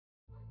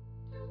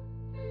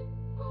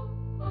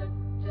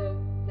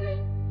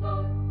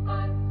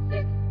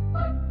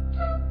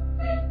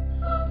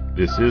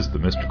This is The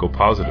Mystical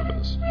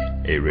Positivist,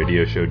 a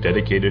radio show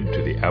dedicated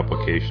to the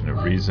application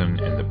of reason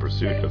in the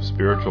pursuit of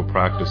spiritual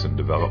practice and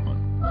development.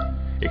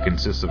 It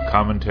consists of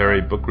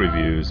commentary, book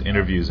reviews,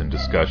 interviews, and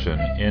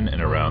discussion in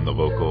and around the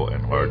local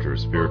and larger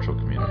spiritual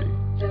community.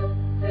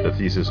 The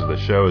thesis of the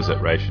show is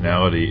that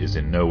rationality is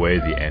in no way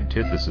the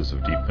antithesis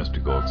of deep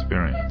mystical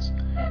experience.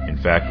 In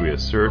fact, we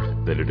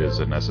assert that it is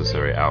a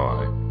necessary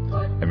ally.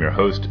 I'm your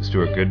host,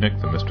 Stuart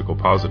Goodnick, the Mystical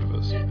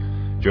Positivist.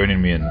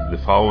 Joining me in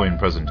the following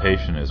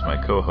presentation is my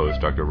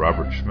co-host, Dr.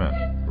 Robert Schmidt.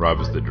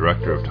 Rob is the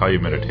director of Talia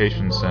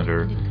Meditation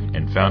Center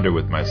and founder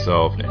with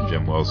myself and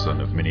Jim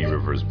Wilson of Many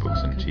Rivers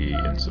Books and Tea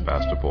in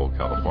Sebastopol,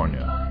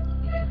 California.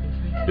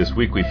 This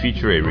week we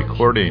feature a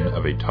recording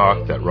of a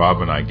talk that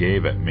Rob and I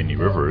gave at Many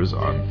Rivers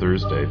on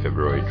Thursday,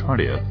 February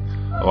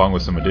 20th, along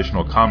with some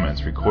additional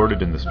comments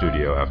recorded in the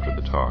studio after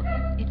the talk.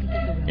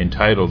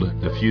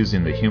 Entitled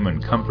Diffusing the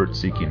Human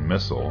Comfort-Seeking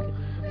Missile,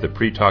 the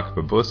pre-talk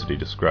publicity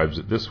describes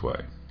it this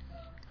way.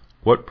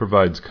 What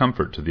provides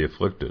comfort to the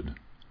afflicted?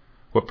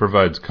 What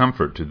provides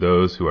comfort to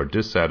those who are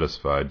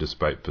dissatisfied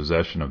despite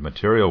possession of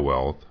material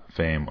wealth,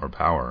 fame, or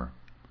power?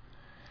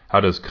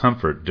 How does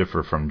comfort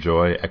differ from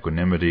joy,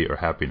 equanimity, or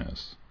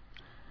happiness?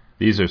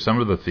 These are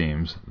some of the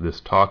themes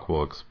this talk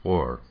will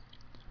explore.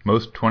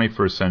 Most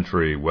 21st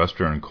century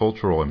Western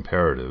cultural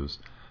imperatives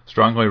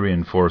strongly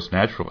reinforce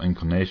natural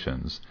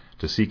inclinations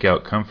to seek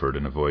out comfort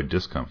and avoid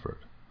discomfort.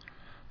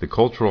 The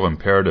cultural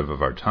imperative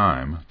of our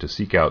time, to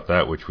seek out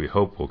that which we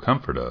hope will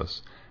comfort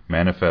us,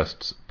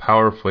 manifests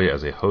powerfully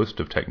as a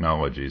host of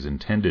technologies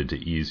intended to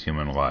ease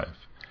human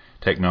life,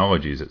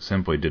 technologies that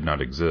simply did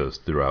not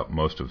exist throughout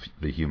most of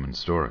the human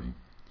story.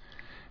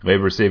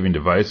 Labor-saving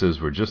devices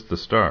were just the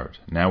start.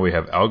 Now we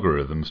have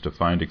algorithms to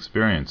find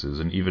experiences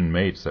and even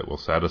mates that will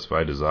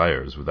satisfy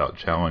desires without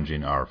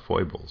challenging our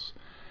foibles.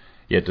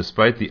 Yet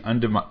despite the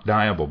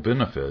undeniable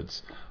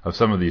benefits of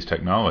some of these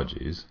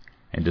technologies,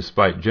 and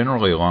despite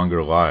generally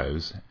longer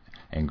lives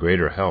and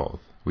greater health,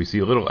 we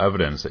see little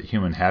evidence that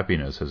human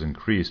happiness has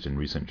increased in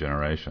recent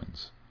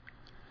generations.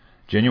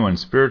 Genuine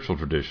spiritual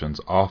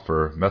traditions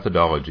offer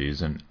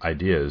methodologies and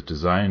ideas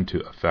designed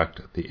to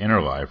affect the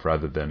inner life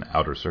rather than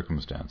outer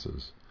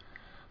circumstances.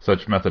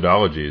 Such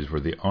methodologies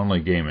were the only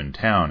game in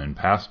town in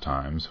past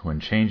times when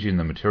changing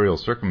the material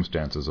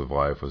circumstances of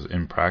life was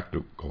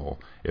impractical,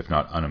 if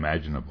not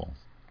unimaginable.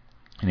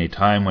 In a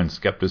time when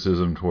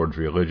skepticism towards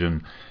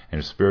religion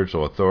and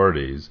spiritual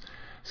authorities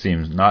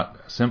seems not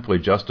simply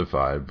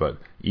justified but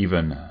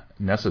even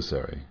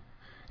necessary,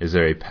 is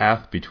there a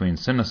path between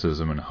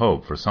cynicism and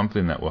hope for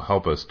something that will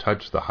help us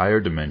touch the higher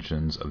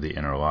dimensions of the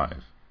inner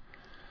life?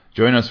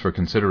 Join us for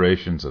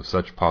considerations of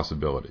such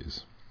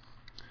possibilities.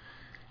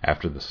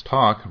 After this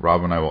talk,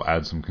 Rob and I will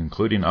add some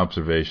concluding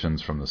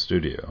observations from the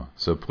studio,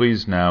 so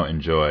please now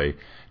enjoy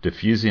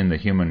Diffusing the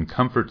Human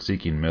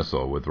Comfort-Seeking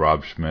Missile with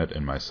Rob Schmidt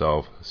and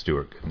myself,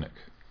 Stuart Goodnick.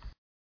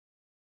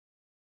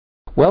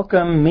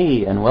 Welcome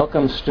me and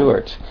welcome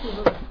Stuart.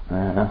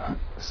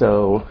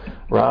 So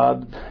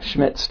Rob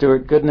Schmidt,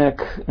 Stuart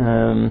Goodnick,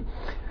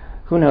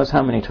 who knows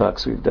how many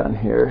talks we've done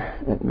here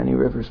at Many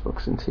Rivers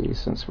Books and Tea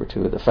since we're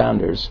two of the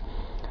founders.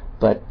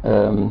 But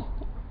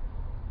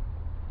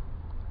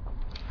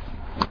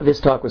this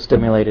talk was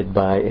stimulated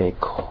by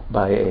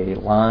a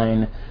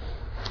line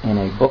in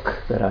a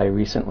book that I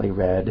recently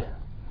read,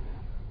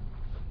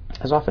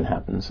 as often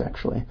happens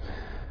actually,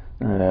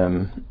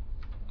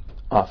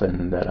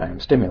 often that I am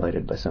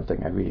stimulated by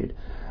something I read.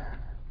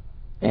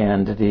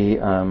 And the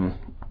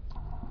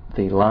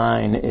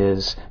line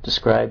is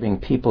describing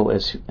people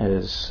as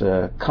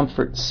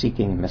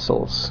comfort-seeking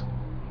missiles.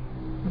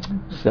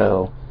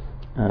 So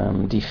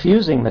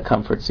defusing the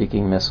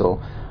comfort-seeking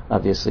missile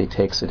obviously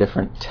takes a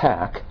different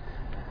tack.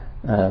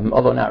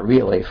 Although not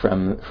really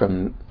from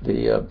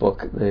the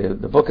book.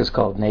 The book is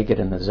called Naked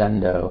in the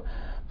Zendo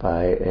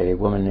by a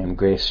woman named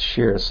Grace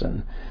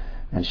Shearson,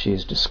 and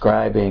she's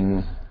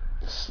describing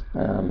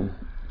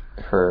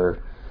her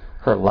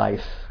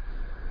life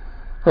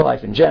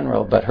in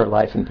general, but her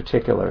life in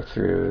particular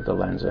through the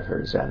lens of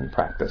her Zen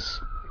practice.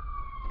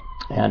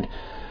 And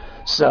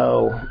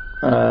so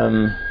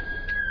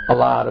a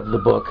lot of the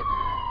book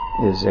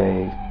is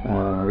a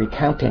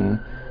recounting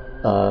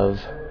of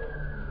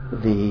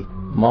the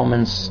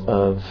moments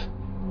of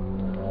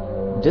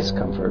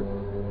discomfort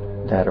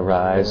that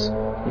arise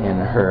in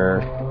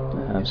her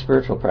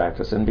spiritual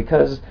practice. And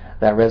because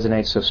that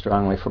resonates so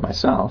strongly for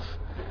myself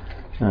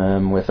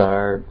with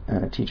our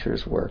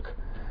teacher's work,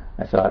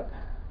 I thought,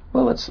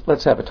 well,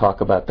 let's have a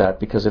talk about that,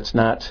 because it's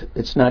not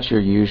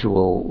your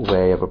usual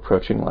way of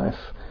approaching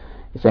life.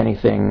 If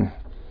anything,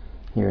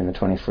 here in the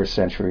 21st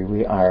century,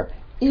 we are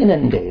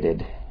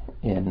inundated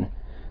in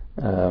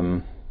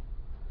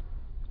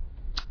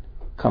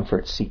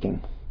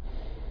comfort-seeking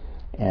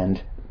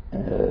and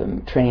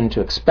trained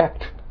to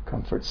expect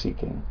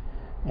comfort-seeking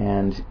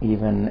and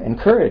even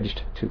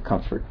encouraged to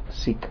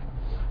comfort-seek.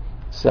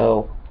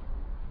 So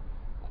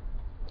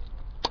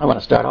I want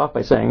to start off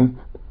by saying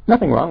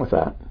nothing wrong with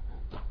that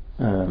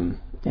in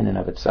and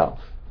of itself.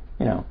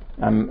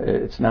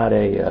 It's not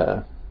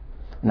an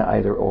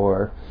either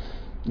or.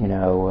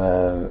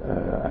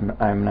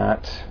 I'm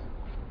not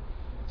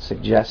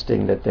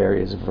suggesting that there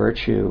is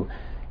virtue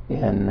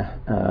in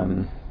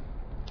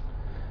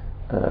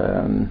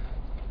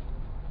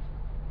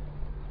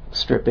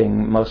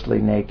stripping mostly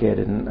naked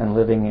and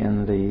living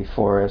in the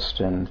forest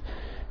and,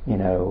 I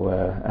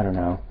don't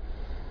know,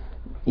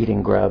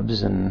 eating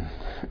grubs and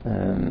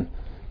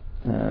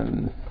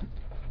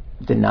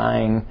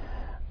denying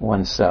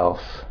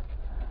oneself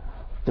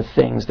the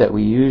things that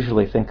we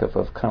usually think of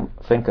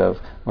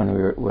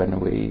when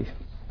we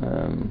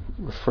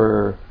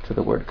refer to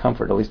the word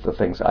comfort, at least the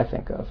things I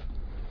think of.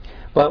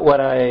 But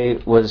what I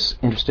was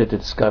interested to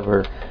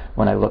discover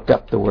when I looked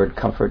up the word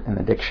comfort in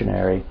the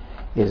dictionary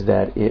is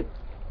that it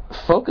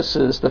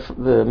focuses,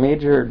 the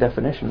major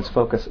definitions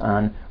focus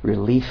on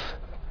relief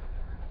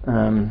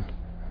from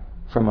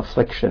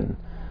affliction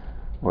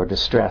or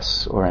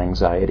distress or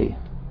anxiety.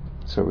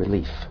 So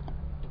relief.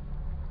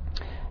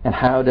 And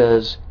how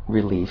does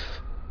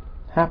relief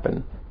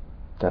happen?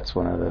 That's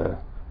one of the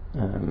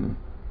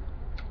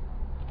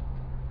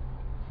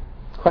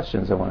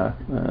questions I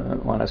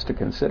want us to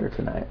consider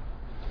tonight.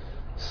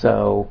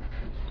 So,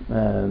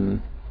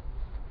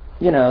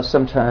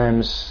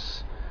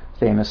 sometimes,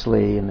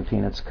 famously in the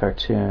Peanuts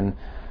cartoon,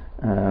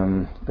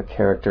 the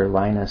character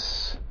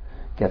Linus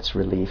gets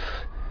relief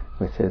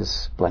with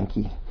his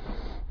blankie,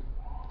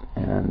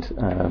 and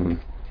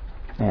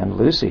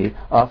Lucy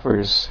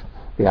offers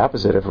the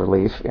opposite of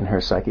relief in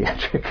her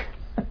psychiatric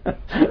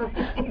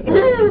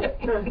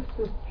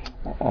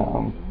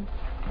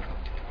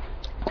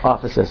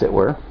office, as it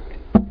were.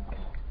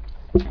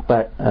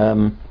 But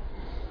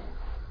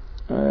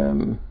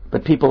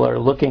people are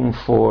looking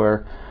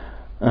for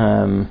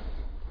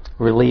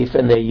relief,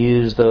 and they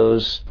use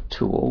those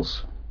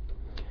tools.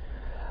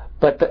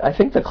 But I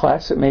think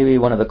maybe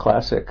one of the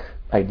classic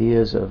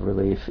ideas of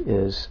relief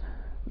is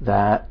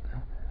that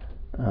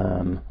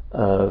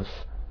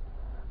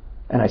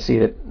and I see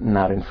it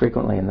not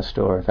infrequently in the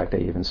store. In fact, I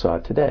even saw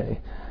it today,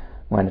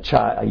 when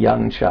a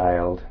young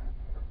child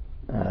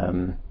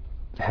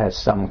has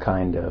some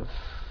kind of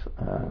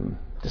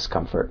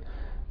discomfort,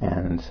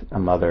 and a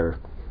mother,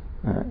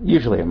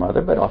 usually a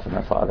mother, but often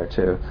a father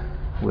too,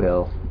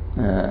 will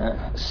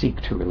seek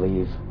to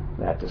relieve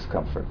that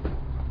discomfort.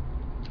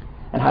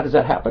 And how does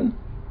that happen?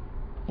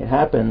 It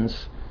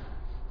happens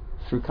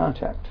through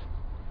contact.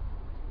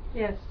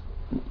 Yes.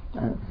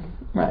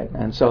 Right.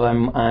 And so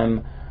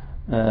I'm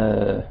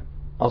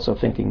also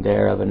thinking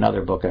there of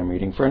another book I'm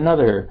reading for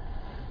another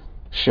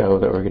show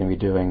that we're going to be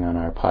doing on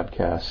our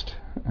podcast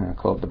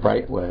called The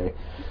Bright Way,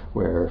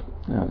 where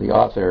the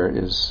author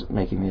is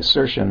making the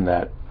assertion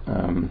that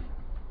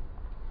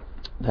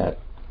that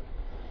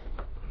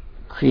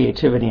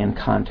creativity and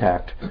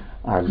contact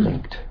are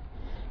linked,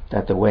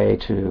 that the way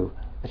to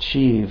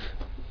achieve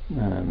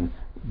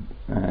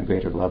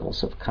greater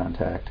levels of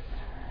contact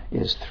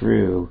is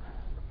through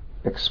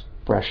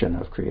expression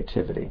of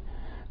creativity.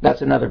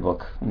 That's another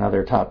book,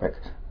 another topic.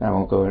 I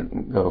won't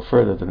go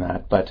further than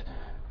that, but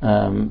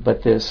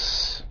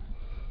this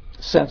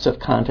sense of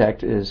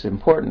contact is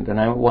important, and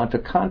I want to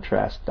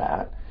contrast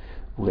that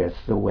with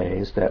the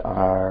ways that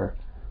our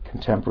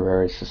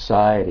contemporary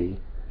society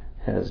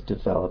has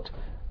developed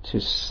to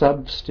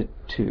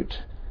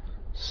substitute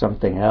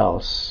something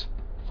else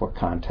for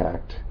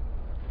contact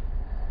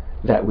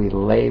that we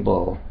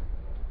label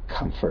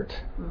comfort.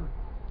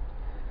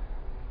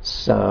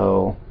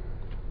 So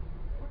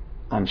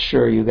I'm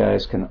sure you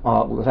guys can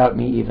all, without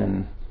me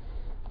even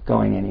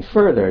going any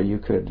further, you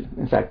could,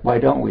 in fact, why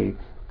don't we,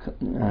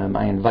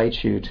 I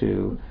invite you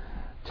to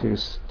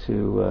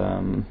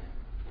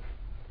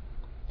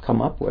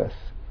come up with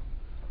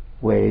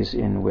ways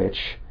in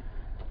which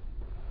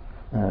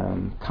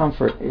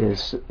comfort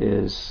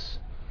is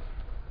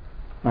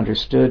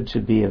understood to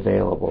be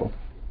available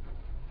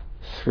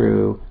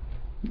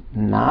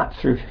not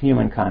through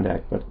human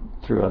contact, but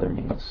through other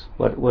means.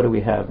 What do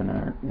we have in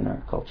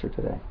our culture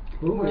today?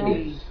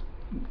 Movies.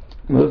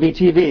 Movie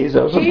TVs,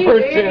 those were the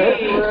first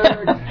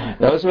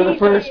two. Those were the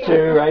first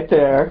two right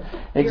there.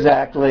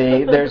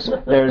 Exactly. There's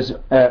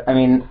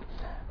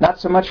not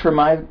so much for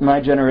my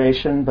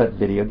generation, but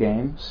video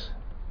games.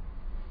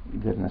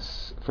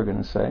 For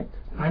goodness sake.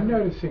 I'm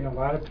noticing a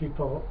lot of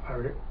people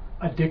are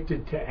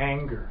addicted to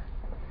anger.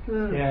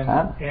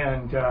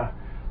 And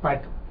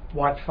like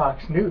watch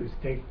Fox News.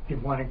 They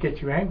want to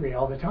get you angry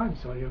all the time,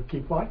 so you'll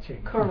keep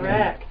watching.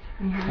 Correct.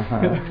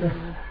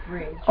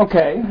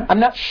 Okay, I'm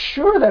not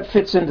sure that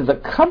fits into the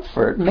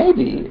comfort.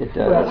 Maybe it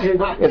does.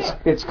 Well,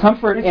 it's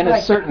comfort in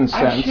a certain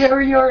sense. I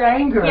share your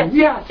anger.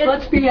 Yes,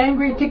 let's be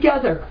angry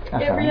together.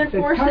 It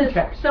reinforces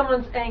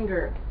someone's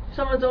anger,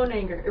 someone's own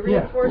anger. It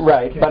reinforces.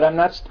 Right, but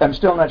I'm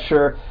still not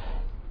sure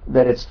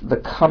that it's the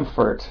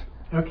comfort.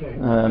 Okay.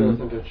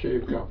 Doesn't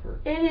achieve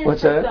comfort. It is.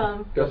 What's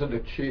that? Doesn't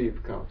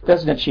achieve comfort.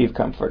 Doesn't achieve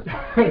comfort,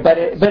 but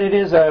it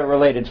is a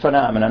related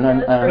phenomenon.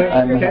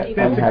 I'm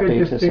happy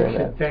to say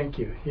that. Thank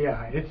you.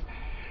 Yeah,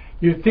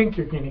 you think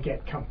you're going to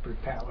get comfort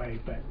that way,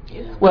 but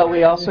well,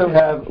 we also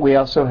have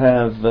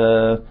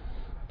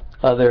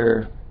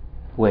other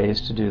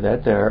ways to do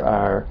that. There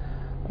are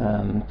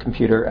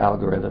computer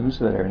algorithms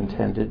that are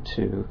intended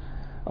to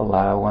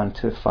allow one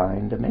to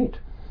find a mate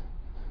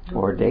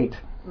or date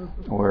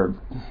or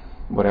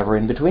whatever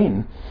in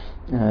between.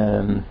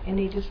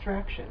 Any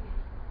distraction?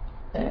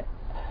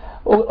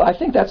 Well, I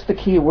think that's the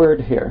key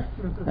word here,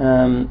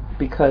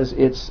 because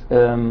it's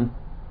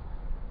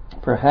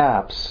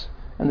perhaps,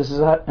 and this is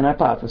an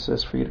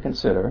hypothesis for you to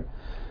consider,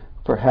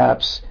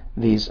 perhaps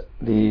these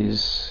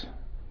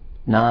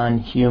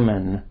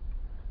non-human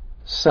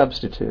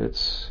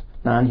substitutes,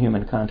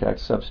 non-human contact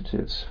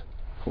substitutes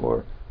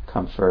for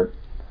comfort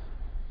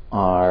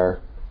are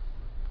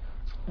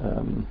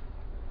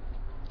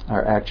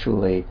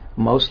actually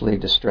mostly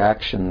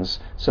distractions,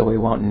 so we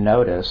won't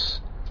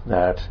notice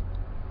that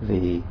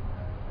the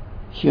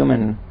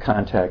human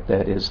contact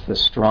that is the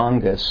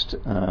strongest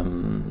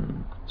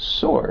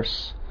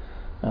source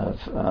of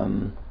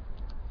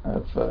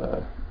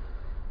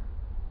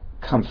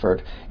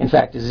comfort, in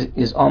fact,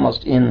 is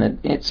almost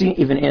it's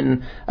even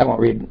in, I won't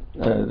read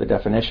the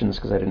definitions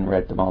because I didn't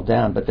write them all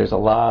down, but there's a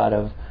lot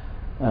of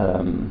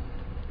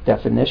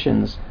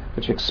definitions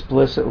which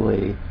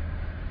explicitly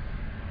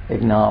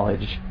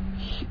acknowledge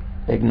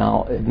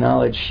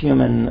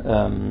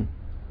human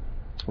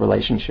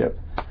relationship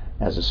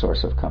as a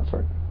source of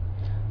comfort.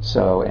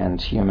 So,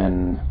 and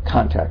human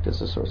contact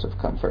as a source of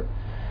comfort.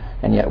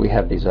 And yet we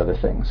have these other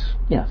things.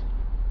 Yeah.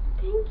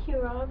 Thank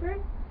you,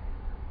 Robert.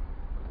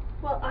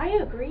 Well, I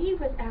agree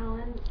with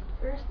Alan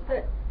first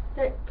that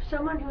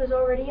someone who is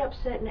already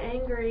upset and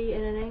angry,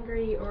 and an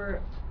angry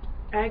or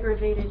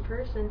aggravated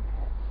person,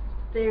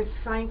 they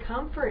find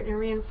comfort and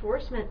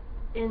reinforcement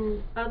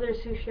in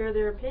others who share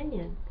their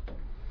opinion.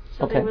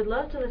 So Okay. they would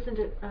love to listen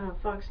to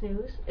Fox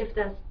News if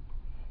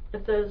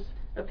those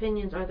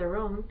opinions are their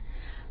own.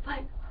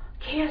 But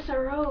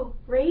KSRO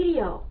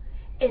radio,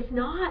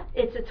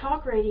 it's a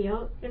talk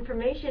radio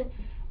information.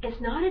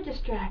 It's not a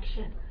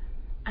distraction.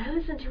 I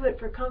listen to it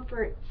for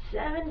comfort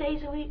 7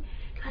 days a week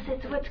because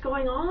it's what's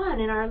going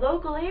on in our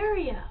local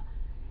area.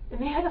 It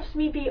helps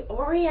me be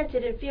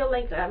oriented and feel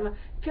like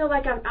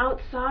I'm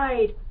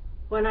outside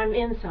when I'm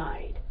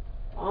inside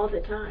all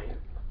the time.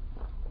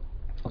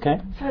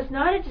 Okay. So it's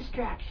not a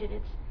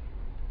distraction.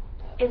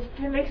 It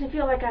makes me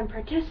feel like I'm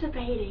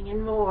participating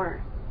in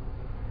more.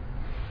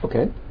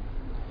 Okay.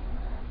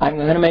 I'm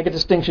going to make a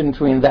distinction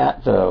between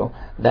that, though,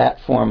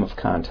 that form of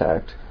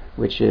contact,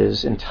 which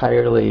is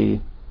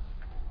entirely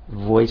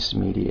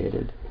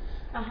voice-mediated.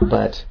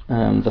 But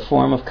the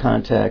form of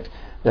contact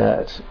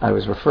that I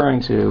was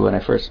referring to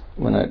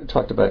when I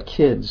talked about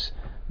kids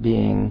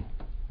being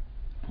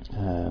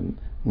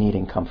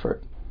needing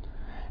comfort,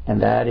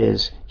 and that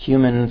is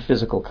human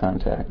physical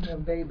contact.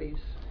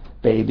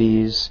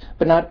 Babies,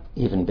 but not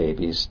even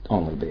babies,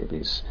 only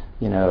babies.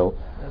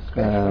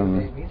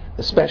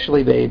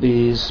 Especially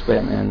babies,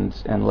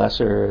 and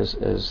lesser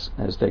as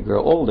they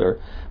grow older.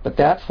 But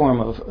that form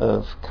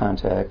of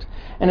contact,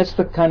 and it's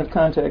the kind of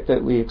contact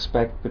that we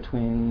expect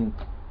between,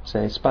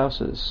 say,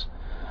 spouses,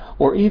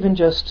 or even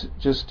just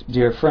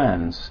dear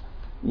friends.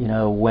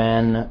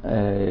 When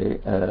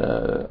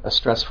a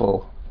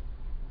stressful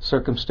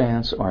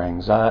circumstance or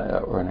anxiety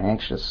or an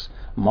anxious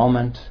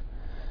moment,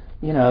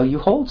 you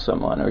hold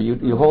someone, or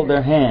you hold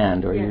their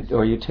hand, or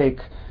you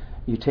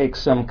take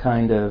some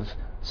kind of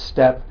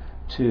step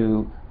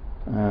to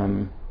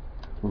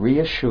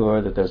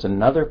reassure that there's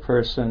another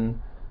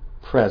person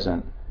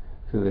present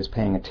who is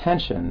paying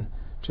attention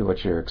to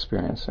what you're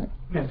experiencing.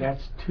 And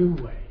that's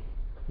two-way,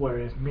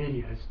 whereas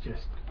media is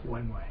just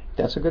one way.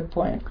 That's a good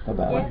point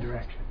about one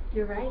direction.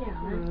 You're right,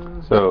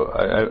 Alan. So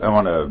I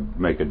want to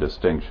make a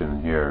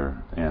distinction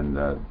here in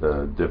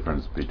the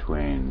difference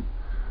between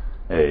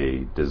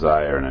a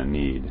desire and a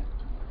need,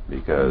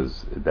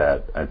 because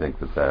I think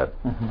that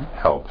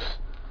helps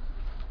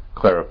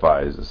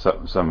clarifies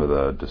some of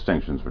the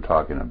distinctions we're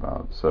talking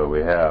about. So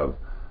we have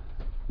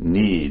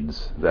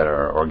needs that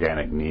are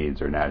organic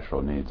needs or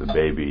natural needs. A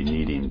baby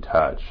needing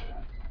touch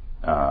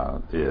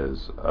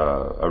is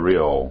a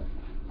real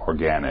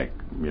organic,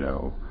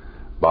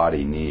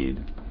 body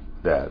need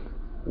that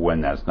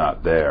when that's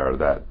not there,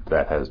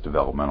 that has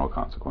developmental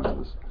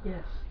consequences.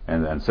 Yes.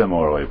 And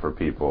similarly for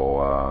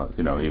people,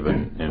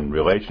 even in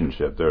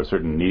relationship, there are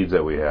certain needs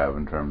that we have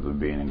in terms of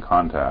being in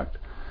contact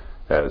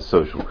as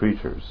social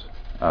creatures.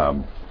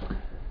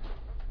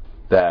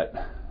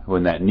 That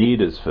when that need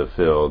is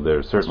fulfilled,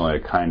 there's certainly a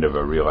kind of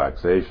a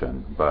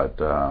relaxation, but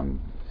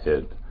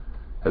it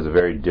has a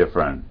very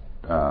different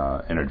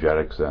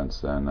energetic sense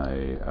than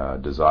a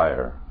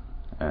desire.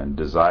 And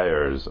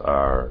desires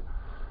are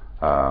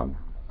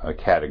a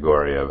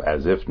category of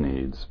as-if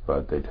needs,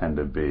 but they tend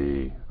to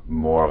be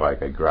more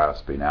like a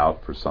grasping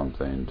out for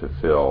something to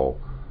fill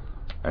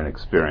an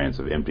experience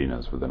of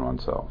emptiness within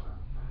oneself.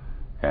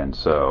 And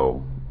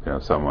so,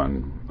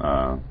 someone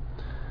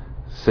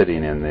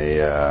sitting in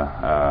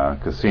the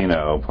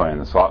casino playing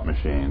the slot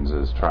machines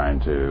is trying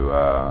to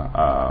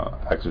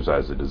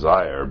exercise a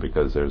desire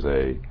because there's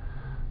a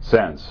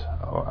sense,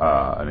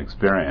 an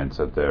experience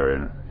that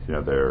they're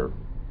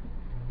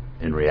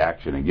in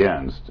reaction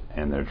against,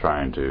 and they're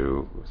trying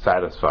to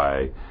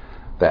satisfy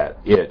that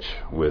itch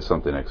with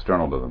something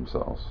external to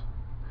themselves.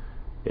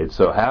 It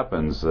so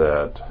happens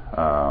that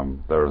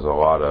there's a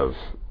lot of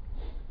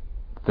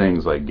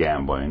things like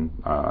gambling.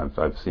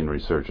 I've seen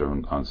research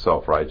on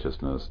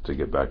self-righteousness, to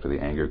get back to the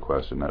anger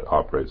question, that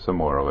operates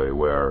similarly,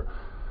 where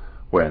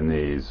when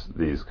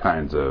these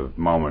kinds of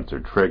moments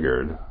are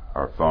triggered,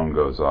 our phone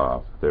goes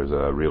off, there's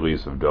a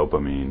release of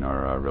dopamine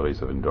or a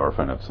release of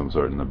endorphin of some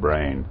sort in the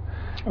brain.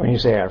 When you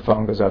say our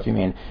phone goes off, you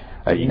mean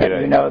you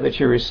know that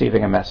you're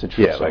receiving a message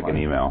from someone. Like an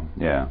email.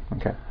 Yeah.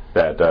 Okay.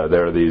 That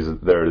there are these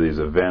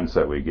events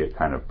that we get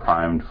kind of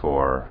primed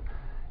for,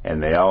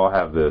 and they all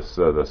have this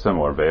the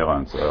similar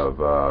valence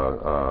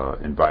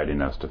of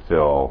inviting us to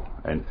fill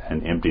an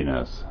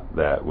emptiness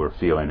that we're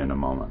feeling in a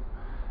moment.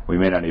 We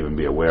may not even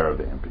be aware of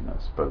the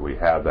emptiness, but we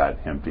have that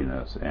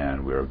emptiness,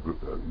 and we're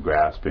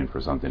grasping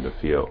for something to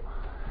feel.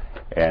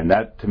 And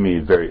that, to me,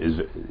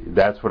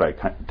 that's what I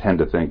tend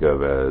to think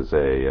of as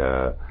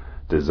a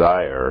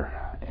desire,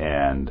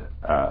 and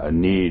a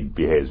need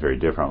behaves very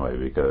differently,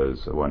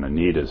 because when a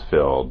need is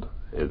filled,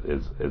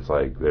 it's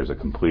like there's a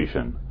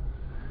completion.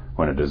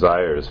 When a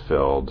desire is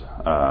filled,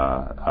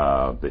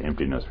 the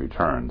emptiness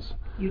returns.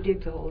 You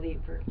dig a little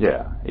deeper.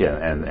 Yeah,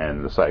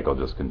 and the cycle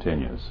just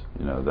continues.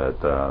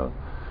 That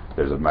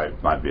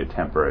might be a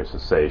temporary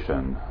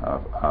cessation,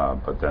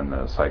 but then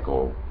the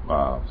cycle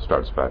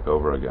starts back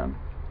over again.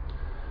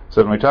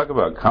 So when we talk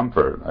about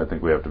comfort, I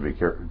think we have to be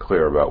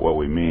clear about what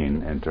we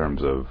mean in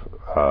terms of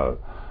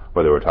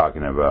whether we're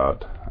talking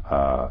about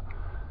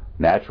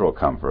natural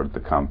comfort, the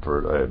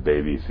comfort a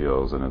baby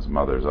feels in its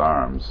mother's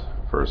arms,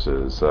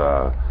 versus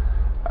a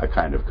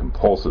kind of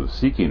compulsive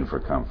seeking for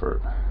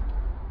comfort.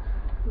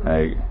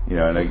 Is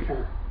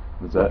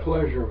that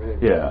pleasure,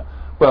 maybe? Yeah.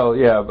 Well,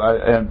 yeah,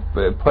 and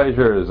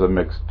pleasure is a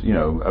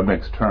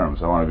mixed term.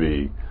 So I want to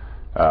be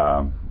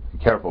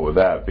careful with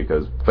that,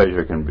 because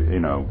pleasure can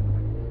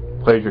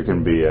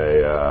be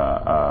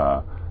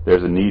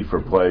there's a need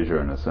for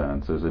pleasure in a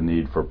sense. There's a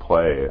need for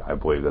play. I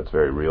believe that's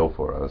very real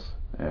for us,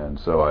 and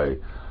so I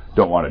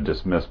don't want to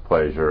dismiss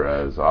pleasure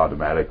as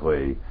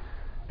automatically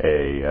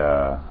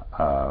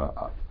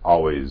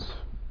always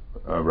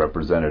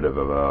representative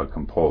of a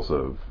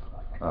compulsive,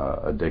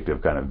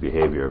 addictive kind of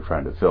behavior of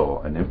trying to fill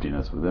an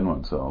emptiness within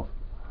oneself.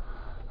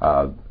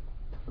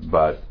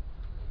 But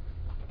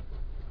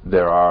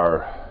there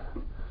are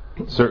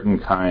certain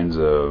kinds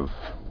of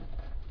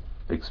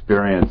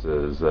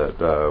experiences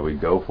that we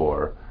go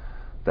for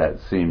that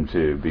seem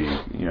to be,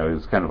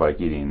 it's kind of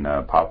like eating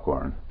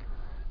popcorn.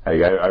 I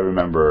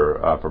remember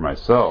for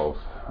myself,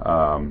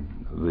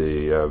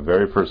 the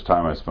very first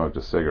time I smoked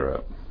a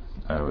cigarette,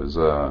 I was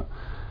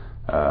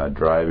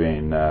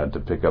driving to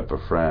pick up a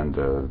friend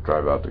to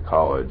drive out to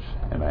college,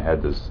 and I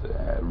had this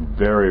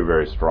very,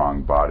 very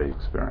strong body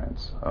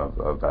experience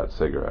of that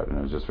cigarette, and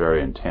it was just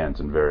very intense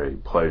and very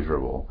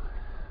pleasurable.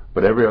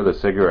 But every other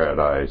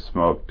cigarette I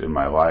smoked in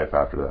my life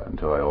after that,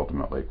 until I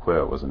ultimately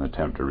quit, was an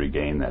attempt to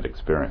regain that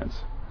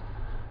experience.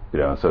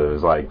 So it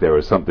was like there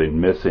was something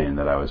missing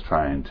that I was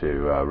trying to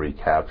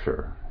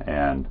recapture.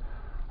 And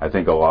I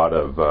think a lot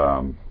of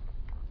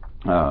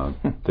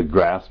the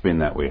grasping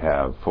that we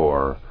have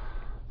for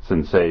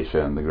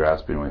sensation, the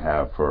grasping we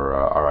have for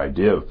our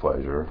idea of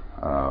pleasure,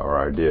 or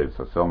our idea of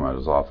fulfillment,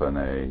 is often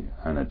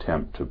an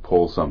attempt to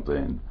pull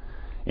something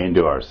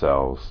into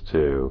ourselves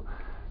to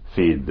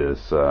feed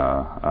this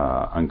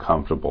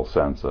uncomfortable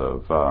sense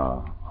of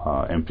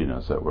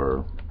emptiness that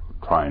we're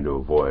trying to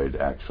avoid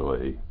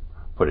actually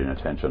putting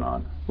attention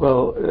on.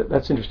 Well,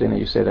 that's interesting that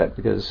you say that,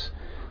 because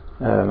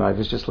I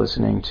was just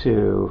listening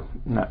to,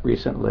 not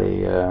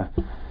recently, an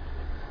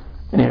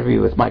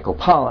interview with Michael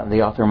Pollan,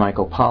 the author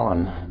Michael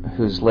Pollan,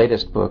 whose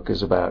latest book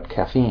is about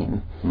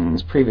caffeine.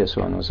 His previous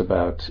one was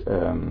about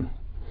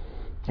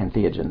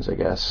entheogens, I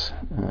guess.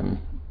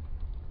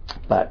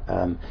 But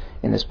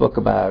in this book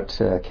about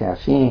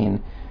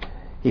caffeine,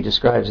 he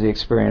describes the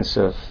experience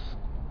of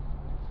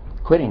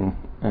quitting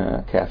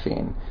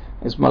caffeine.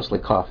 It's mostly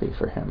coffee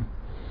for him,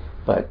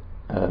 but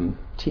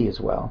tea as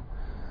well.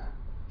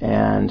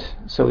 And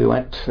so we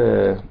went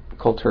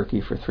cold turkey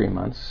for 3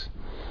 months.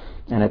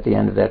 And at the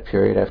end of that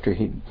period, after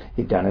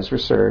he'd done his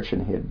research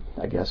and he had,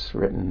 I guess,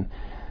 written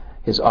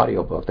his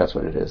audiobook, that's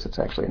what it is, it's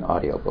actually an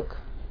audiobook.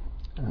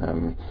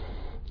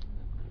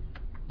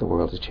 The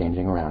world is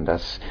changing around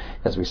us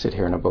as we sit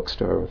here in a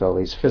bookstore with all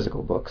these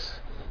physical books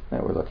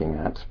that we're looking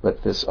at.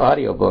 But this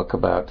audiobook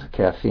about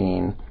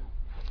caffeine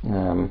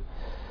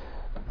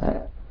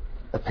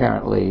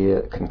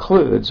apparently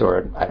concludes,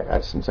 or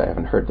since I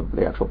haven't heard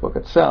the actual book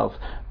itself,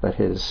 but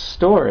his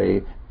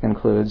story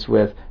concludes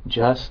with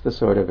just the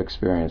sort of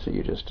experience that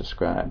you just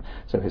described.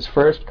 So his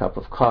first cup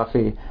of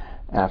coffee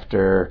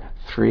after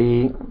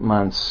 3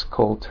 months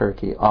cold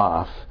turkey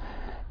off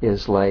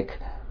is like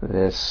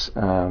this,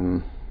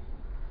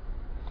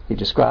 he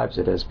describes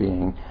it as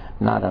being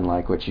not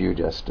unlike what you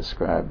just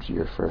described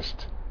your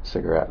first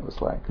cigarette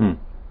was like.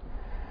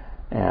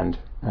 And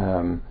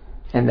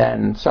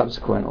then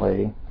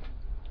subsequently,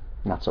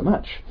 not so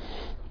much.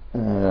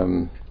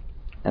 And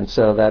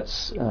so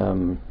that's,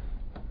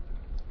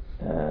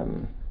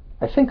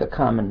 I think, a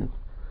common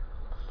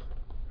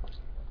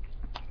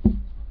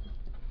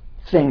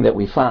thing that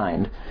we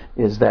find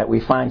is that we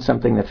find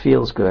something that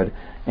feels good,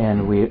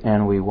 and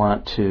we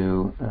want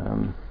to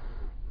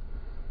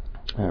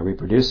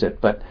reproduce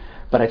it. But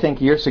I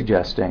think you're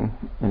suggesting,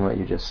 in what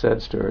you just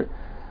said, Stuart,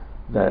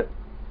 that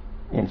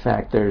in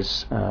fact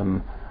there's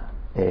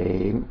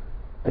a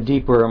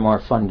deeper, more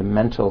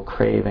fundamental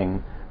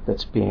craving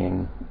that's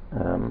being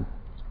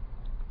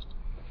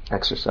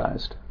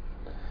exercised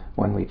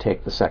when we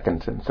take the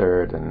second and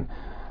third and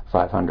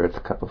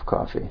 500th cup of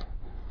coffee.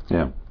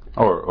 Yeah,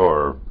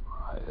 or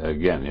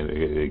again,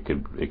 it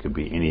could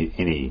be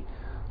any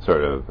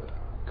sort of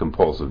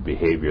compulsive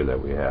behavior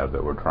that we have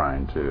that we're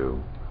trying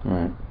to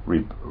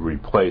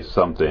replace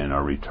something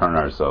or return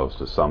ourselves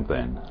to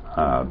something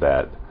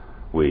that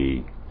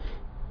we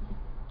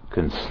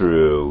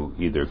construe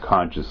either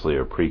consciously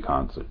or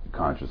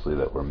pre-consciously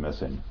that we're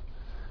missing.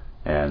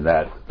 And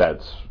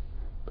that's,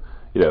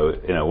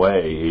 in a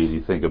way,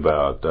 you think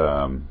about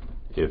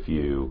if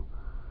you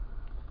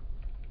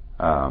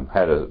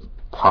had a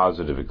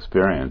positive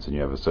experience and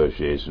you have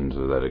associations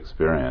with that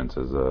experience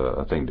as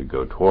a thing to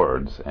go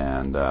towards,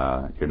 and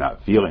you're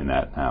not feeling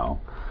that now,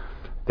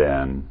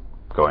 then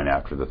going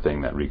after the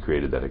thing that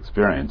recreated that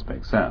experience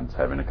makes sense.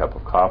 Having a cup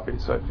of coffee,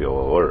 so I feel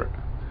alert.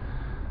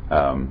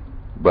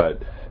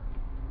 But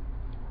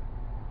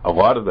a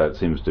lot of that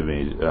seems to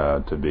me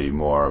to be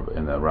more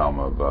in the realm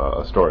of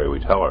a story we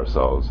tell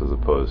ourselves as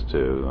opposed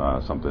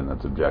to something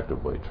that's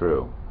objectively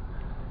true.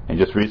 And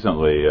just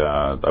recently,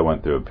 I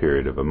went through a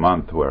period of a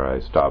month where I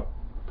stopped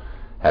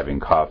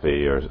having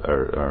coffee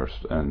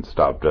and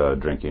stopped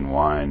drinking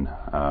wine,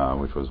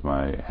 which was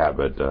my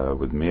habit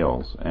with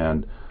meals.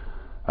 And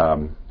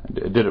I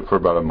did it for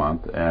about a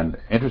month. And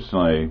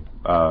interestingly,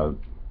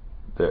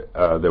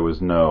 there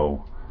was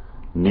no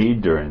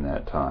need during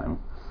that time.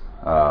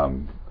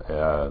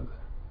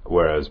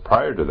 Whereas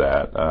prior to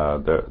that,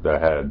 there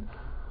had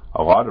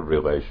a lot of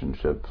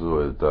relationships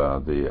with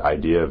the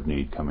idea of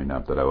need coming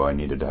up, that I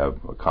needed to have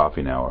a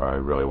coffee now, or I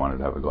really wanted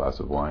to have a glass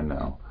of wine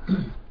now.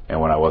 And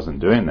when I wasn't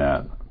doing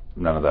that,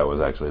 none of that was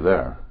actually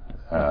there.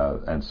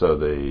 And so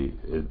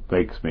it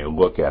makes me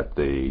look at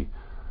the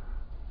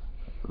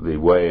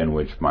way in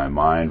which my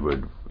mind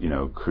would,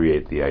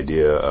 create the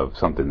idea of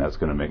something that's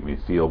going to make me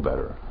feel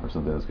better, or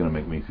something that's going to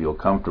make me feel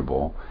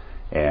comfortable,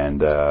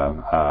 and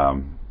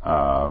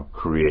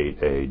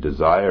create a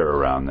desire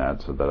around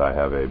that, so that I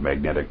have a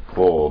magnetic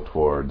pull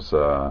towards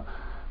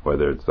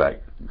whether it's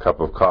that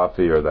cup of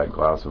coffee or that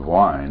glass of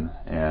wine.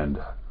 And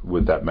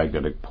with that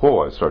magnetic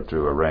pull, I start to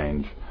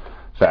arrange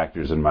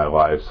factors in my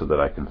life so that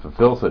I can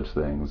fulfill such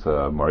things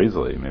more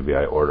easily. Maybe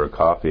I order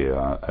coffee.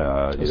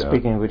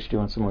 Speaking of which, do you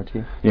want some more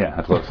tea? Yeah,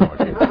 I'd love some more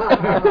tea.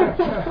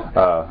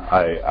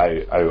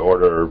 I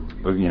order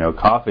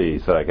coffee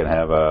so I can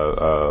have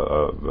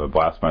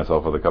blast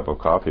myself with a cup of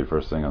coffee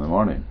first thing in the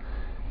morning.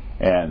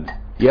 And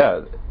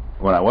yeah,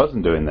 when I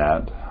wasn't doing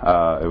that,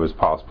 it was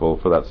possible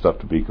for that stuff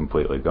to be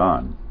completely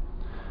gone.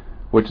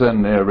 Which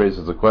then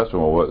raises the question: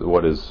 well,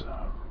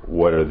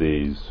 what are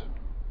these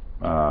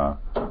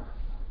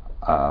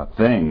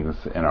things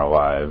in our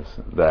lives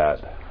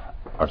that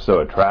are so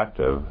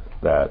attractive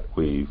that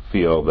we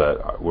feel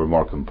that we're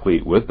more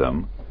complete with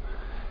them?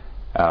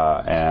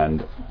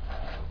 And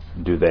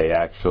do they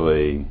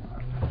actually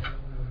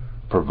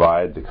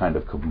provide the kind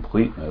of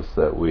completeness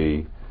that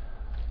we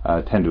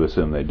tend to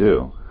assume they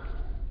do?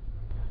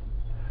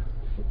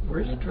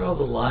 Where do you draw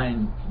the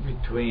line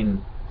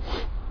between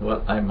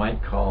what I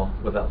might call,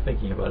 without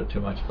thinking about it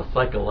too much, a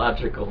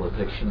psychological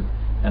addiction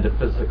and a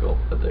physical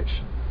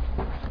addiction?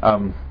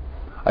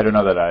 I don't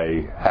know that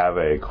I have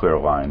a clear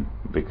line,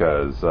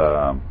 because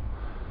I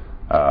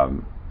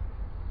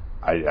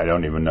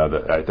don't even know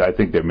that. I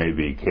think there may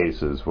be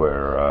cases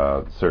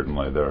where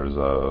certainly there's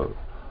a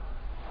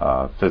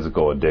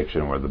physical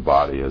addiction where the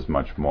body is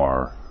much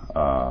more,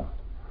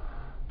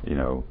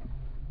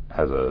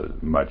 has a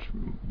much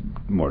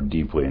more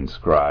deeply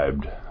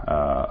inscribed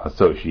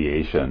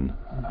association,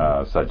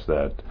 such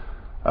that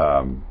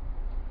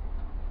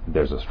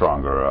there's a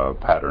stronger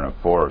pattern of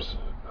force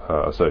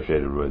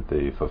associated with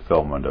the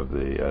fulfillment of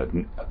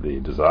the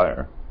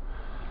desire.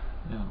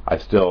 Yeah. I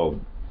still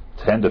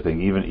tend to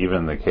think, even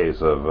in the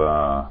case of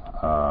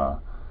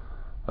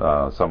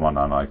someone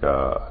on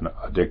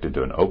addicted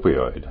to an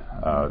opioid,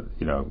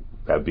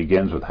 that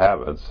begins with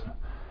habits.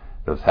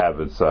 Those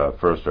habits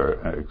first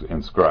are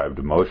inscribed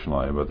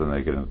emotionally, but then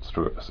they get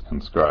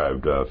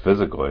inscribed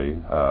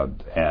physically,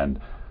 and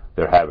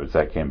they're habits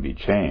that can be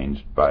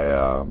changed by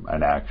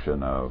an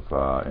action of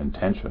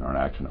intention, or an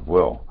action of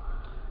will,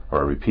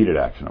 or a repeated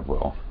action of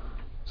will.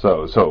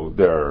 So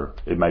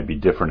it might be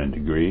different in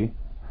degree,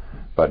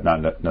 but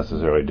not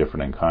necessarily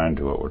different in kind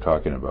to what we're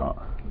talking about.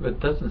 But it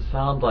doesn't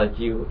sound like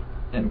you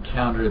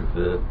encountered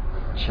the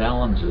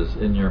challenges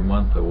in your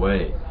month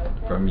away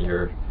from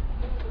your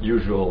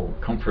usual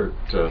comfort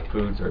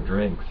foods or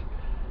drinks,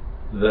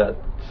 that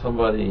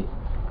somebody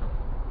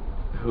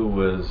who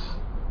was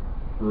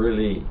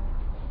really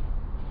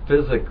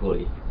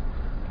physically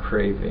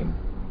craving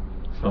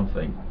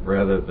something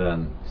rather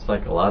than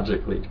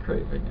psychologically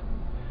craving it.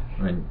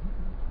 I mean,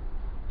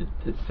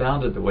 it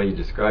sounded the way you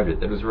described it,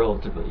 that it was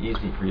relatively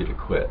easy for you to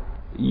quit.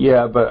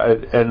 Yeah, but I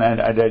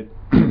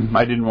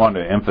didn't want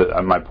to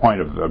emphasize. My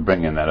point of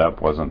bringing that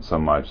up wasn't so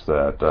much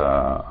that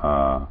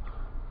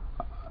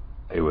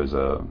it was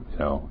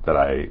that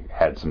I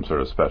had some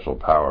sort of special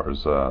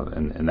powers.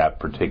 In that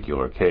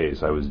particular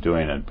case, I was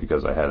doing it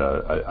because I had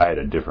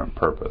a different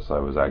purpose. I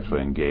was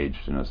actually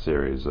engaged in a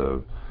series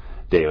of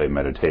daily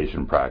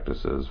meditation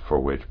practices for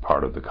which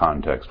part of the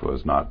context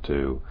was not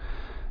to,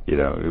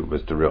 it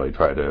was to really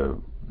try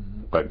to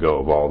let go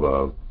of all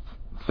the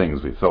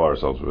things we fill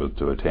ourselves with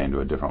to attain to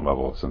a different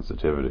level of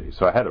sensitivity.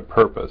 So I had a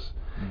purpose,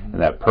 and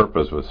that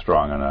purpose was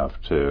strong enough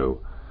to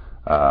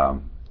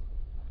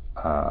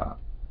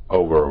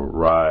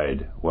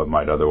override what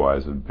might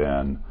otherwise have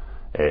been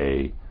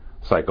a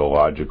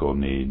psychological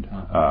need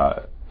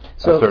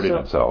asserting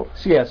itself.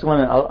 So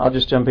I'll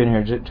just jump in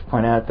here to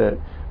point out that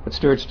what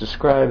Stuart's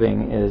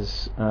describing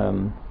is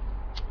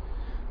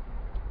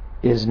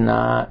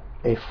not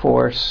a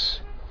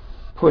force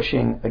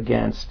pushing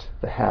against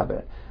the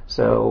habit.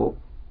 So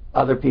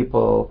other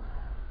people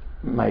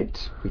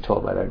might be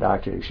told by their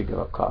doctor you should give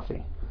up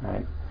coffee,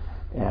 right?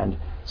 And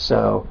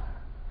so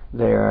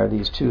there are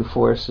these two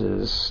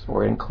forces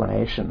or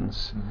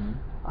inclinations.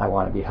 I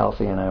want to be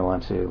healthy and I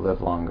want to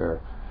live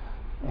longer,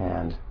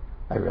 and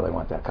I really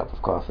want that cup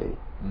of coffee,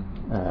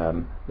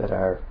 that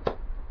are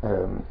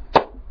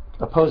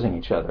opposing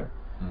each other.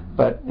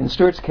 But in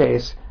Stuart's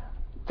case,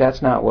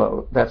 that's not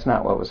what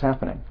was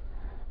happening,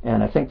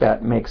 and I think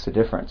that makes a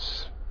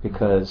difference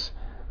because,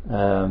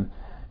 in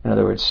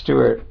other words,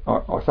 Stuart,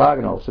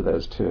 orthogonal to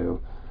those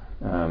two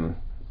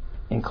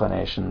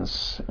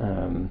inclinations,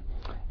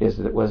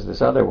 was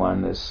this other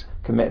one, this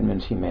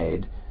commitment he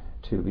made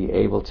to be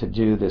able to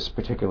do this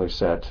particular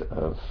set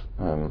of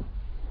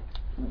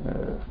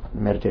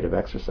meditative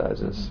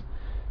exercises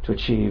to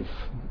achieve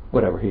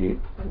whatever he,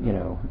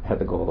 had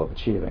the goal of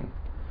achieving.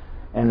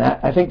 And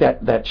I think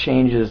that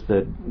changes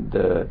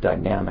the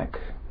dynamic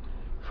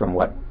from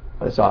what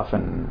is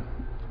often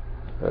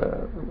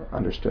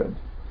understood.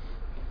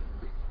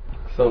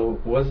 So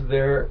was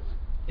there,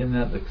 in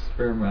that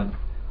experiment,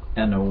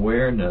 an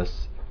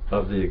awareness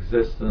of the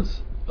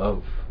existence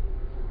of,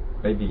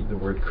 maybe the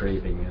word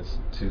craving is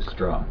too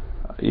strong?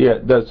 Yeah,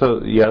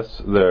 so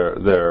yes,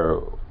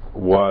 there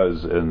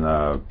was,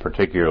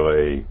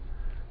 particularly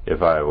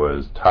if I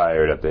was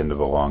tired at the end of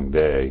a long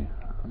day,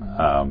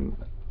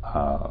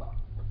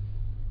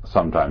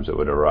 sometimes it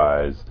would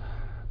arise,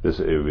 it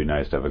would be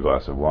nice to have a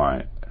glass of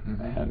wine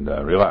and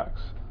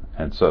relax.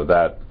 And so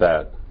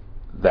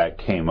that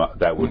came up,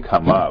 that would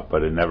come up,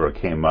 but it never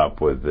came up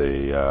with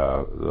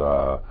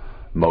the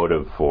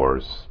motive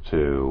force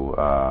to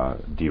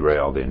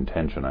derail the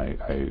intention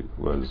I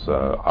was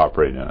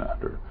operating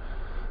under.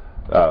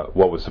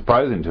 What was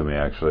surprising to me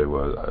actually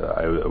was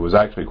I was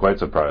actually quite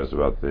surprised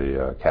about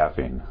the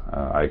caffeine.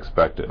 I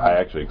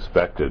actually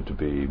expected to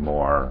be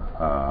more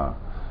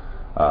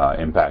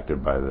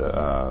impacted by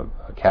the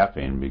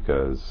caffeine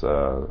because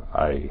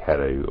I had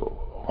a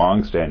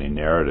long-standing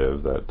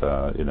narrative that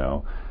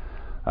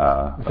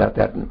without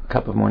that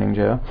cup of morning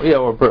Joe. Yeah,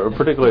 well,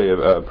 particularly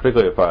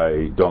if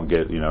I don't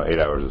get 8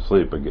 hours of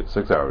sleep, I get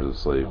 6 hours of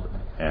sleep,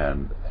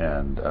 and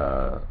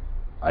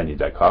I need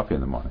that coffee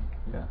in the morning.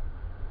 Yeah.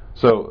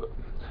 So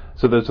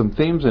there's some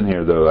themes in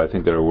here, though, I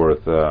think that are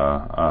worth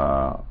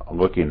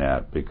looking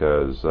at,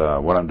 because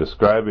what I'm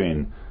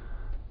describing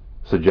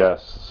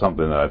suggests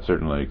something that I've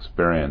certainly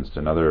experienced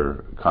in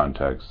other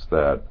contexts,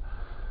 that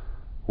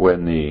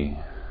when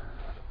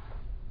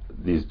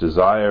these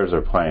desires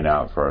are playing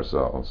out for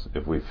ourselves,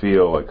 if we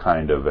feel a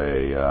kind of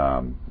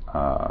an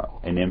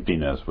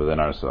emptiness within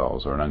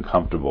ourselves, or an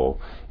uncomfortable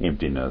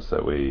emptiness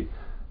that we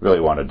really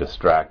want to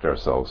distract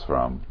ourselves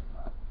from,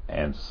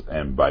 and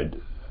by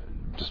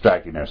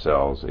distracting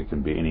ourselves, it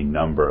can be any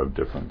number of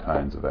different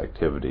kinds of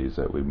activities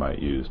that we might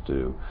use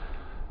to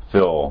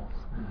fill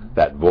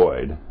that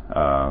void.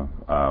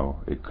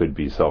 It could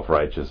be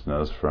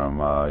self-righteousness from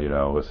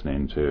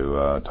listening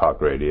to talk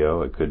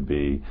radio. It could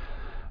be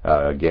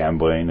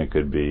gambling. It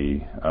could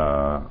be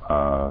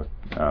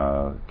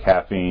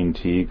caffeine,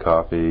 tea,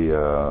 coffee,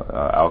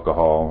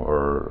 alcohol,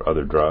 or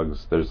other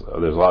drugs. There's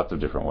lots of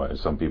different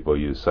ways. Some people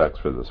use sex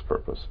for this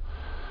purpose,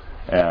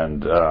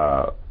 and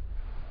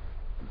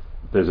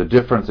there's a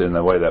difference in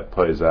the way that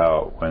plays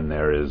out when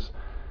there is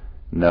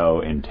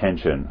no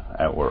intention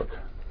at work.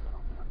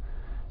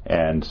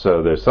 And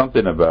so there's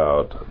something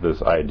about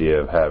this idea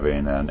of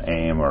having an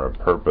aim or a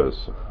purpose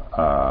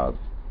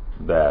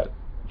that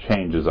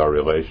changes our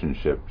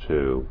relationship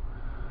to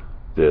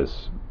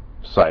this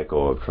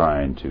cycle of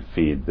trying to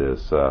feed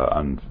this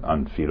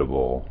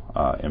unfeedable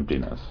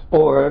emptiness.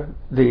 Or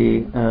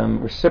the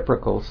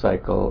reciprocal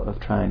cycle of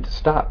trying to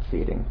stop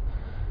feeding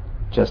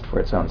just for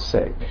its own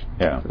sake.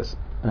 Yeah.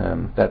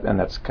 And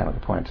that's kind of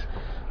the point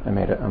I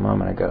made a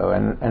moment ago.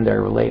 And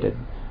they're related,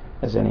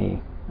 as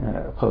any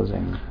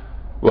opposing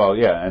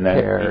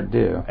pair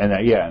do. And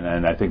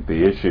I think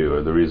the issue,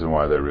 or the reason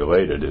why they're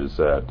related, is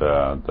that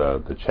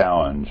the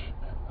challenge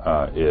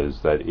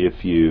is that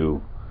if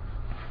you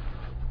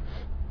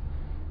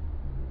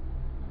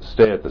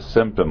stay at the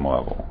symptom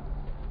level.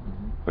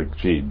 Like,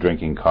 gee,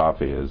 drinking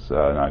coffee is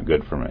not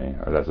good for me,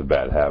 or that's a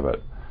bad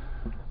habit.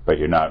 But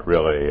you're not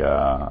really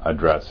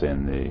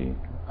addressing the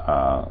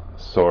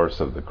source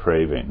of the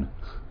craving,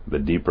 the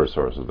deeper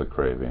source of the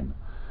craving,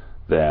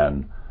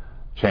 then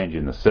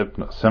changing the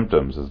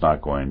symptoms is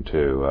not going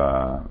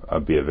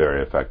to be a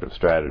very effective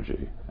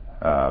strategy,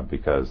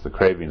 because the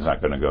craving's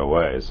not going to go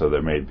away. So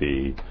there may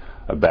be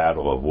a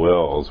battle of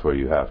wills where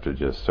you have to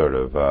just sort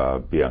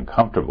of be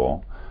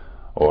uncomfortable,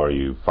 or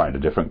you find a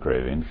different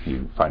craving,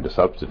 you find a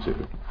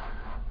substitute.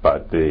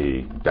 But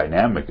the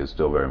dynamic is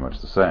still very much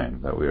the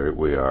same, that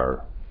we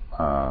are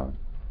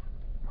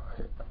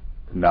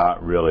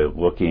not really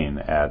looking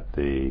at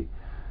the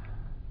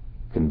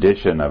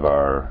condition of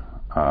our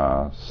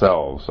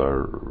selves,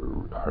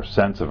 our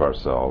sense of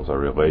ourselves, our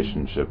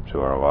relationship to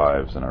our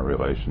lives, and our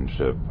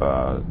relationship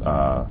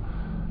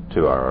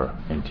to our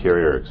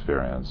interior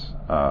experience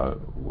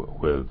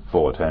with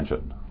full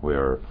attention. We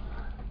are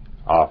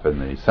off in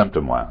the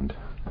symptom land.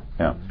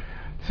 Yeah.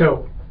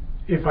 So,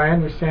 if I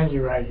understand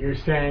you right, you're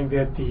saying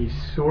that the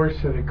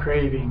source of the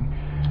craving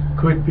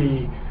could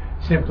be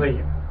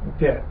simply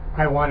that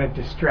I want a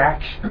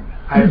distraction.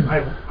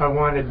 I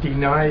want to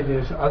deny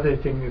this other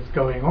thing that's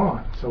going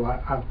on. So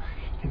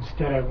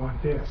instead I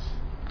want this.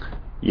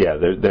 Yeah.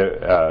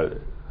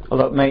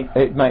 Although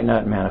it might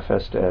not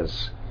manifest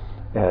as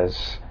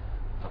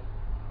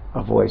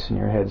a voice in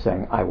your head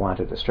saying, I want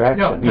a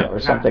distraction, or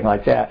something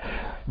like that.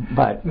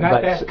 But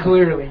that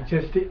clearly,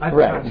 just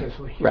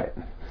unconsciously. Right.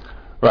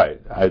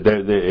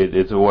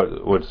 It's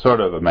what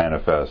sort of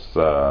manifests.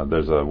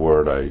 There's a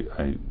word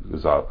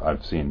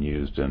I've seen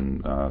used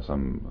in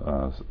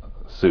some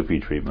Sufi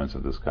treatments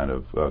of this kind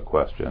of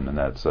question, and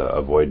that's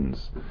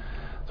avoidance.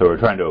 So we're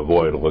trying to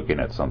avoid looking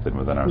at something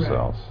within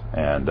ourselves,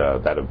 and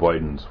that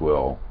avoidance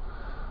will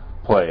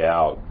play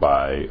out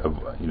by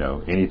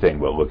anything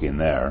but looking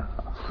there.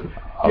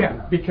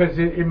 Yeah, because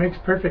it makes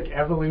perfect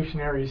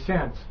evolutionary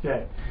sense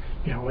that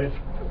if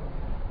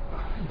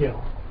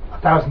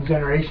 1,000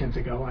 generations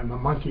ago I'm a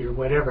monkey or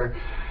whatever,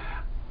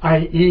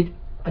 I eat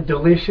a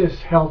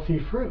delicious healthy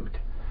fruit.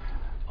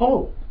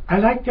 Oh, I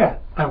like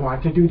that. I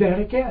want to do that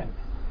again.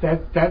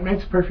 That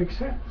makes perfect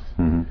sense.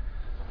 Mm-hmm.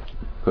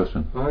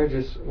 Question? I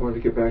just wanted to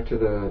get back to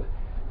the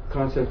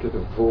concept of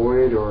the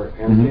void or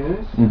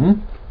emptiness. Mm-hmm.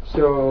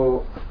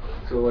 So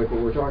like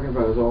what we're talking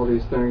about is all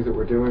these things that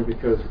we're doing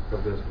because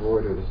of this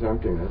void or this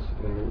emptiness.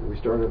 And we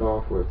started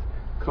off with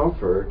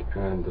comfort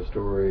and the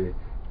story,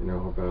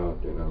 about,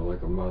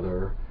 like a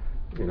mother,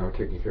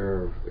 taking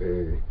care of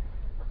a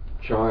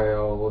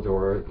child,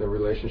 or the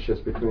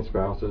relationships between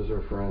spouses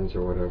or friends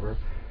or whatever.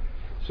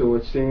 So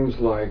it seems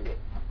like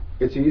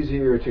it's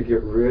easier to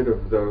get rid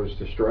of those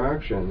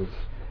distractions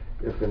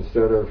if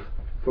instead of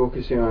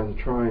focusing on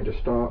trying to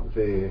stop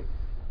the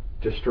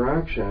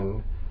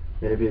distraction,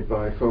 maybe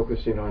by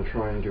focusing on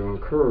trying to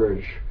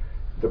encourage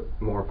the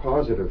more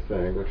positive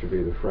thing, which would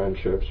be the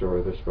friendships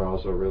or the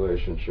spousal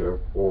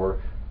relationship,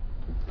 or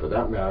for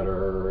that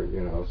matter,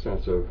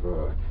 sense of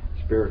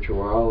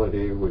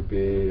spirituality would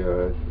be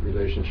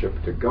relationship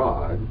to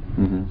God.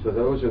 Mm-hmm. So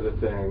those are the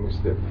things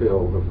that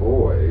fill the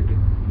void.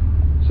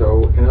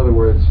 So in other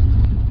words,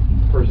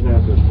 the person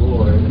has this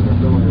void and they're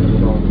filling it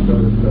with all this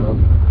other stuff,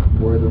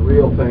 where the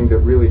real thing that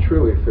really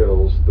truly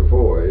fills the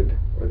void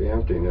or the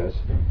emptiness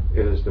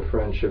is the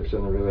friendships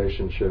and the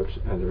relationships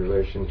and the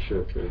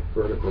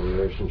vertical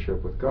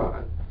relationship with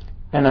God.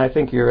 And I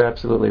think you're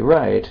absolutely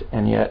right.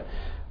 And yet,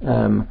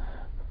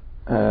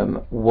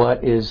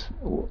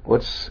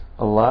 what's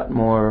a lot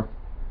more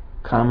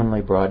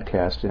commonly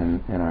broadcast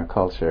in our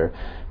culture,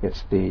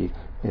 it's the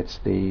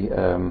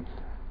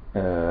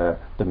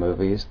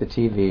movies, the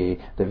TV,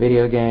 the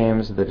video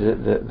games,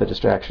 the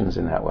distractions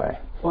in that way.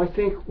 Well, I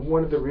think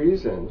one of the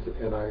reasons,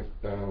 and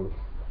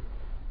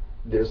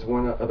there's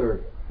one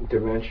other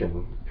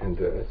dimension in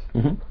this,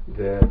 mm-hmm.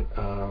 that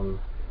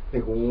I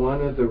think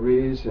one of the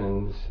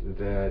reasons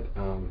that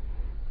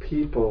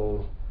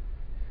people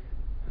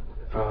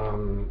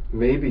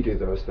maybe do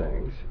those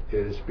things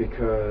is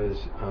because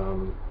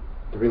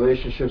the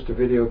relationships to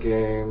video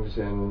games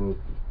and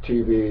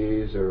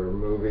TVs or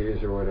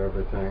movies or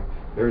whatever thing,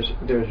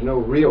 there's no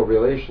real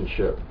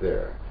relationship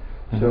there.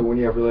 Mm-hmm. So when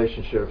you have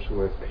relationships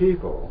with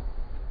people,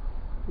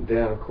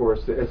 then of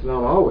course it's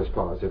not always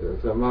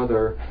positive. The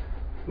mother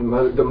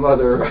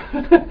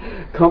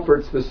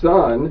comforts the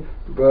son,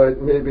 but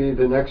maybe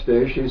the next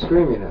day she's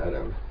screaming at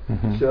him.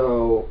 Mm-hmm.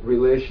 So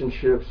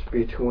relationships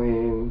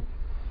between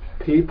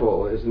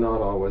people is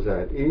not always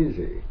that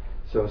easy.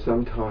 So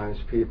sometimes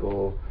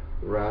people,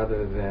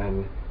 rather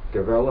than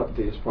develop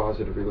these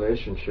positive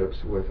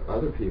relationships with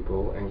other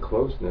people and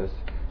closeness,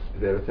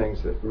 that are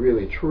things that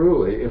really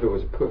truly, if it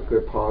was a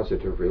good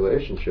positive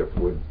relationship,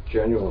 would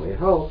genuinely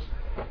help,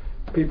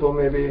 people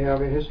maybe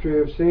have a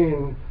history of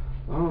seeing,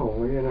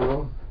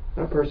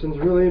 that person's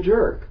really a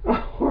jerk,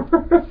 or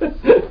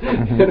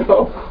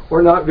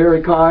or not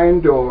very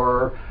kind,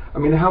 or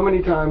how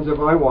many times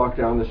have I walked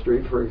down the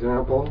street, for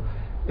example,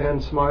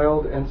 and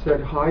smiled and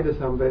said hi to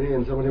somebody,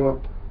 and somebody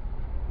went,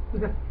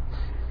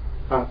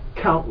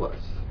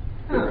 countless.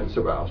 here in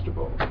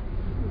Sebastopol.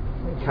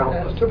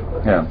 Countless.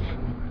 Yeah.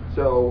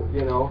 So,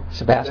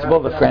 Sebastopol,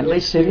 the friendly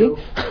city?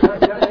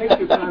 That makes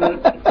you kind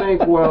of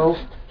think, well,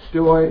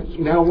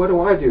 what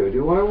do I do?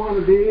 Do I want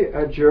to be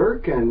a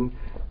jerk and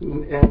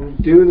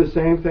do the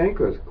same thing?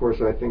 Because, of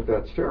course, I think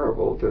that's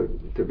terrible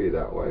to be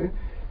that way.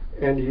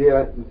 And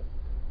yet,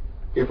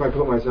 if I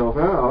put myself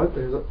out,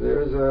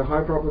 there's a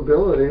high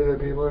probability that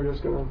people are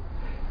just going to...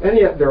 And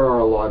yet, there are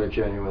a lot of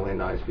genuinely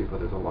nice people.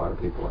 There's a lot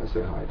of people I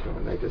say hi to,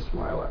 and they just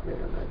smile at me,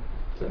 and they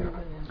say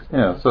hi.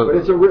 Yeah, so but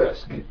it's a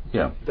risk.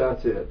 Yeah,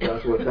 that's it.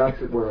 That's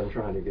where I'm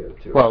trying to get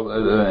to. Well,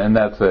 and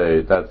that's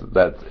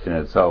in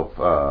itself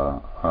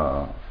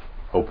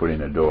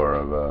opening a door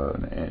of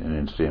an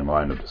interesting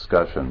line of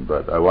discussion.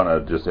 But I want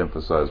to just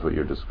emphasize what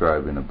you're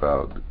describing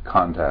about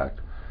contact.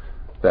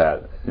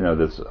 That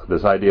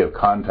this idea of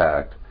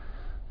contact,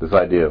 this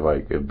idea of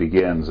like it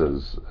begins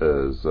as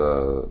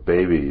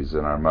babies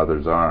in our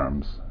mother's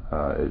arms.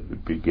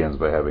 It begins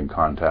by having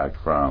contact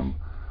from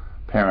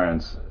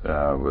parents,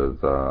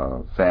 with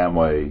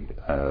family,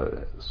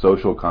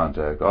 social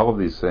contact. All of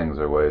these things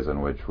are ways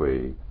in which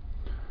we,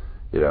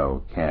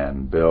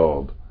 can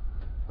build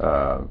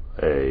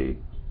a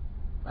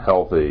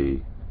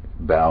healthy,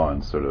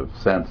 balanced sort of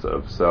sense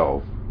of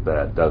self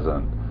that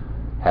doesn't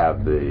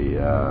have the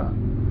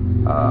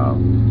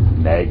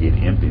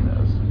nagging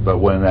emptiness. But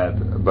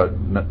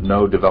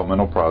no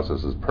developmental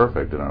process is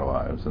perfect in our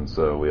lives, and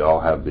so we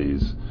all have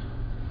these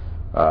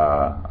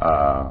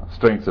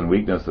strengths and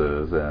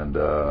weaknesses, and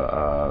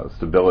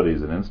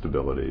stabilities and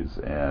instabilities,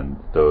 and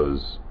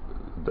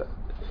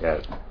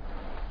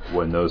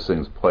when those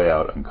things play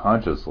out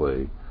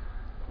unconsciously,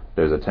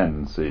 there's a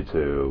tendency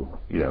to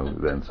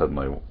then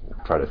suddenly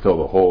try to fill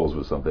the holes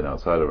with something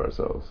outside of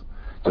ourselves.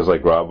 Just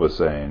like Rob was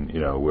saying,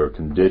 we're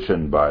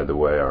conditioned by the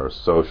way our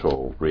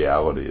social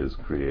reality is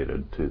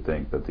created to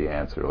think that the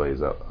answer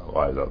lies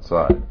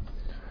outside.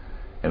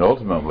 And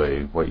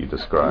ultimately, what you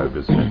described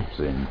is an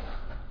interesting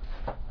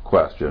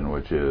question,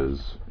 which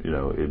is,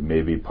 it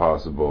may be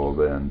possible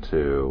then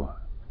to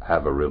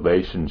have a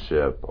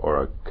relationship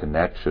or a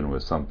connection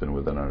with something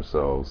within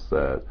ourselves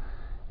that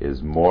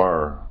is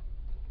more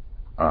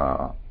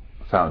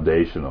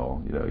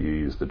foundational. You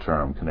use the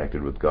term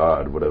connected with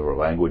God, whatever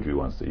language you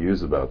want to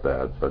use about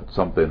that, but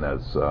something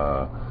that's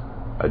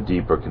a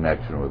deeper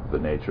connection with the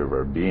nature of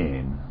our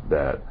being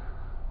that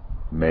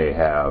may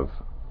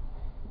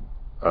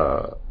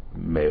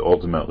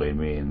ultimately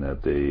mean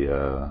that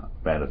the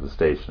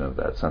manifestation of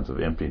that sense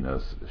of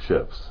emptiness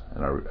shifts,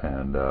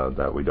 and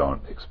that we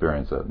don't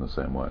experience that in the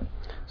same way.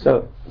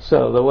 So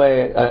the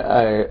way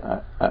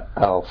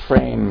I'll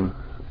frame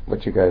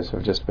what you guys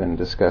have just been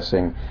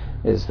discussing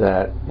is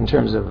that in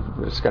terms of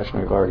the discussion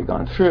we've already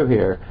gone through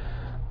here,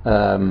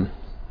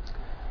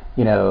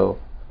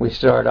 we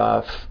start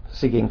off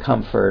seeking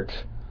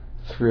comfort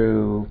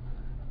through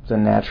the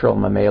natural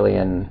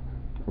mammalian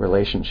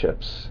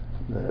relationships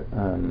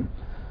that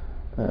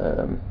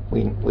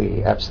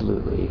we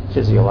absolutely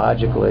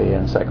physiologically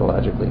and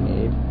psychologically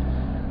need.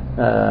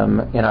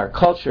 In our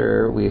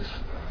culture, we've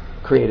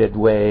created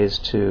ways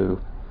to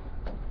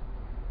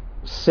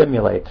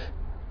simulate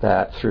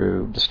that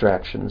through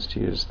distractions, to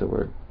use the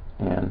word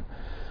Anne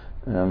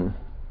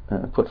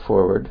put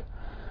forward.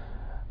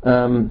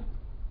 And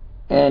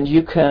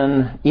you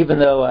can, even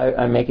though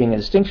I'm making a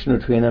distinction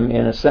between them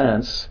in a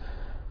sense,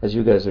 as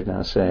you guys are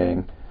now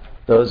saying,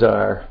 those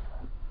are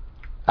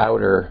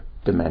outer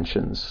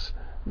dimensions.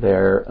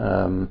 They're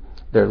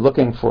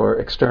looking for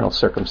external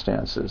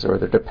circumstances, or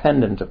they're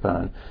dependent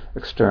upon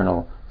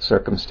external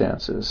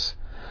circumstances.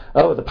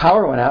 Oh, the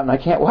power went out and I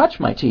can't watch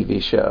my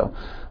TV show,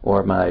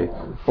 or my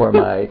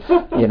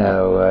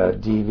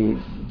DVD,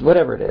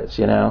 whatever it is.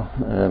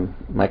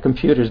 My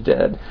computer's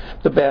dead,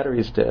 the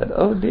battery's dead.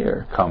 Oh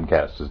dear.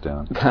 Comcast is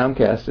down.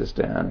 Comcast is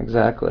down.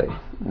 Exactly.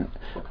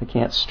 I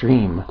can't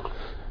stream.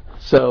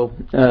 So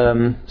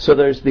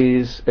there's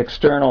these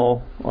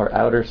external or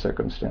outer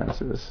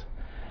circumstances.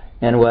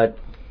 And what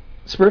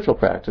spiritual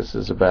practice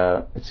is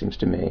about, it seems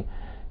to me,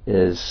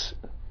 is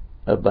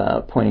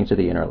about pointing to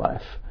the inner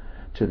life,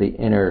 to the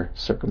inner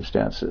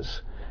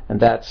circumstances.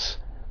 And that's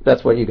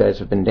what you guys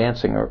have been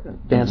dancing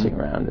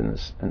around in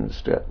this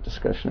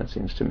discussion, it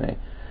seems to me.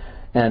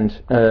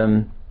 And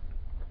there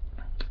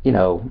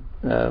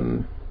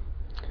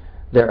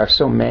are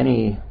so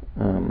many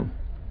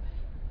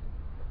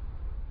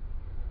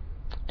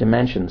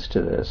dimensions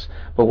to this,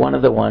 but one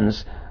of the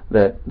ones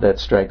that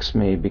strikes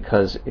me,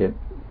 because it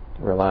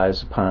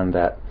relies upon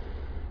the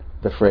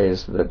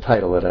phrase, the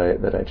title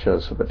that I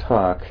chose for the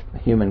talk,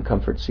 Human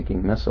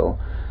Comfort-Seeking Missile.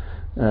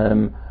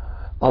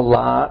 A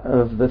lot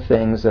of the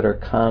things that are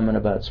common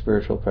about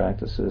spiritual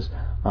practices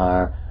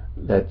are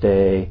that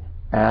they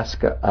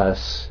ask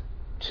us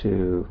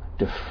to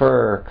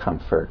defer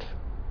comfort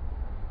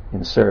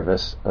in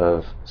service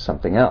of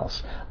something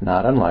else,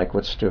 not unlike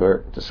what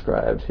Stuart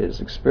described his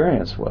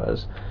experience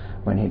was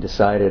when he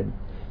decided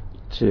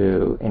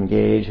to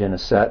engage in a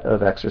set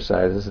of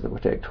exercises that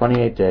would take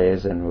 28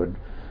 days and would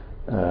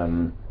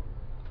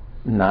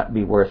not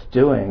be worth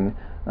doing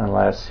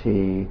unless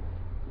he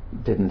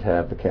didn't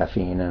have the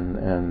caffeine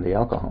and the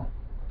alcohol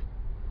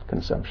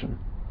consumption.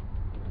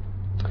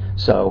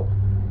 So,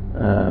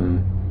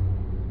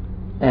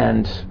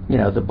 and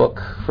the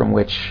book from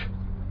which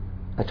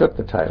I took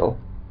the title,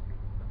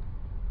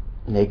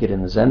 Naked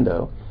in the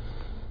Zendo,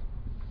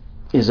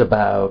 is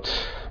about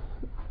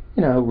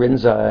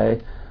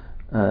Rinzai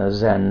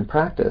Zen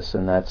practice,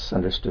 and that's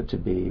understood to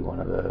be one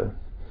of the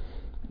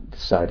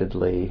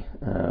decidedly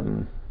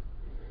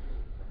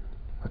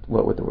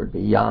what would the word be,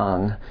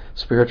 yang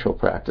spiritual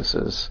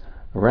practices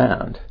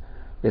around.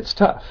 It's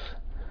tough.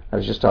 I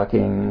was just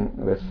talking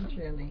with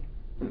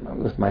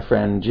my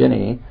friend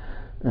Ginny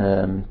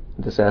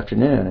this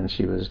afternoon, and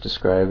she was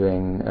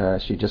describing.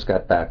 She just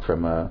got back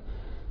from a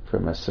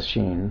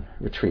sesshin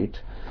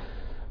retreat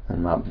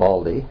on Mount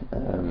Baldy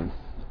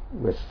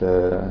with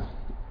the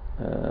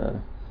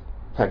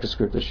practice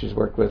group that she's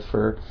worked with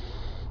for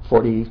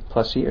 40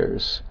 plus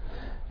years,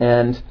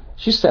 and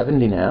she's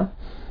 70 now.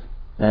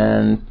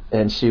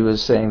 And she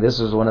was saying this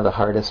was one of the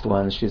hardest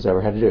ones she's ever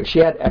had to do. She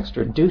had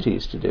extra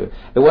duties to do.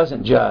 It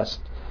wasn't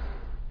just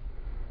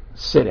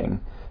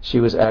sitting. She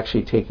was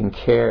actually taking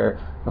care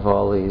of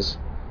all these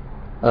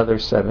other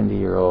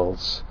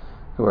 70-year-olds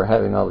who are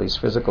having all these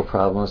physical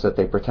problems that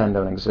they pretend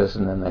don't exist,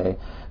 and then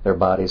their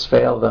bodies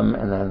fail them,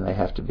 and then they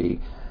have to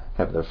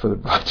have their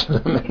food brought to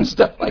them and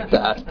stuff like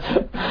that.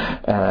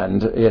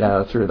 And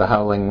through the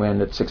howling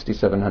wind at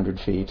 6,700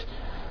 feet,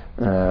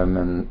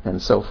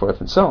 and so forth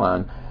and so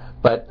on.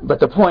 But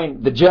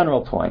the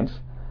general point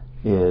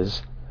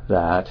is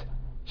that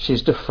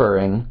she's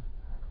deferring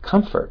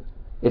comfort.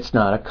 It's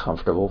not a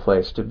comfortable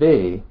place to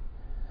be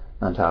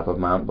on top of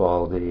Mount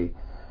Baldy,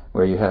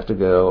 where you have to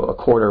go a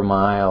quarter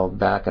mile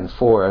back and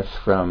forth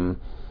from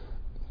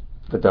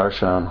the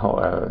Darshan Hall,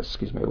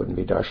 it wouldn't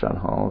be Darshan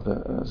Hall,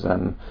 the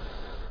Zen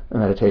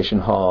meditation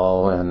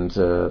hall, and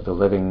the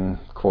living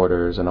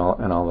quarters and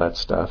all that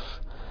stuff.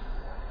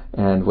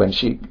 And when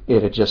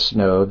it had just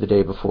snowed the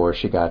day before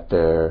she got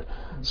there,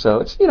 so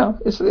it's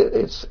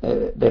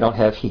they don't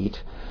have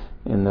heat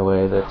in the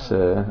way that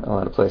a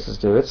lot of places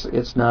do.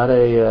 It's not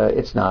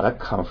a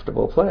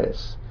comfortable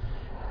place,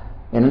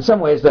 and in some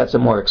ways that's a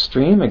more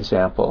extreme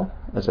example.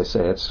 As I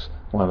say, it's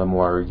one of the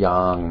more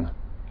yang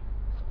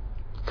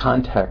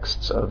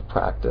contexts of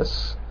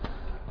practice,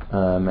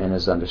 and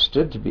is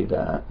understood to be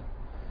that,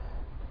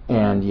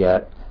 and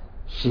yet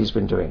she's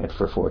been doing it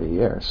for 40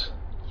 years.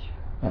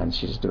 And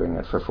she's doing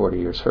it for 40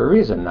 years for a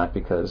reason, not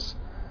because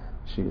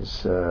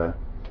she's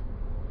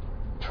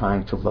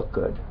trying to look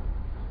good,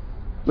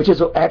 which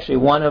is actually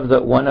one of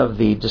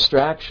the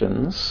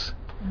distractions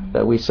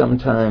that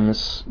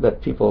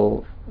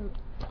people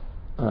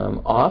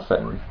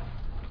often,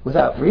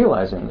 without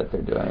realizing that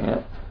they're doing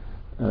it,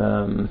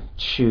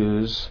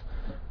 choose,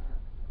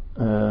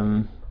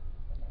 or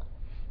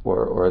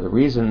the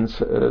reasons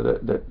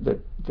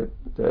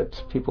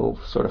that people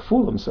sort of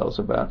fool themselves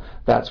about.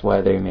 That's why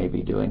they may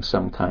be doing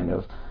some kind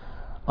of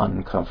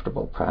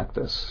uncomfortable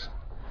practice.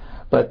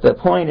 But the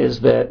point is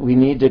that we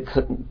need to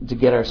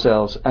get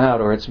ourselves out,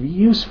 or it's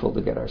useful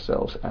to get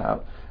ourselves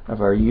out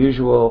of our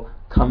usual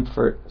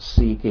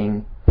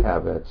comfort-seeking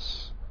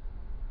habits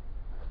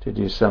to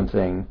do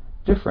something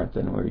different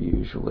than we're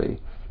usually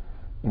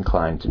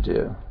inclined to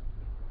do.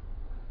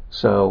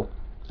 So,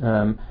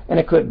 and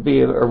it could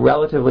be a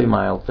relatively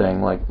mild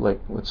thing, like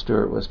what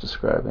Stuart was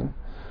describing,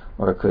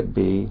 or it could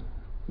be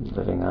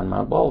living on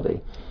Mount Baldy,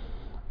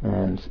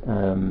 and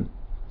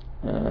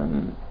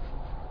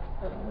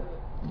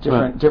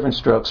different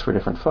strokes for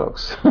different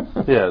folks.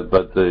 Yeah,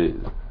 but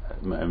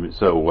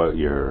so what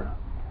you're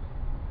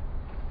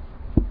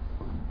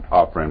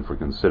offering for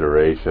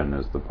consideration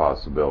is the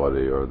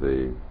possibility or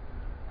the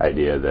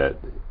idea that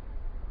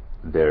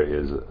there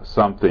is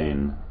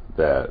something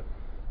that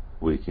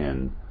we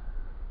can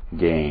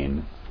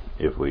gain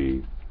if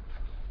we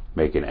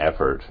make an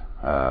effort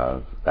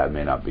that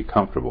may not be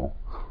comfortable.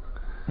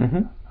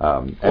 Mm-hmm.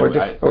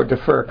 Or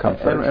defer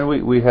comfort. And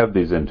we have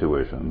these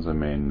intuitions. I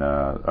mean,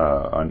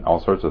 on all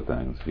sorts of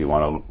things. If you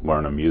want to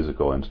learn a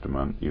musical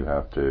instrument, you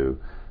have to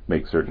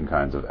make certain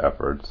kinds of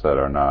efforts that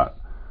are not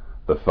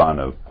the fun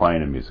of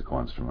playing a musical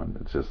instrument.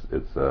 It's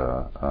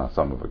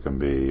some of it can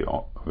be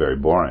very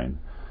boring.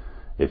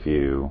 If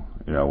you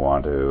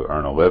want to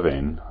earn a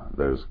living,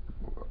 there's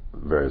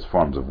various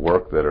forms of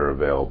work that are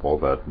available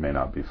that may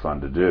not be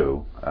fun to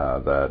do,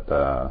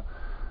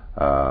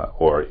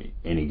 or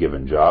any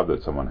given job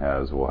that someone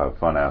has will have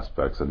fun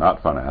aspects and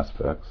not fun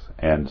aspects.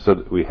 And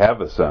so we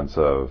have a sense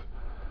of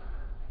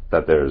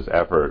that there's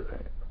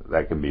effort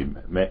that can be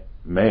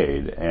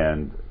made,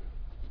 and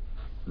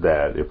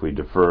that if we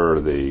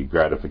defer the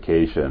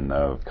gratification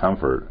of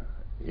comfort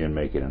in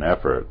making an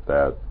effort,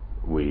 that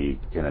we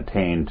can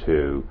attain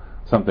to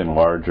something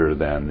larger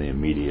than the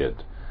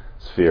immediate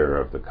sphere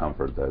of the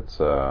comfort that's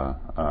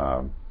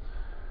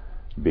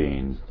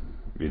being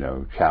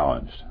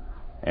challenged.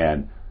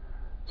 And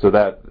so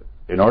that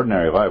in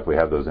ordinary life we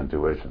have those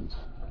intuitions,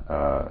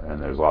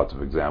 and there's lots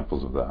of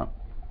examples of that.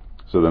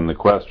 So then the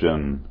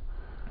question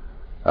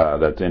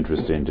that's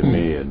interesting to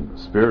me in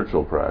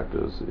spiritual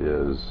practice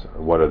is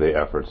what are the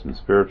efforts in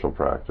spiritual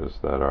practice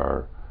that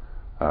are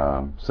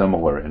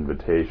similar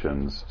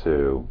invitations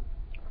to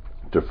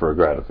defer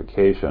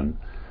gratification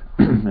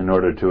in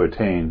order to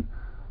attain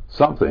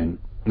something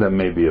that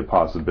may be a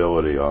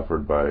possibility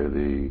offered by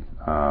the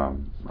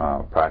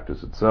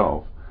practice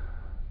itself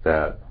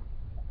that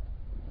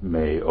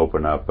may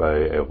open up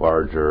a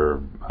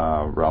larger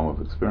realm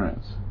of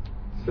experience.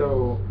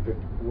 So the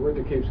word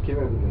that keeps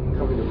coming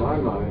to my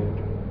mind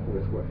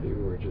with what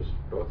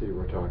both of you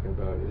were talking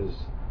about is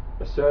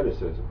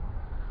asceticism.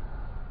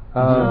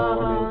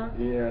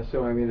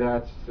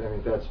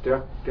 That's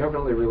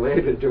definitely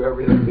related to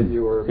everything that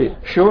you were.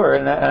 Sure,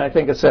 and I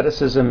think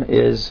asceticism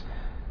is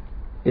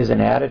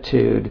an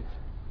attitude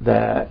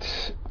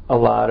that a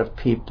lot of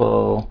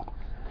people,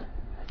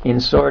 in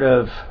sort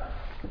of,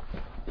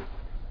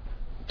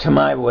 to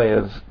my way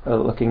of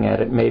looking at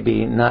it,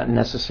 maybe not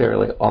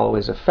necessarily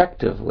always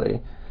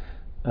effectively,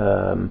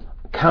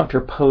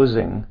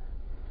 counterposing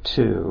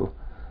to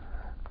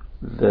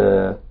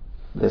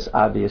this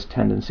obvious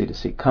tendency to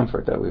seek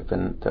comfort that we've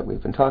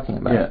been talking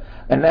about. Yeah.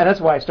 And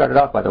that's why I started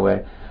off, by the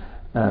way,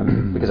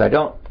 because I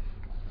don't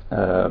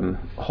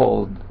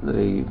hold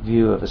the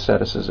view of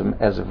asceticism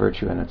as a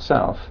virtue in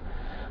itself,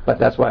 but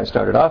that's why I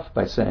started off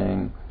by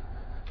saying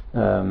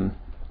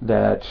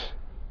that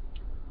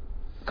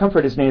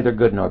comfort is neither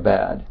good nor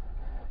bad,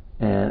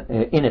 and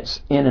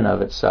in and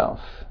of itself,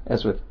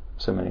 as with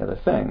so many other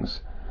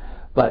things,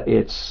 but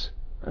it's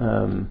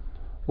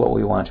what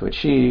we want to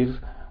achieve,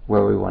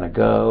 where we want to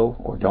go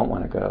or don't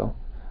want to go,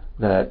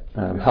 that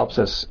helps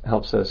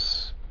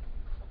us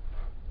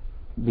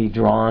be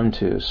drawn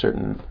to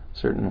certain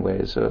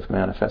ways of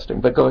manifesting.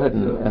 But go ahead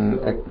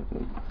and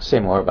say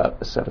more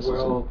about asceticism.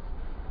 Well,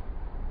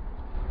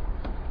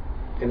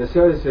 and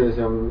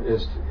asceticism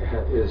is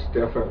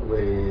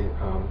definitely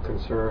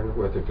concerned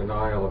with the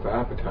denial of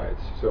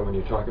appetites. So when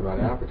you're talking about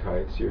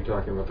appetites, you're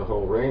talking about the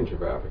whole range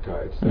of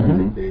appetites. That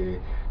could be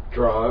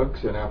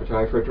drugs, an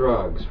appetite for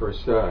drugs, for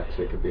sex.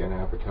 It could be an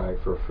appetite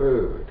for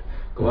food,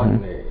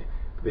 gluttony,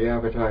 the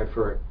appetite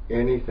for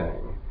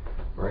anything,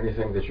 or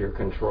anything that you're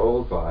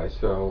controlled by.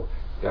 So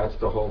that's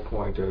the whole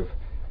point of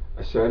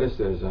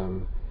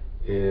asceticism,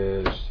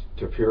 is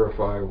to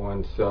purify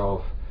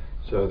oneself,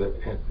 so that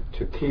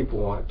to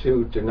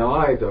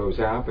deny those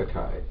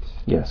appetites.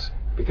 Yes.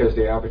 Because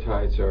the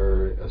appetites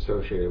are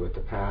associated with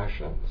the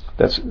passions.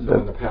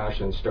 When the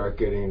passions start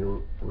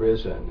getting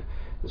risen.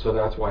 And so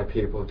that's why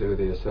people do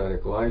the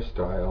ascetic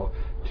lifestyle,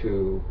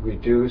 to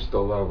reduce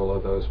the level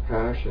of those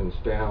passions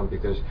down.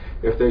 Because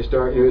if they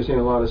start using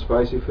a lot of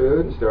spicy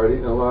food and start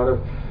eating a lot of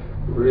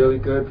really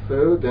good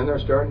food, then they're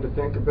starting to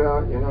think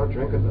about,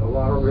 drinking a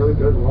lot of really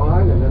good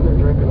wine, and then they're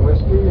drinking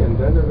whiskey, and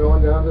then they're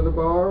going down to the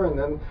bar, and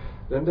then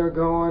they're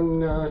going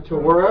to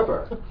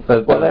wherever.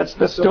 Well, that's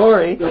the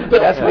story.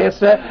 That's the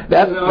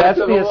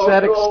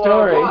ascetic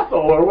story.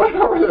 Or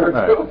whatever they're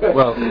doing.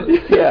 Well,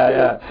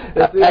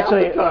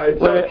 Actually,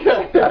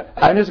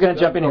 I'm just going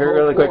to jump in here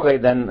really quickly,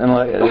 and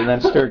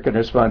then Stuart can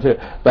respond too.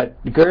 But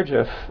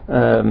Gurdjieff,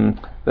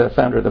 the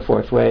founder of the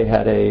Fourth Way,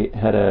 had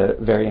a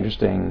very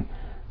interesting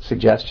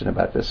suggestion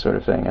about this sort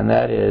of thing, and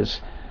that is,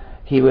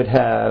 he would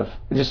have,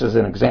 just as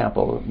an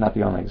example, not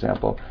the only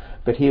example,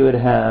 but he would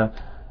have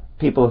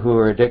people who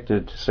are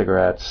addicted to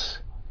cigarettes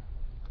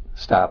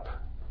stop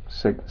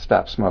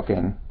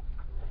smoking,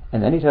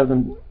 and then he'd have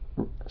them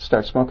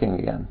start smoking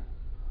again,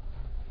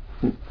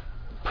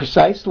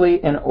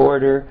 precisely in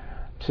order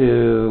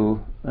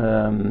to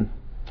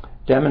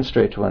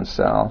demonstrate to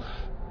oneself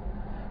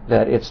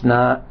that it's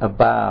not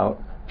about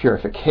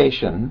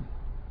purification,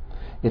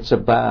 it's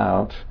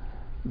about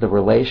the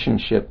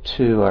relationship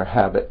to our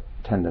habit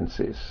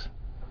tendencies.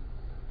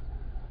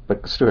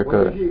 But Stuart,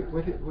 go ahead.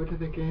 What did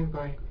they gain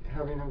by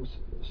having them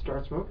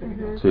start smoking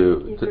again?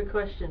 Good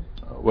question.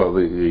 Well,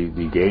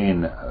 the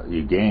gain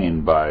you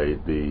gain by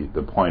the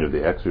point of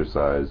the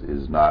exercise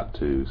is not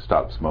to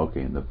stop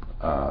smoking.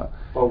 As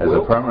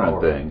a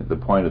permanent thing, the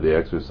point of the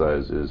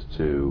exercise is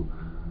to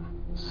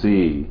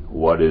see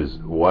what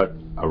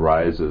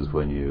arises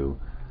when you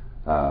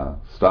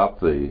stop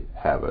the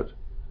habit,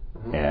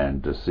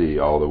 and to see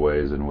all the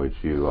ways in which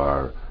you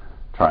are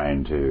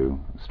trying to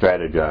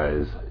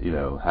strategize,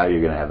 how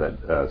you're going to have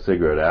that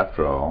cigarette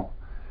after all,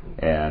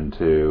 and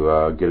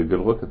to get a good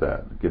look at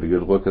that, get a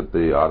good look at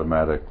the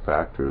automatic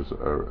factors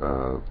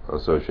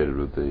associated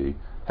with the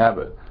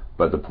habit.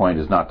 But the point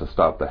is not to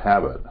stop the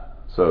habit.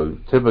 So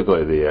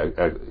typically,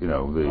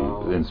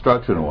 the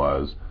instruction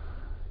was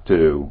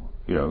to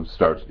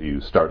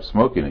start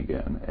smoking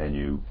again, and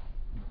you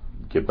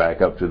get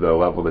back up to the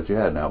level that you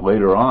had. Now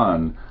later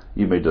on,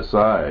 you may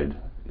decide,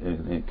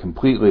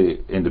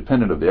 completely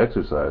independent of the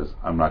exercise,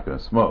 I'm not going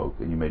to smoke,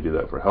 and you may do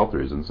that for health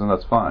reasons, and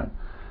that's fine.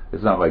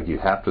 It's not like you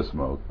have to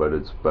smoke, but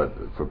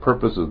for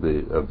purpose of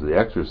the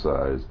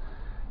exercise,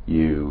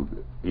 you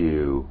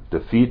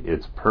defeat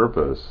its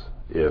purpose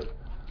if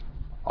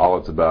all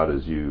it's about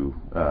is you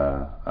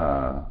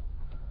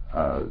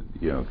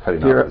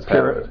cutting off this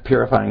habit.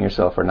 Purifying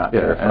yourself or not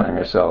purifying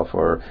yourself,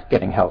 or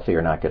getting healthy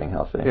or not getting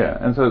healthy. Yeah,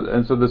 and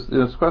so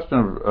this question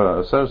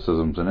of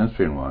asceticism is an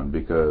interesting one,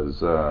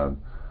 because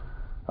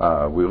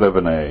we live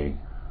in a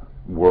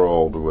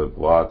world with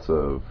lots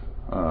of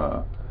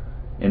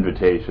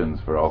invitations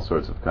for all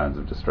sorts of kinds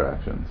of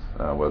distractions,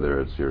 whether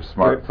it's your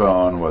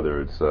smartphone,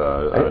 whether it's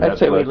I'd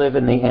say we live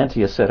in the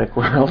anti-ascetic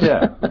world.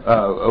 Yeah,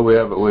 we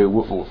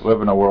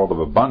live in a world of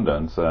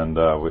abundance, and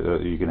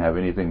you can have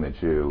anything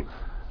that you,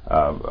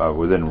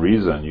 within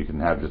reason, you can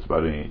have just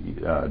about any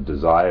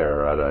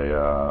desire at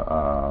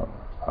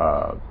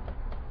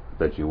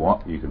that you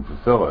want. You can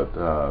fulfill it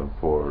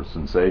for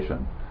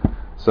sensation.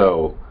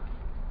 So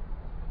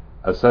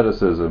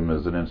asceticism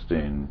is an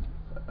interesting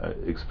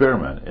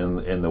experiment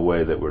in the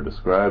way that we're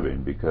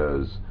describing,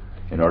 because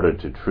in order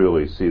to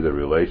truly see the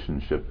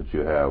relationship that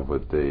you have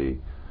with the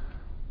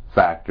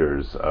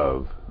factors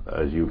of,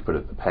 as you put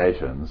it, the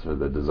passions, or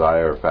the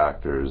desire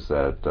factors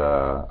that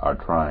are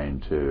trying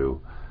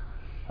to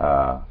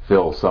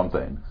fill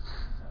something,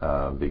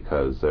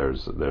 because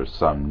there's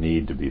some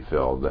need to be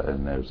filled,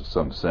 and there's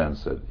some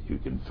sense that you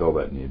can fill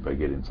that need by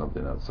getting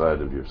something outside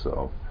of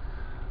yourself.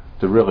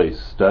 To really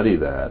study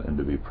that and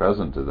to be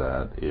present to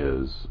that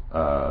is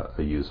a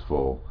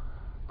useful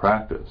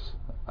practice,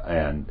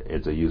 and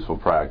it's a useful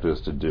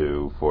practice to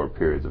do for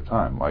periods of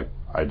time. Like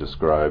I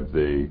described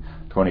the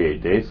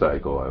 28-day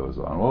cycle I was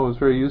on. Well, it was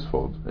very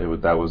useful.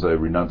 That was a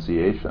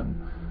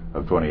renunciation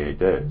of 28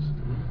 days.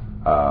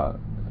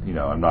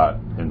 I'm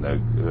not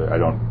I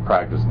don't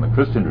practice in the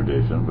Christian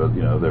tradition, but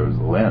there was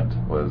Lent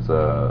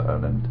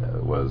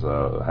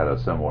had a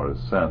similar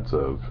sense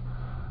of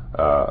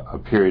a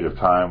period of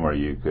time where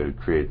you could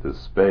create this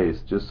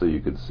space just so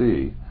you could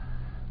see,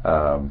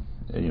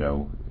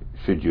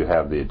 should you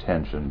have the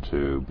attention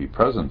to be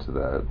present to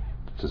that,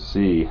 to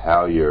see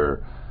how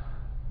your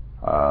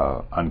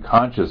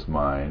unconscious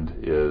mind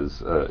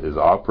is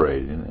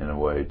operating in a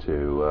way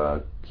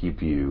to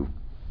keep you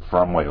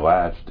firmly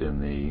latched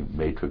in the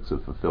matrix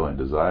of fulfilling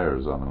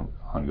desires on an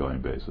ongoing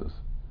basis.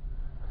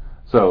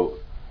 So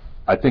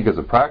I think as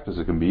a practice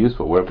it can be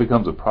useful. Where it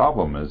becomes a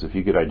problem is if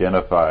you get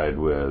identified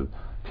with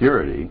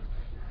purity,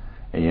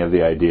 and you have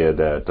the idea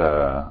that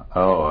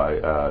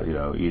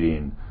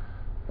eating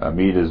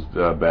meat is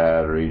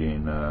bad, or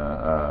eating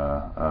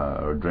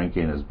or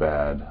drinking is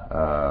bad,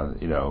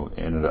 in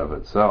and of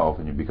itself,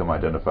 and you become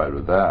identified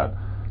with that,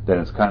 then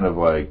it's kind of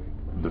like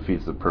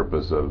defeats the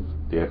purpose of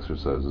the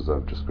exercises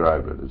I've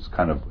described. It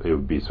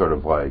would be sort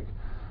of like,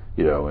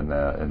 in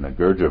the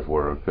Gurdjieff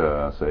work,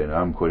 saying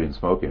I'm quitting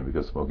smoking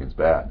because smoking's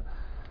bad.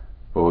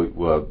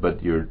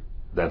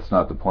 That's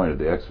not the point of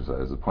the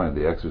exercise. The point of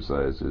the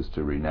exercise is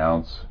to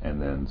renounce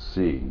and then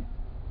see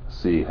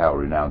how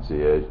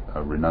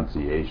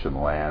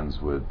renunciation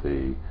lands with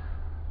the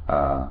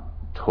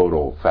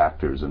total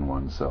factors in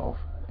oneself.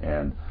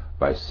 And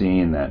by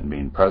seeing that and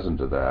being present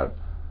to that,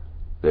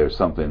 there's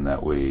something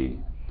that we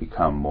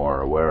become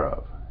more aware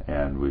of.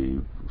 And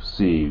we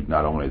see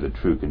not only the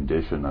true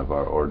condition of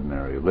our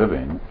ordinary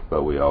living,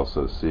 but we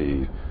also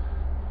see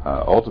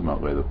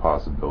ultimately the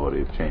possibility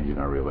of changing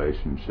our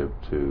relationship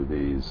to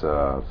these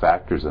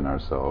factors in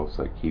ourselves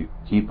that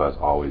keep us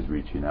always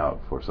reaching out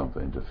for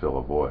something to fill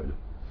a void.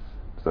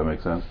 Does that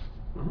make sense?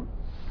 Mm-hmm.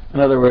 In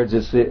other words,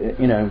 it's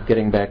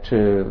getting back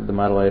to the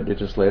model I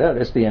just laid out.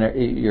 It's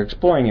you're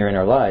exploring your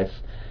inner life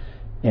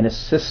in a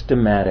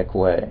systematic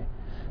way.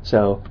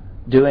 So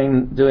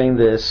doing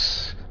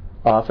this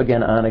off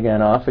again, on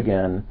again, off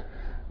again,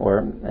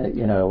 or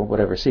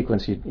whatever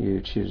sequence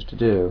you choose to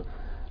do.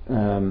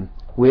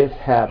 With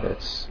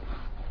habits,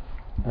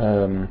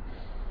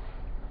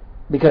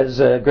 because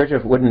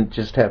Gurdjieff wouldn't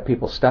just have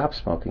people stop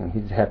smoking;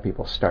 he'd have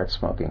people start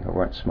smoking who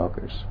weren't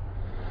smokers,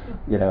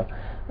 and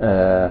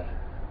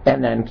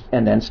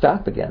then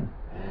stop again.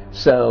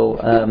 So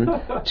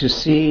to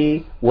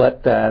see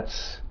what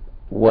that's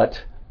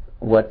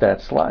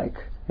like.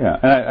 Yeah,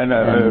 and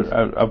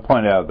I'll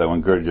point out that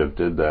when Gurdjieff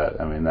did that,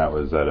 that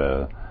was at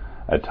a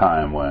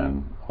time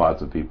when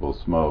lots of people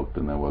smoked,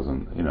 and there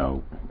wasn't,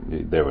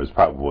 there was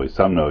probably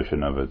some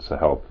notion of its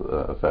health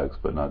effects,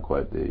 but not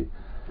quite the.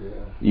 Yeah.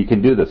 You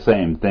can do the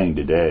same thing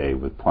today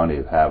with plenty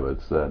of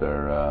habits that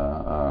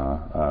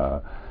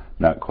are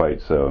not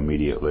quite so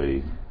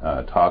immediately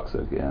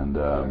toxic, and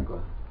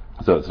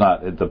so it's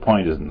not. The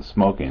point isn't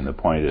smoking. The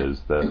point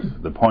is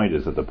that the point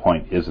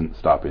isn't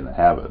stopping the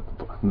habit.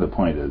 The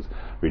point is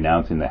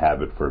renouncing the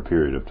habit for a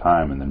period of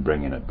time and then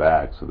bringing it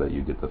back so that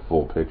you get the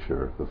full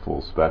picture, the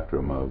full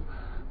spectrum of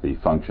the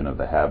function of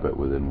the habit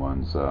within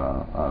one's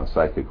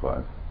psychic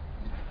life.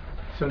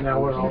 So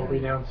now we're all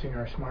renouncing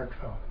our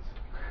smartphones.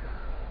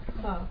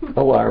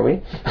 Oh, are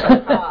we?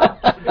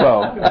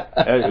 Well,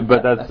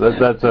 but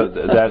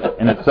that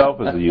in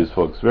itself is a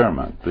useful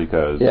experiment,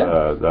 because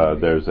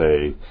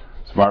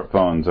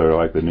smartphones are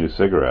like the new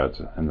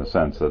cigarettes in the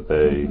sense that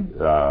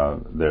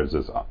there's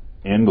this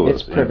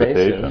endless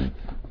invitation.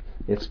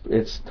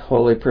 It's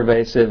totally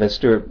pervasive. As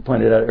Stuart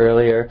pointed out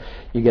earlier,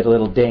 you get a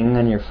little ding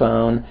on your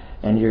phone,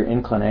 and your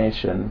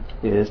inclination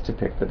is to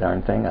pick the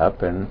darn thing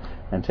up and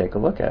take a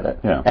look at it.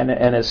 Yeah. And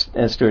as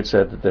Stuart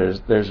said, that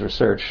there's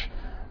research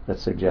that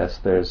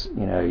suggests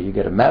you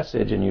get a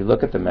message and you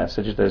look at the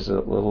message, there's a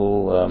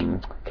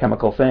little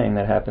chemical thing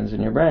that happens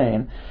in your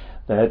brain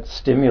that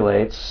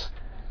stimulates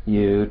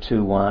you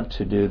to want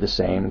to do the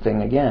same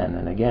thing again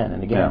and again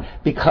and again,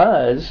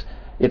 because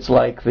it's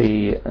like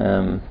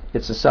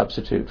it's a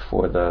substitute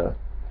for the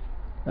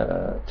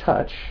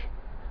touch,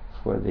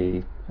 for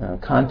the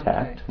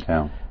contact.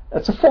 Yeah.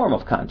 It's a form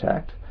of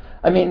contact.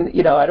 I mean,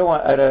 I don't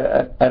want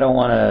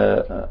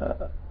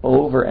to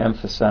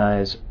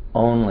overemphasize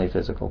only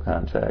physical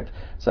contact.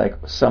 It's like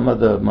some of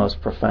the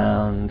most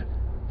profound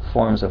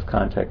forms of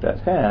contact I've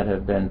had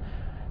have been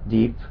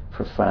deep,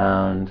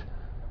 profound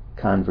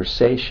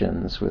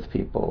conversations with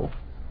people,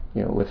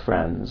 with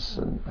friends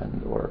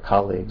and or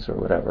colleagues or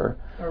whatever.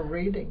 Or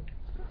reading.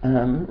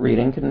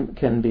 Reading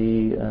can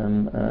be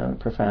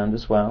profound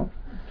as well.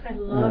 I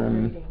love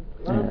reading.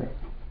 Love it.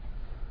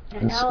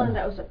 And And Alan, so-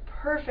 that was a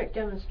perfect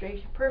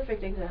demonstration,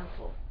 perfect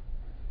example.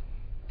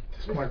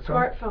 The Smartphone?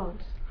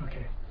 smartphones.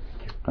 Okay.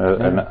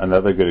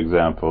 Another good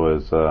example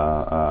is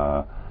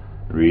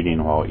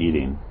reading while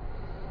eating.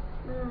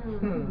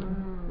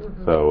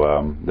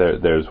 So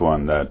there's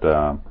one that,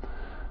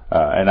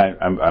 and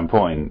I'm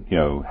pulling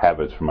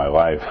habits from my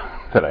life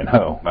that I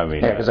know. I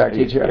mean, because our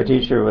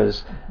teacher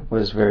was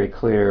very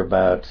clear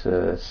about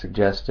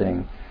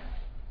suggesting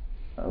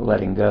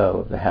letting go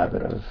of the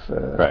habit of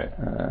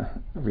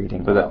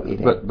reading while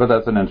eating. But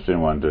that's an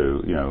interesting one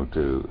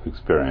to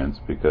experience,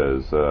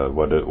 because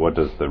what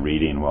does the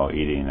reading while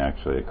eating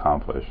actually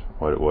accomplish?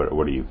 What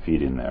are you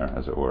feeding there,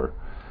 as it were?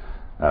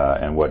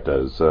 And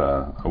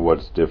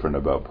what's different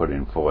about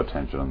putting full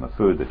attention on the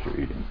food that you're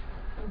eating?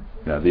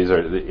 These are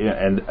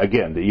and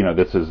again,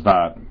 this is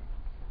not.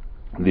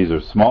 These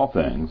are small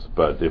things,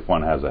 but if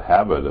one has a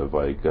habit of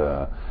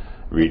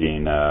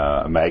reading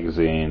a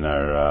magazine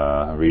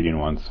or reading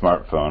one's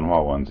smartphone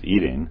while one's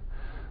eating,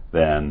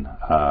 then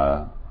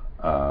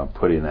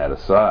putting that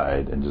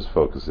aside and just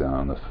focusing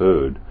on the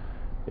food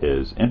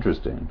is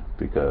interesting,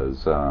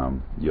 because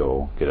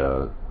you'll get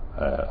a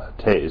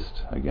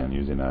taste, again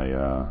using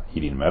a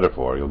eating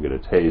metaphor, you'll get a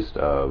taste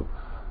of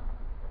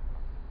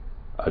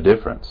a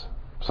difference.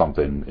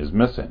 Something is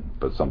missing,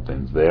 but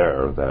something's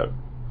there that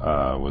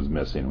was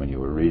missing when you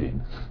were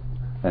reading.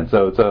 And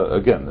so it's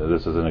again,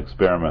 this is an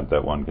experiment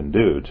that one can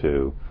do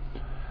to,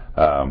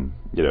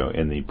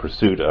 in the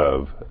pursuit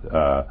of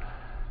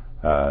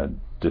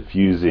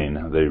diffusing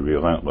the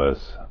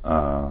relentless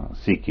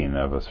seeking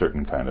of a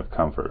certain kind of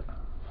comfort,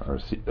 or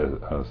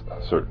a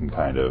certain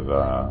kind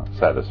of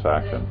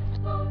satisfaction.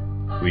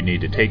 We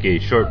need to take a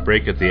short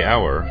break at the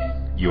hour.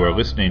 You are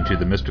listening to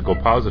The Mystical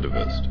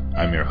Positivist.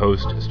 I'm your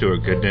host,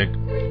 Stuart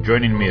Goodnick.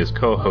 Joining me as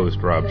co-host,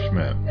 Rob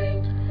Schmidt.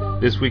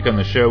 This week on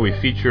the show, we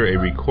feature a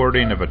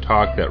recording of a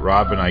talk that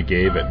Rob and I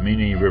gave at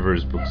Mini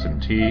Rivers Books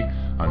and Tea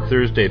on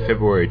Thursday,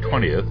 February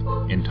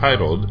 20th,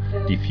 entitled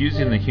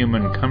Diffusing the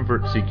Human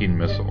Comfort-Seeking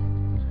Missile.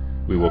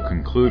 We will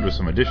conclude with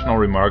some additional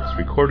remarks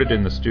recorded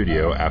in the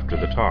studio after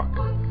the talk.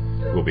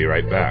 We'll be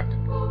right back.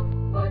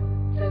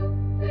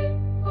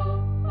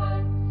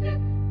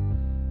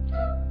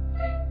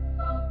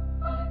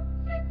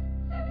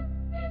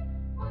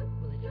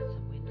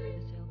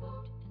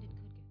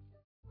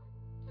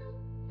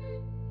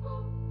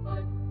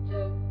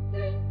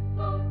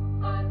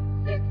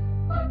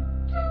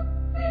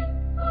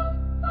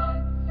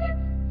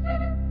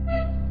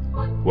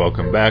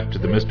 Welcome back to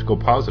The Mystical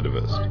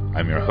Positivist.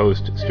 I'm your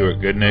host, Stuart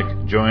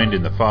Goodnick, joined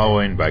in the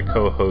following by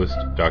co-host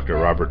Dr.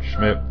 Robert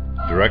Schmidt,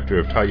 Director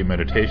of Talia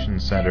Meditation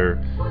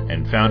Center,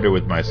 and founder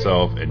with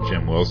myself and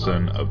Jim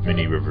Wilson of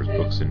Mini Rivers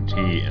Books and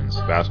Tea in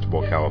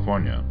Sebastopol,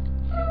 California.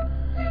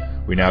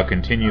 We now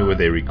continue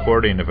with a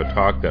recording of a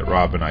talk that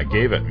Rob and I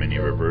gave at Mini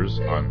Rivers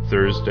on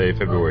Thursday,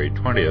 February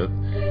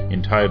 20th,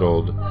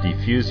 entitled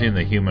Diffusing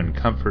the Human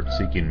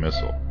Comfort-Seeking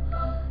Missile.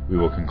 We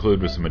will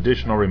conclude with some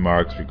additional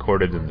remarks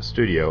recorded in the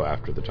studio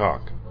after the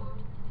talk.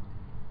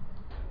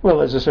 Well,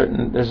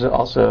 there's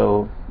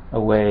also a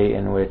way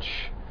in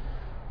which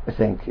I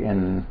think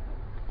in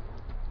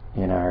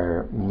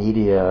our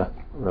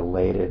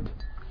media-related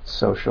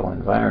social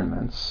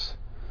environments,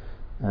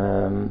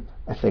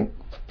 I think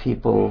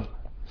people,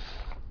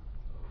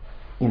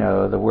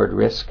 the word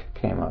risk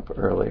came up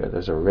earlier.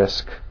 There's a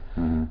risk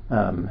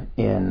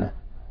in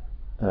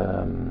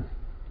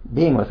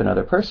being with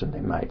another person.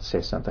 They might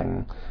say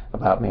something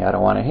about me I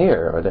don't want to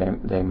hear, or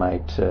they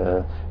might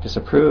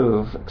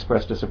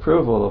express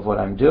disapproval of what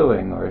I'm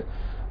doing,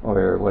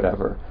 or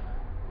whatever.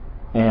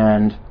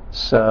 And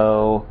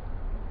so,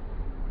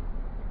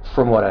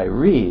 from what I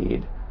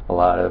read, a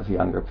lot of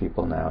younger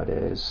people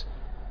nowadays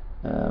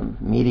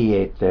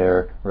mediate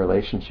their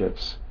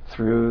relationships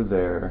through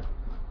their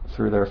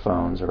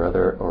phones or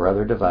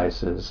other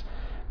devices,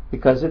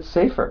 because it's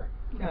safer.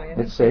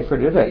 It's safer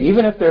to do that,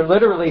 even if they're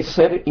literally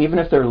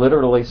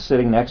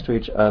sitting next to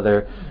each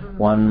other,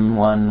 one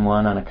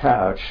on a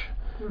couch.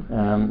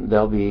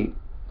 They'll be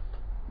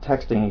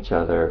texting each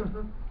other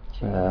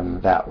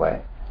that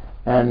way.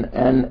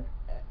 And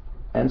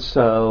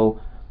so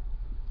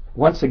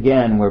once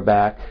again we're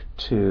back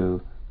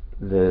to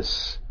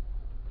this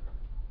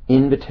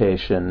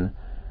invitation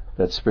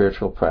that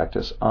spiritual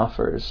practice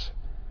offers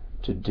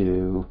to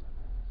do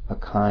a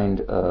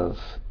kind of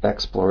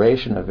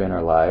exploration of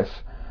inner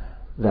life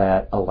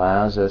that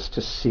allows us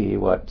to see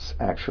what's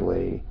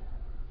actually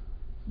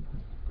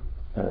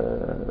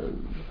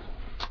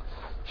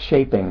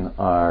shaping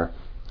our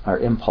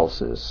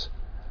impulses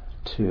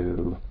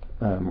to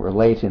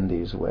relate in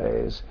these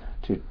ways,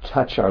 to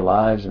touch our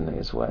lives in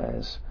these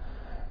ways,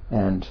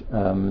 and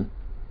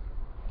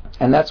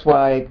that's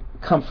why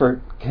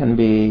comfort can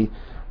be.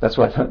 That's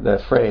why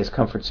the phrase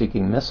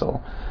 "comfort-seeking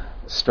missile"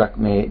 struck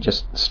me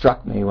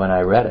when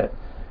I read it,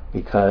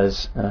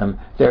 because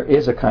there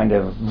is a kind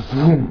of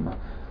boom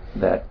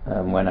that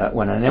when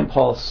an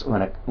impulse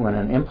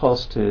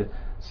to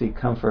seek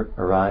comfort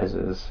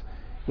arises,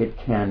 it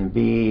can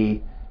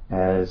be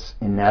as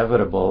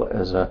inevitable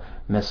as a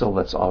missile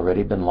that's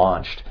already been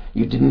launched.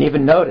 You didn't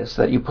even notice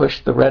that you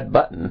pushed the red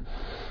button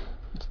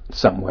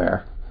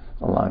somewhere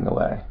along the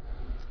way,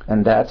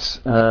 and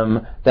that's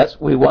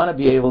we want to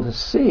be able to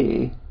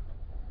see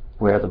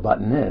where the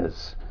button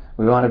is.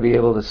 We want to be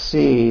able to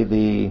see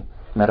the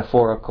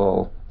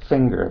metaphorical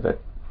finger that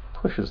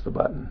pushes the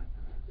button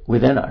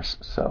within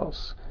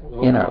ourselves,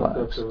 in our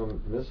lives. The whole concept of a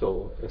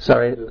missile.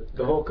 Sorry?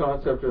 The whole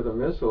concept of the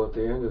missile at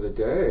the end of the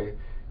day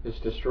is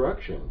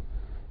destruction.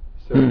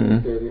 So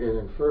it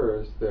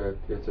infers that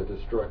it's a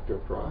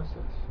destructive process.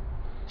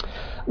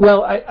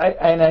 Well,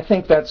 I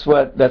think that's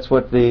what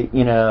the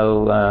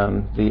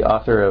the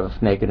author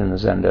of Naked in the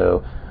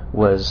Zendo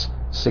was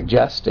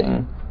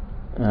suggesting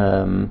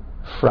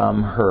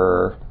from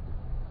her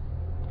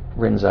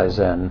Rinzai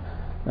Zen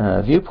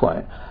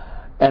viewpoint,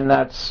 and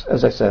that's,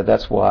 as I said,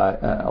 that's why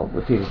I'll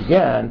repeat it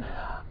again.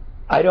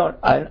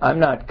 I'm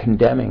not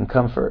condemning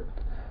comfort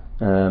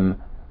and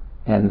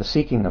the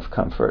seeking of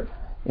comfort.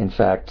 In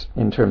fact,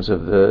 in terms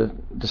of the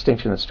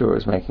distinction that Stuart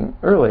was making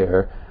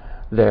earlier,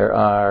 there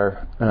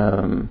are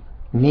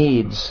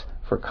needs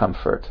for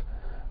comfort.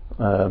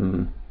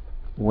 When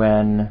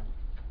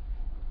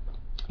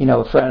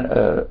a friend,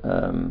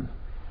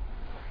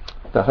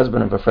 the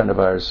husband of a friend of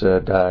ours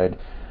died,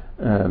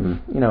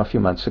 a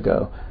few months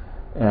ago,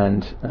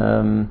 and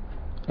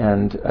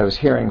I was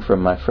hearing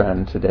from my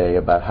friend today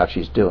about how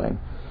she's doing,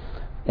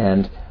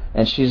 and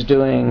she's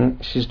doing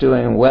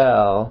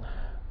well,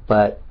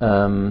 but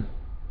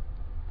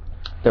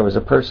there was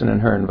a person in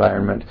her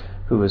environment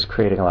who was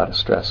creating a lot of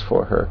stress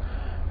for her,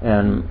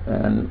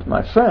 and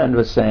my friend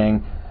was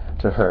saying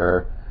to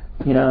her,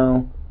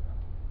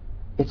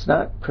 it's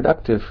not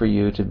productive for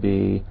you to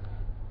be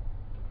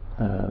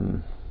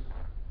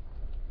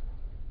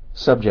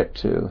subject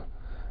to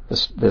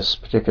this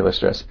particular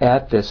stress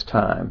at this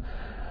time,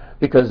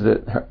 because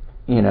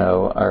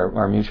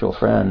our mutual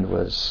friend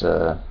was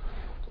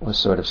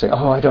sort of saying,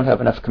 I don't have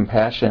enough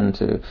compassion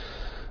to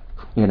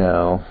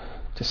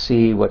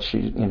see what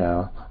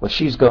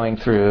she's going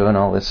through and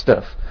all this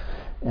stuff,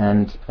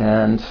 and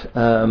when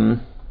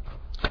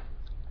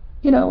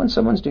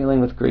someone's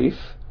dealing with grief,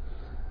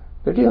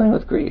 they're dealing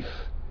with grief,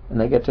 and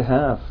they get to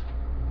have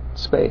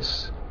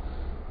space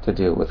to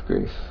deal with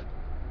grief,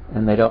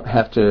 and they don't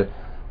have to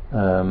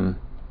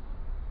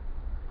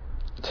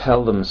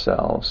tell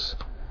themselves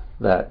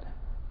that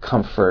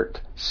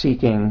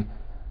seeking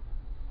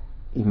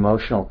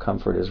emotional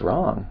comfort is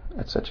wrong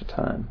at such a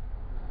time.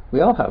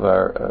 We all have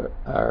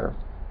our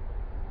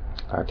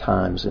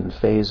times and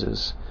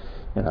phases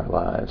in our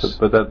lives.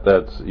 But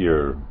that's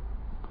you're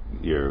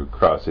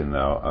crossing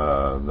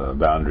the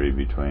boundary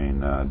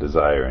between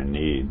desire and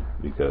need,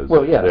 because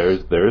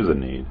there is a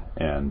need,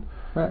 and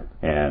right.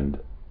 And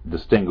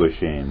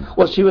distinguishing.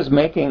 Well, she was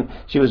making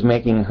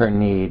her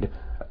need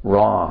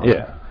wrong.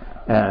 Yeah.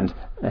 And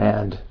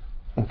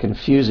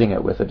confusing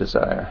it with a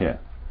desire. Yeah.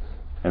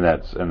 And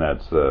that's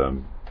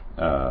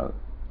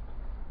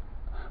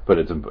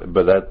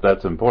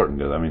that's important,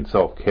 because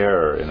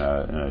self-care in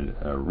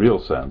a real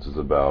sense is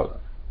about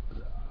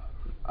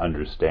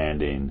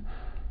understanding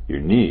your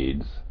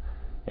needs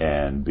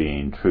and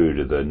being true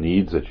to the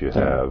needs that you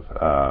have,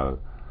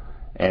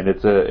 and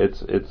it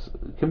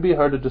can be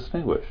hard to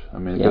distinguish.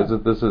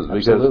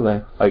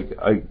 Absolutely.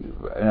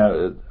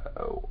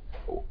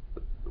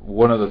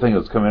 One of the things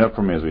that's coming up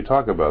for me as we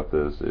talk about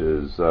this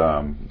is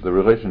the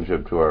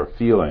relationship to our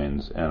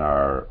feelings and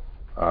our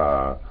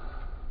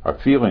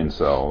feeling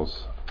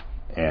selves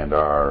and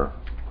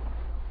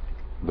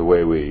the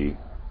way we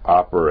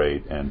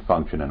operate and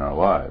function in our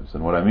lives.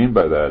 And what I mean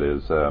by that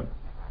is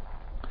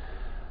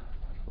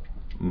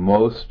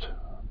most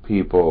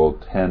people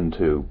tend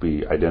to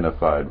be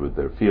identified with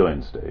their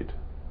feeling state,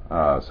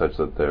 such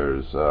that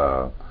there's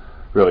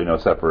really no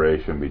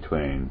separation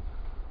between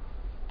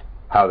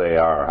how they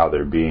are, how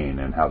they're being,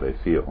 and how they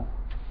feel.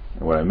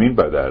 And what I mean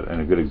by that,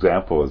 and a good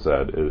example is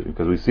that,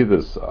 because we see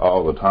this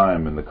all the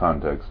time in the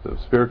context of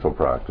spiritual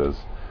practice,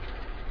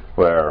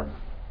 where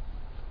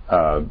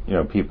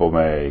people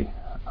may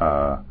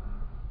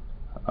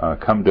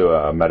come to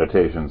a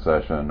meditation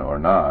session or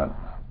not,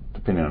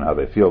 depending on how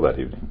they feel that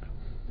evening.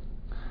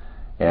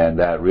 And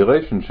that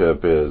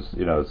relationship is,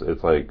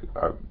 it's like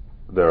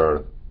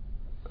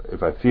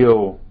if I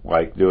feel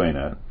like doing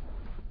it,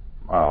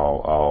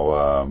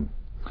 I'll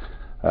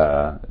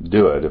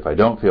do it. If I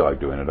don't feel like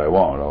doing it, I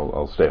won't.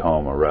 I'll stay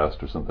home or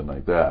rest or something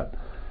like that.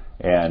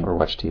 Or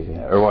watch TV.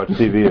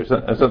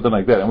 Or something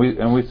like that.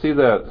 And we see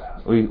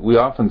that, we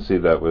often see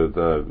that with,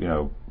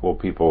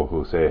 people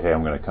who say, hey,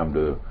 I'm going to come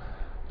to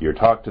your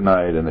talk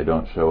tonight, and they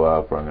don't show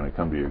up, or I'm going to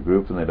come to your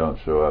group and they don't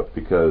show up,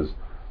 because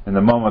in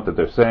the moment that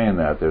they're saying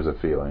that, there's a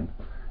feeling,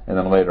 and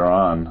then later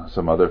on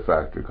some other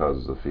factor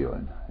causes a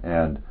feeling,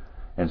 and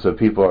so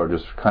people are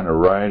just kind of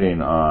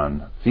riding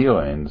on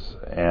feelings,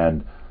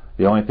 and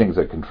the only things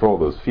that control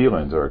those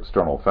feelings are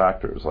external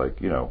factors, like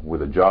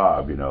with a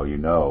job,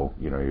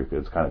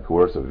 it's kind of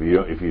coercive.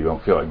 If you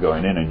don't feel like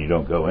going in and you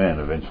don't go in,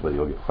 eventually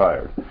you'll get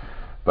fired.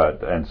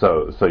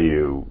 So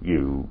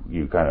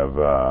you kind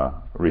of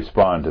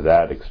respond to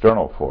that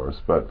external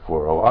force. But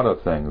for a lot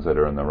of things that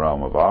are in the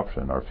realm of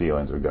option, our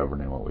feelings are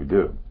governing what we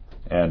do.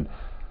 And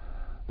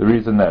the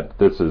reason that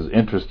this is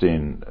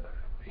interesting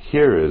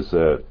here is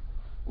that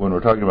when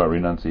we're talking about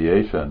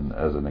renunciation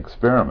as an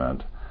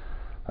experiment,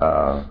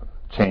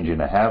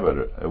 changing a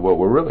habit, what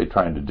we're really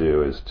trying to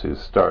do is to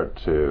start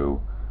to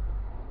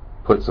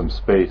put some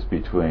space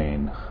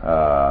between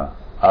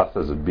us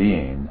as a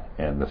being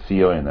and the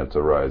feeling that's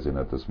arising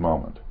at this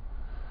moment.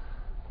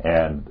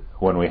 And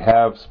when we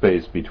have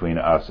space between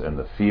us and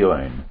the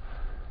feeling,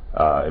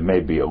 it may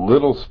be a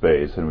little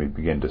space and we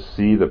begin to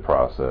see the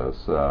process,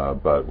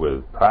 but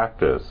with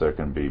practice there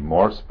can be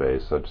more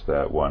space such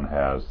that one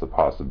has the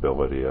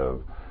possibility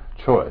of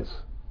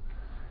choice,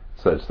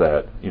 such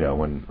that,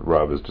 when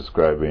Rob is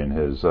describing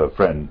his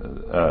friend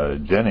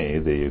Jenny,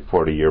 the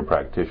 40-year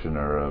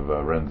practitioner of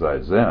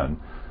Rinzai Zen,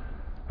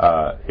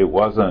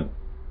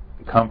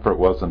 comfort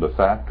wasn't a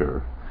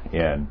factor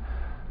in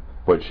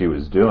what she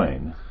was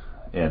doing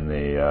in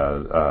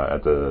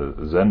at the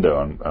Zendo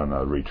on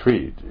a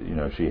retreat.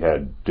 She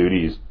had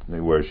duties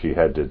where she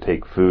had to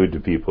take food to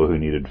people who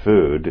needed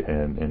food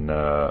in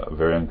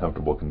very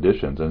uncomfortable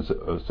conditions, and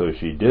so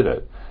she did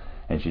it,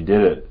 and she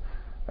did it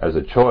as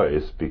a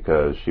choice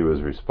because she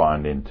was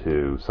responding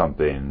to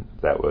something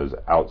that was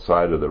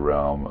outside of the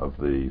realm of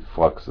the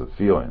flux of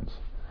feelings.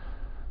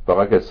 But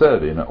like I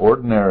said, in our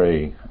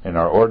ordinary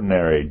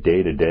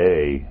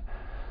day-to-day,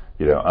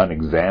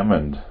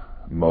 unexamined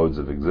modes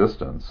of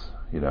existence,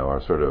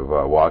 our sort of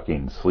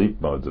walking sleep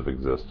modes of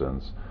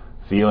existence,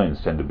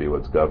 feelings tend to be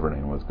what's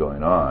governing what's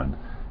going on.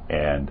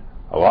 And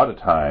a lot of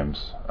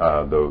times,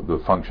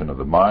 the function of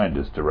the mind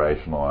is to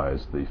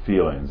rationalize the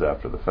feelings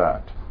after the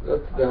fact.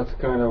 That's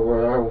kind of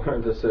what I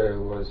wanted to say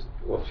was,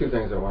 two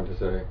things I wanted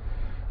to say.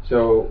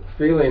 So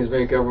feelings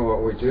may govern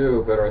what we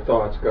do, but our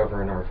thoughts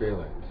govern our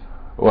feelings.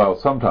 Well,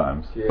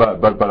 sometimes, yeah.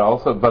 but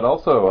also.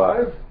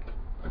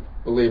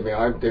 Believe me,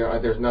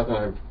 there's nothing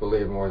I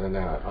believe more than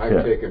that.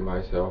 I've taken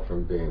myself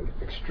from being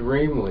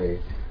extremely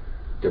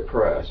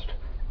depressed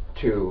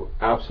to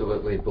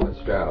absolutely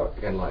blitzed out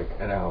in like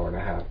an hour and a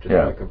half, just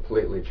by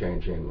completely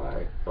changing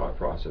my thought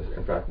process.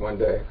 In fact, one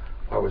day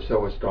I was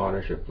so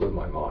astonished it blew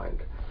my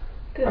mind.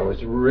 Good. I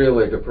was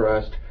really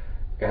depressed,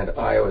 and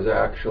I was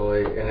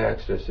actually in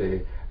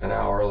ecstasy an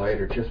hour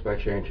later just by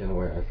changing the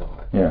way I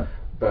thought. Yeah.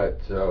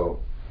 But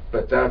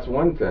that's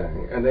one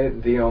thing.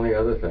 And the only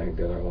other thing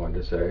that I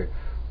wanted to say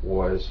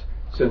was,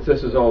 since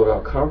this is all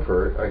about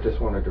comfort, I just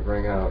wanted to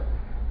bring out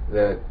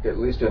that at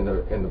least in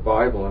the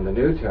Bible, in the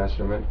New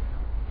Testament,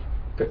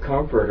 the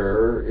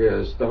Comforter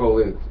is the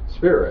Holy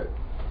Spirit,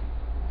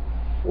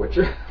 which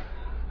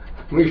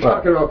when you're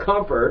talking about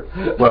comfort.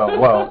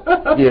 Well,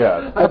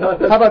 yeah.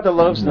 How about the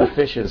loaves and the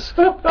fishes?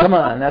 Come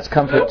on, that's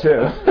comfort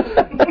too.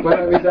 But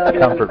I mean, that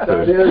is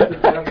the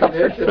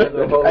definition of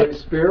the Holy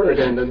Spirit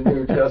in the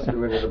New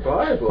Testament of the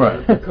Bible,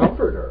 right. The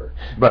Comforter,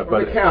 but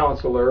the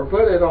Counselor,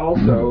 but it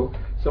also,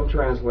 some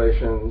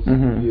translations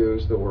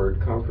use the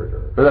word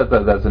Comforter. But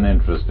that's an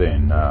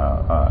interesting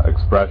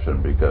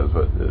expression, because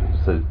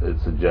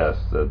it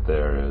suggests that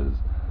there is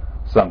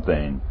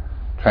something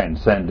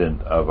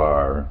transcendent of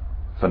our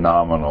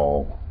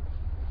phenomenal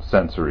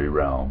sensory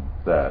realm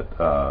that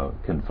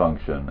can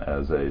function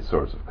as a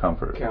source of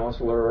comfort.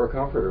 Counselor or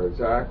comforter,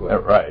 exactly.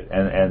 Right,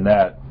 and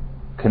that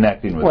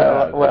connecting with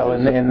that. Well,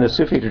 in the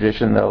Sufi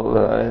tradition,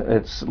 though,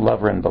 it's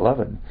lover and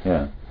beloved.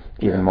 Yeah.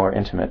 Even more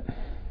intimate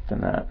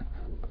than that.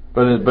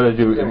 But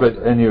you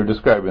were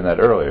describing that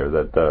earlier,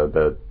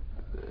 that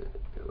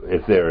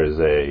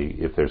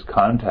if there's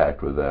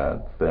contact with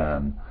that,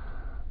 then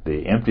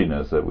the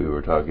emptiness that we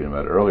were talking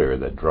about earlier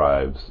that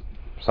drives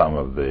some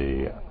of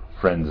the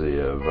frenzy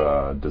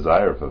of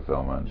desire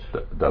fulfillment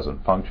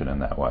doesn't function in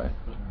that way.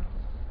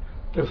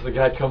 There's the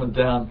guy coming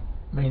down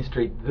Main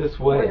Street this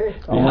way.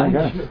 Oh my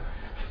God.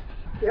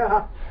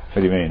 Yeah.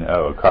 What do you mean?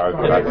 Oh, a car.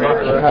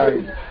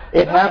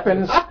 It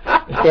happens.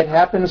 It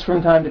happens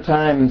from time to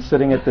time.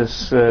 Sitting at this,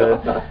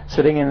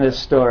 sitting in this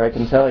store, I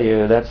can tell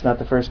you that's not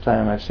the first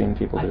time I've seen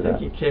people do that. I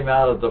think he came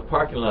out of the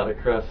parking lot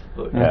across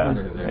the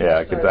corner there. Yeah,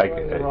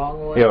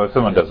 if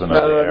someone doesn't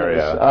know the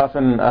area.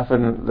 Often,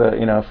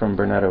 from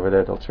Burnett over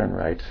there, they'll turn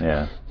right.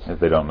 Yeah, if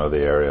they don't know the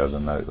area,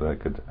 then that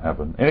could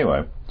happen.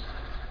 Anyway.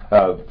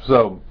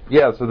 So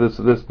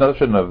this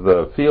notion of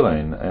the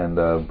feeling and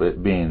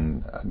it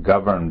being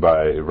governed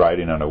by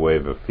riding on a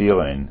wave of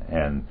feeling,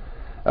 and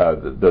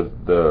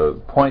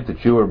the point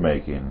that you were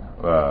making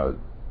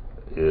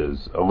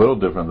is a little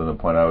different than the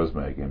point I was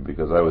making,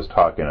 because I was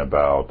talking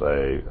about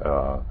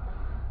a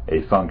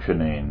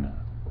functioning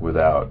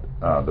without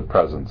the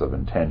presence of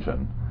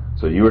intention.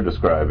 So you were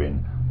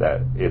describing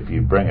that if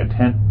you bring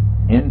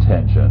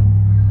intention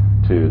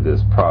to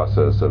this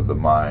process of the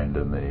mind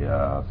and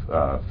the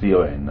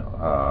feeling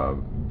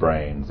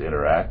brains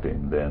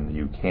interacting, then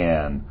you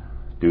can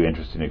do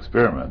interesting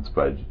experiments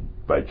by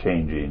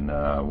changing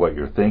what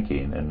you're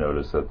thinking, and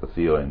notice that the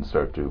feelings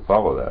start to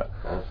follow that.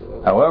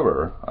 Absolutely.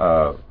 However,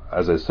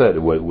 as I said,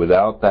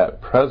 without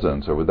that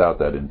presence or without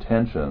that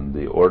intention,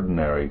 the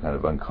ordinary kind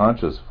of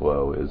unconscious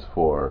flow is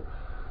for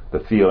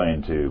the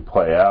feeling to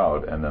play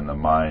out, and then the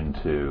mind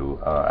to,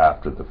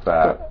 after the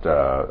fact,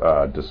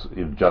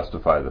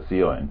 justify the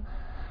feeling.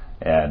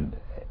 And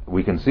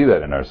we can see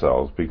that in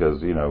ourselves,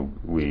 because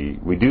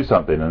we do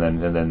something,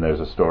 and then there's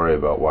a story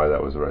about why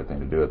that was the right thing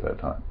to do at that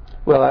time.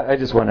 Well, I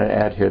just want to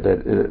add here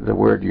that the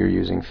word you're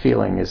using,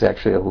 feeling, is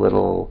actually a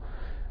little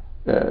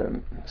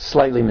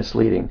slightly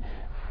misleading.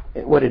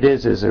 What it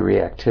is a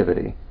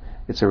reactivity.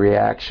 It's a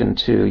reaction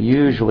to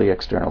usually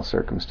external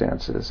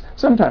circumstances.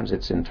 Sometimes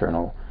it's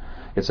internal.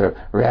 It's a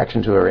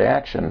reaction to a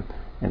reaction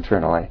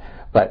internally.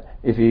 But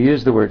if you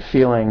use the word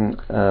feeling,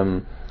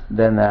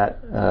 then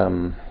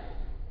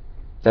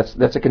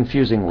that's a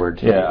confusing word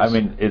to use. I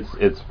mean,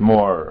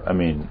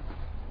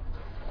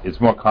 it's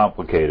more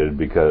complicated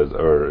because,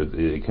 or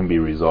it can be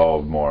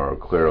resolved more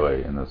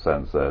clearly in the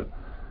sense that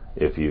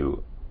if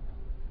you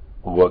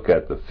look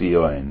at the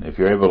feeling, if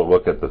you're able to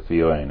look at the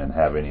feeling and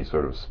have any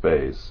sort of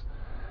space,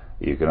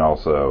 you can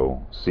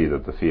also see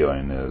that the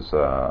feeling is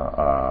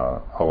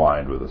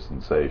aligned with a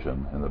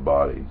sensation in the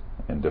body,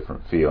 and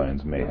different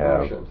feelings may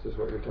have. Emotions is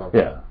what you're talking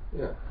about.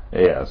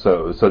 Yeah.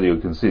 So you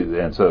can see,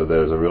 and so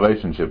there's a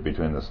relationship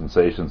between the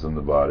sensations in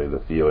the body, the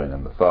feeling,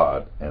 and the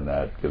thought, and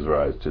that gives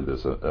rise to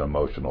this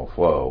emotional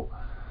flow.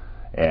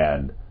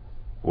 And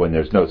when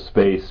there's no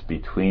space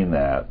between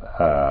that,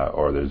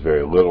 or there's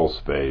very little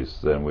space,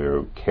 then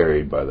we're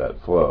carried by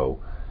that flow.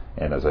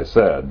 And as I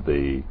said,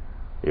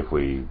 if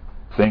we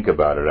think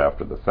about it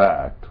after the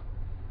fact,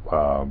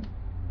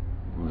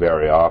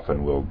 very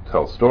often we'll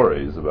tell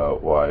stories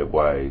about why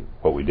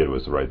what we did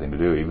was the right thing to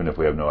do, even if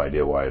we have no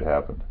idea why it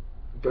happened.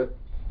 But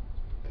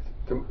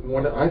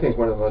I think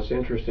one of the most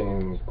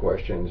interesting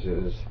questions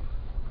is,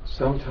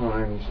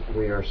 sometimes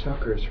we are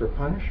suckers for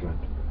punishment.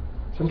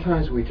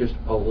 Sometimes we just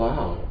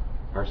allow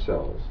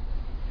ourselves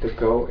to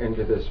go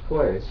into this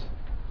place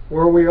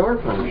where we are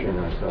punishing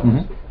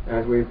ourselves,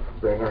 and we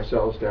bring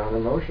ourselves down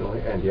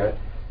emotionally, and yet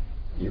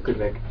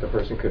the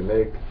person could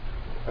make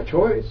a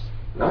choice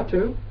not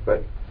to,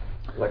 but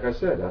like I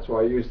said, that's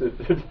why I used the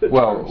term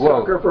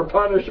sucker for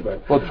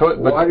punishment.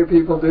 Why do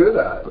people do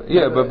that?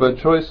 Yeah, but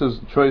choice is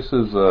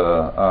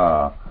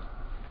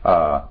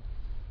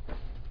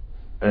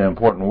an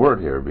important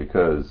word here,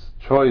 because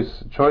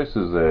choice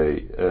is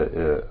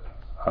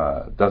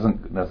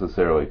doesn't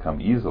necessarily come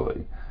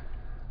easily,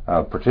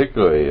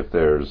 particularly if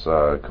there's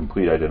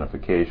complete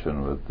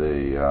identification with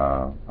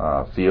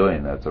the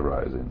feeling that's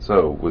arising.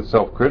 So with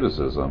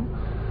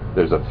self-criticism,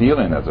 there's a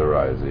feeling that's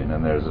arising,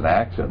 and there's an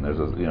action. There's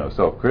a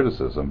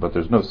self-criticism, but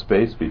there's no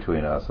space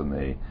between us and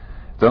the.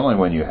 It's only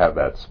when you have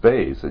that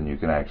space and you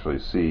can actually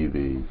see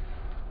the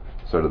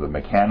sort of the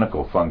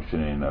mechanical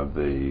functioning of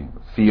the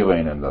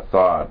feeling and the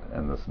thought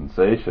and the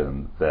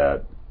sensation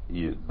that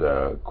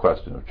the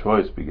question of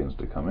choice begins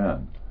to come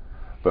in.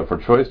 But for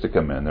choice to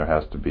come in, there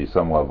has to be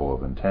some level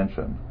of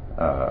intention,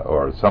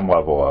 or some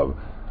level of,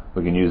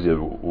 we can use the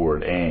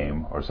word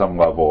aim, or some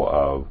level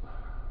of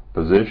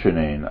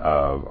positioning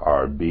of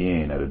our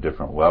being at a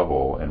different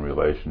level in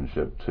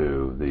relationship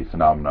to the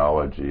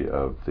phenomenology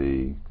of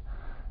the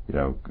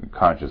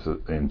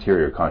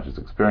interior conscious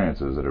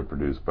experiences that are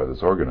produced by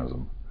this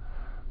organism,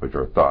 which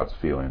are thoughts,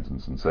 feelings,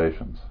 and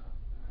sensations.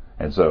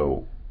 And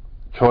so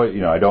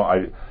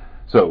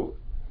so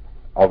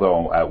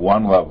although at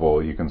one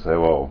level you can say,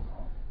 well,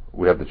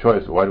 we have the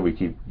choice, why do we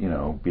keep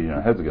beating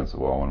our heads against the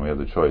wall when we have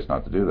the choice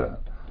not to do that?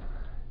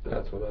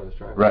 That's what I was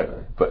trying to say. Right,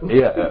 but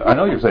I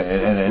know what you're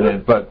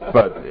saying, but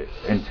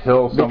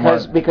until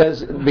someone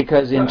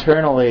because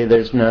internally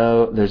there's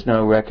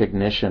no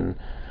recognition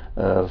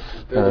of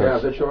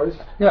the choice.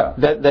 Yeah,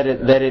 that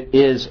it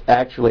is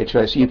actually a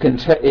choice. You can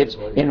it's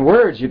in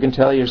words. You can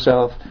tell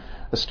yourself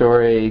a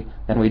story,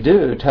 and we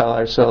do tell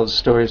ourselves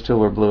stories till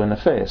we're blue in the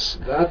face.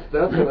 That's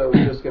what I was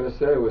just going to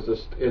say.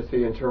 It's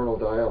the internal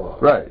dialogue.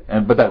 Right,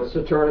 but that's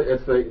it's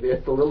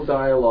the little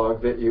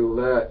dialogue that you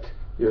let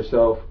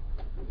yourself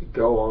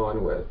go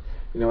on with.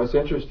 it's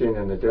interesting,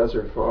 in the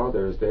Desert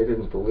Fathers, they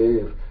didn't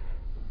believe,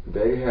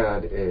 they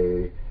had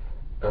a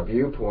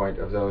viewpoint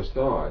of those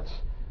thoughts,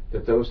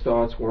 that those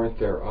thoughts weren't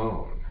their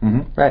own.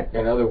 Mm-hmm. Right.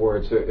 In other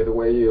words, the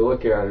way you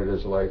look at it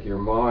is like your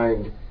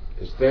mind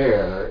is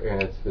there,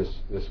 and it's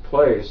this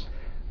place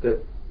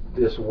that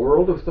this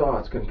world of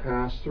thoughts can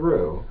pass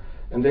through,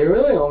 and they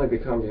really only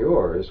become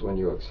yours when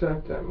you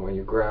accept them, when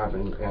you grab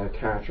and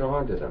attach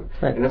onto them.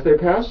 Right. And if they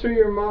pass through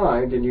your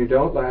mind and you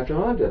don't latch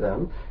onto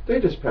them, they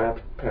just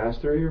pass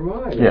through your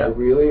mind. Yeah. And they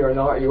really are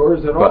not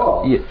yours at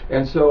all. Yeah.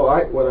 And so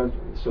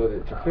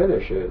to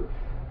finish it,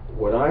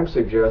 what I'm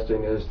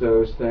suggesting is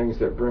those things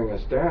that bring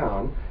us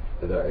down,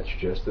 that it's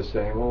just the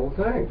same old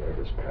thing. They're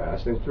just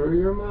passing through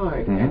your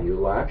mind, Mm-hmm. and you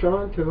latch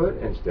onto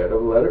it instead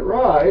of let it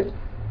ride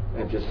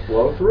and just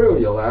flow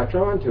through. You latch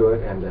onto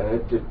it, and then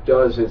it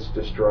does its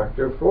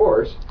destructive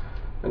force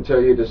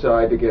until you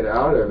decide to get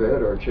out of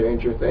it or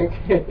change your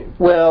thinking.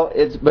 Well,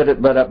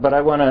 but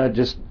I want to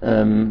just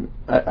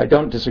I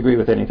don't disagree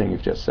with anything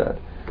you've just said,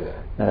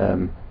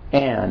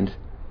 and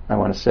I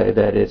want to say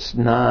that it's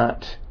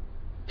not.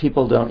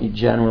 People don't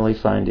generally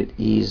find it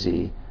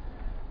easy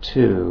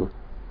to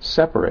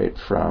separate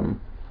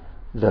from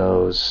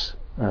those,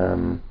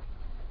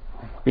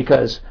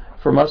 because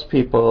for most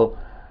people,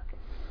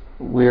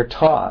 we're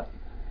taught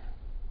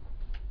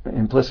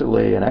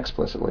implicitly and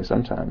explicitly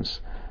sometimes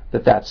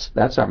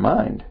that's our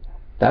mind.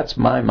 That's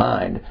my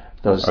mind.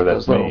 Those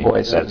little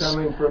voices. That's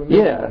coming from me,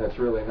 and it's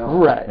really not.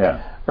 Right.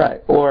 Yeah.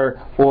 Right. Or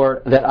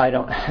that I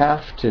don't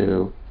have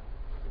to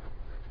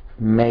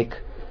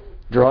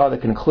draw the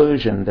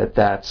conclusion that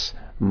that's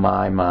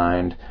my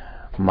mind,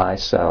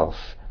 myself,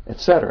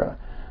 etc.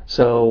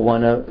 So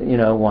one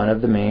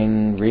of the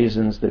main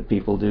reasons that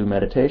people do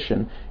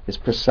meditation is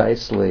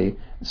precisely,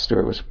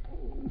 Stuart was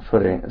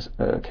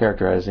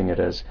characterizing it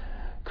as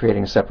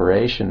creating a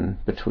separation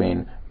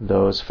between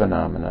those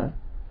phenomena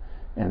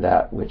and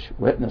that which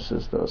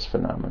witnesses those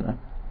phenomena,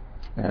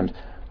 and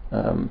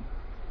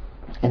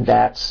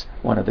that's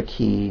one of the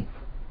key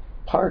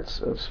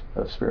parts of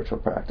spiritual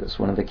practice.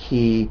 One of the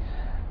key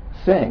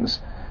things.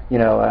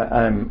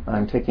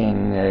 I'm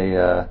taking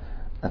a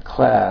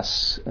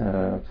class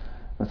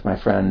with my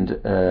friend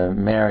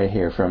Mary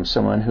here from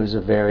someone who's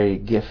a very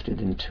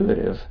gifted,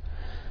 intuitive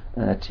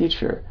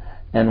teacher.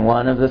 And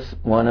one of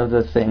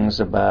the things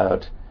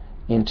about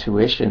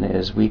intuition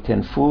is we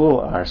can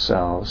fool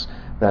ourselves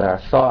that our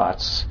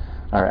thoughts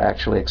are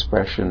actually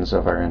expressions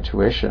of our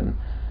intuition.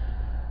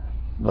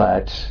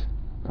 But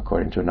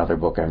according to another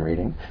book I'm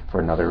reading for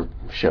another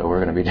show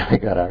we're going to be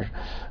doing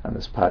on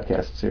this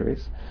podcast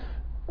series,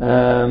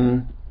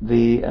 the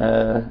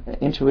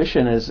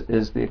intuition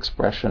is the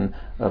expression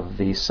of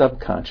the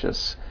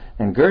subconscious.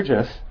 And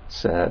Gurdjieff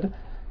said,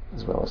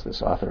 as well as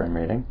this author I'm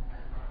reading,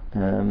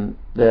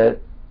 that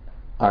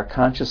our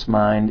conscious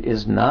mind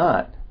is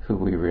not who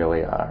we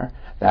really are.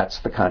 That's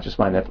the conscious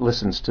mind that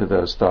listens to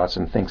those thoughts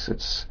and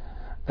thinks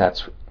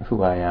that's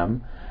who I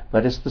am.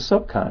 But it's the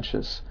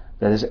subconscious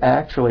that is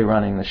actually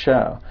running the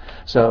show.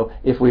 So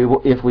if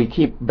we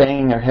keep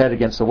banging our head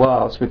against the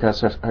wall, it's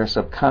because our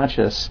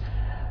subconscious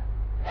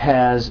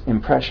has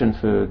impression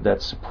food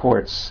that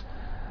supports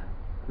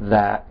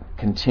that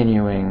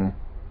continuing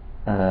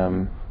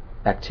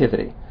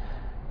activity.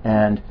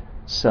 And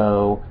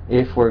so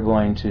if we're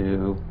going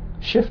to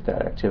shift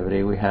that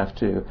activity, we have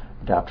to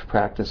adopt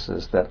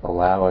practices that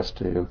allow us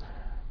to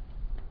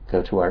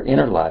go to our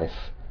inner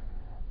life,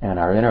 and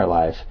our inner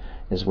life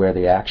is where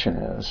the action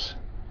is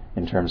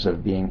in terms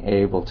of being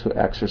able to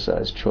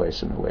exercise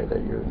choice in the way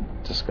that you're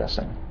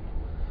discussing.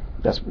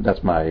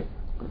 That's my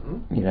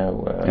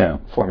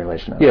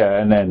formulation of it. Yeah,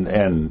 and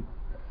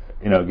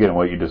again,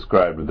 what you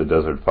described with the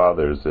Desert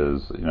Fathers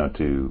is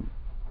to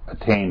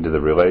attain to the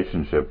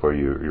relationship where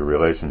your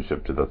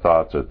relationship to the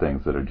thoughts or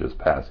things that are just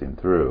passing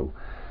through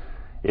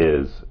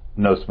is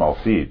no small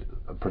feat,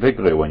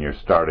 particularly when you're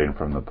starting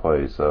from the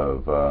place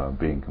of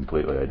being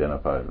completely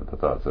identified with the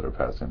thoughts that are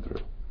passing through,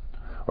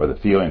 or the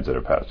feelings that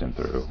are passing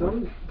through.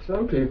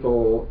 Some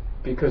people,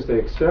 because they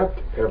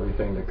accept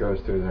everything that goes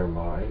through their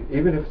mind,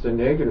 even if it's a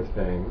negative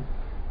thing.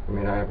 I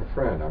mean, I have a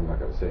friend, I'm not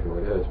going to say who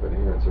it is, but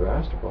here in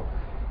Sevastopol,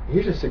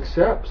 he just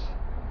accepts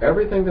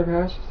everything that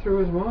passes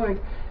through his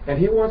mind, and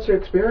he wants to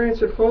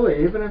experience it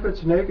fully, even if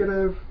it's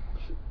negative,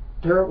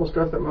 terrible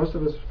stuff that most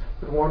of us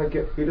would want to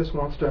get. He just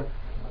wants to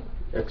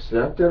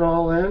accept it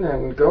all in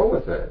and go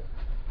with it.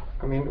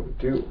 I mean,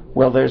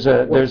 there's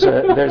a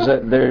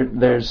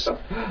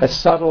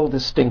subtle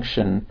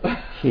distinction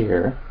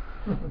here.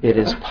 It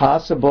is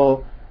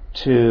possible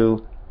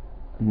to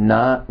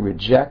not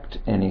reject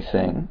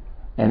anything,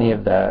 any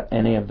of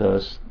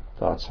those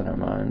thoughts in our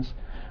minds,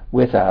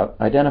 without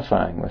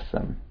identifying with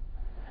them.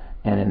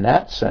 And in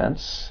that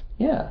sense,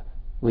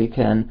 we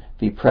can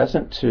be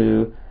present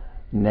to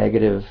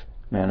negative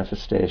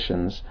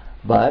manifestations,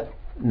 but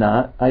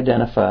not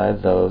identify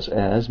those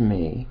as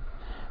me.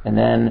 And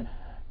then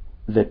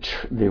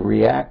the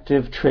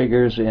reactive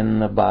triggers in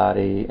the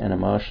body and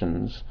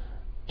emotions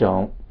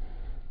don't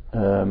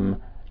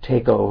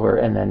take over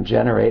and then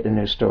generate a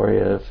new story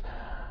of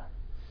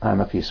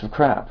I'm a piece of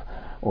crap.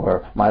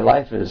 or my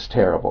life is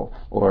terrible,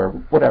 or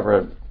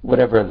whatever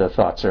the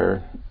thoughts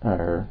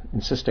are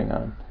insisting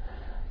on.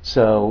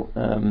 So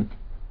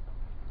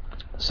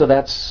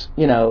that's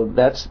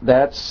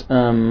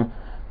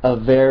a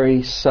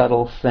very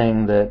subtle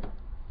thing that,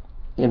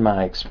 in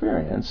my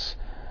experience,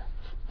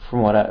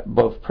 from what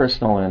both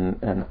personal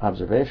and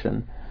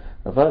observation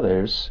of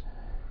others,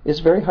 is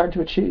very hard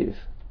to achieve.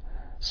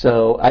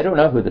 So I don't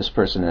know who this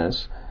person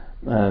is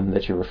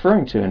that you're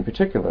referring to in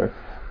particular,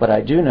 but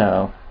I do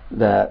know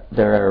that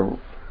there are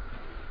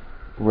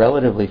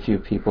relatively few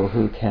people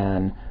who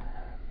can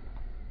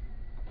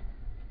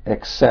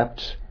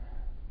accept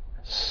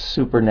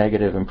super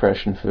negative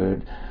impression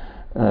food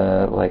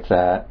like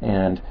that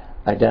and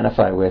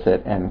identify with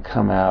it and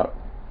come out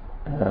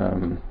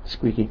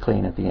squeaky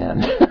clean at the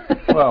end.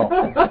 Well,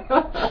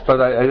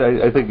 but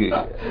I think,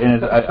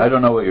 and I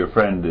don't know what your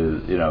friend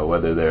is,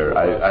 whether they're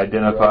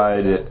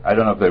identified. I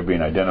don't know if they're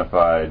being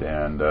identified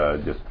and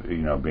just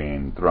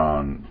being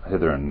thrown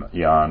hither and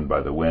yon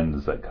by the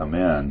winds that come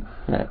in,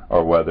 right,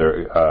 or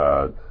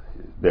whether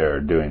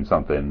they're doing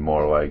something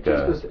more like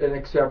just an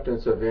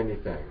acceptance of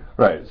anything.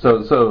 Right.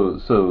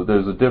 So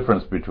there's a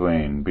difference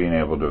between being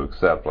able to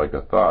accept like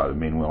a thought and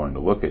being willing to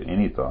look at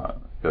any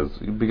thought,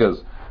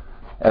 because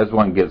as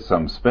one gets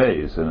some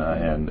space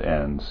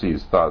and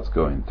sees thoughts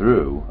going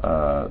through,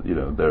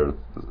 there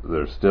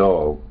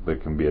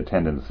can be a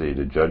tendency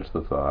to judge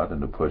the thought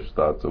and to push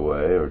thoughts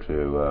away, or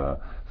to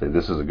say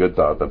this is a good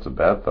thought, that's a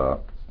bad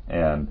thought.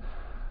 And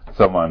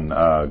someone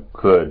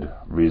could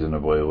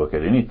reasonably look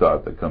at any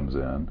thought that comes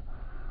in,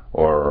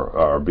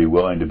 or be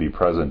willing to be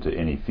present to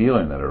any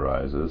feeling that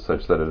arises,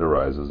 such that it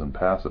arises and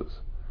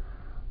passes.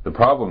 The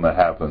problem that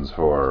happens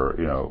for,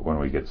 when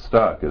we get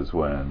stuck is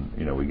when,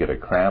 we get a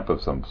cramp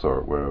of some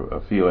sort where a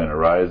feeling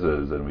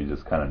arises and we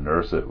just kind of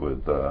nurse it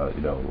with,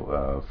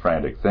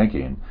 frantic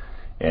thinking,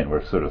 and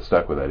we're sort of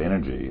stuck with that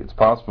energy. It's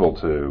possible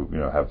to,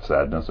 have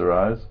sadness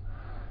arise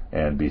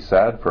and be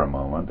sad for a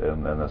moment,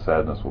 and then the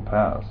sadness will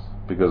pass.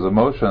 Because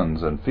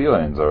emotions and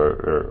feelings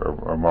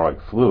are more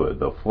like fluid.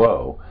 They'll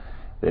flow.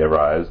 They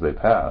arise, they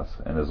pass.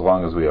 And as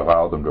long as we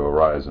allow them to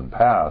arise and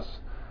pass,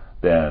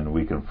 then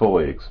we can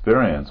fully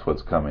experience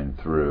what's coming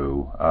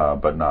through,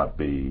 but not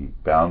be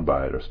bound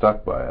by it or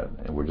stuck by it.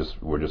 And we're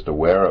just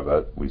aware of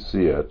it. We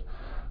see it.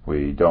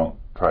 We don't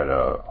try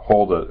to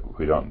hold it.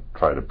 We don't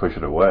try to push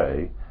it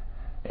away,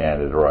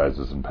 and it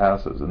arises and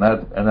passes. And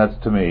that's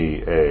to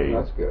me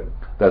that's good.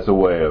 That's a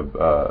way of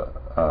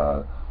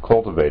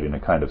cultivating a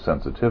kind of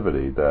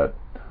sensitivity that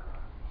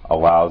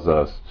allows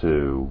us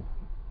to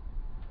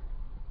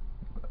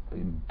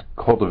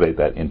cultivate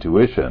that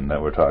intuition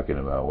that we're talking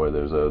about, where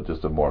there's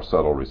just a more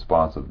subtle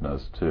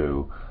responsiveness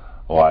to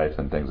life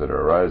and things that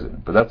are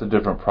arising. But that's a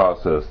different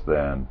process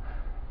than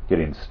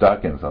getting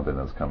stuck in something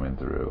that's coming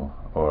through,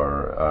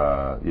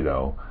 or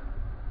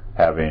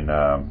having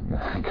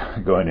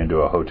going into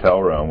a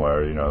hotel room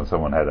where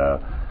someone had a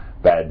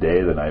bad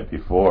day the night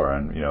before,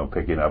 and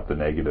picking up the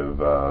negative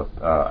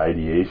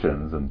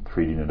ideations and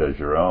treating it as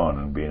your own,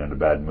 and being in a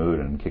bad mood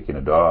and kicking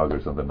a dog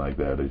or something like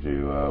that as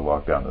you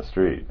walk down the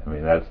street. I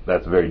mean,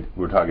 that's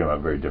we're talking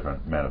about very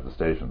different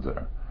manifestations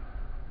there.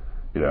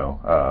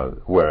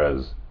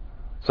 Whereas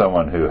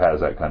someone who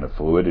has that kind of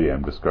fluidity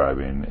I'm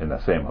describing in the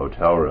same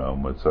hotel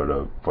room would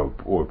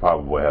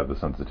probably have the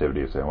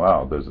sensitivity of saying,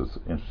 wow, there's this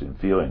interesting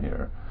feeling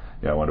here.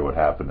 I wonder what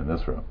happened in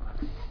this room.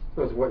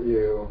 So it's what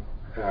you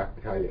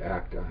how you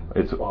act on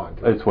it.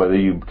 It's whether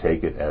you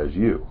take it as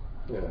you,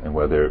 yeah, and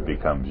whether it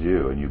becomes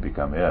you and you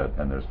become it,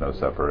 and there's no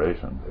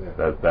separation.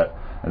 Yeah.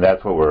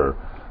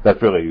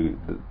 That's really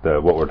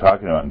what we're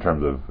talking about in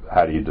terms of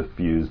how do you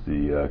diffuse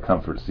the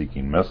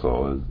comfort-seeking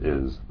missile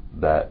is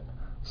that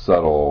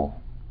subtle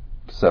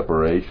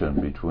separation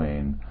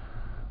between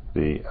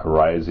the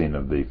arising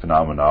of the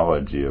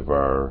phenomenology of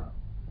our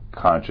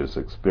conscious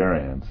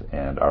experience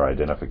and our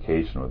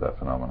identification with that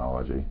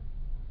phenomenology.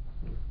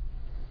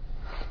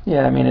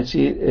 Yeah, I mean,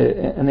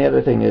 and the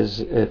other thing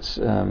is, it's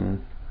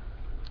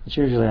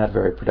usually not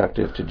very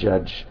productive to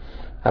judge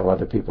how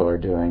other people are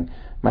doing.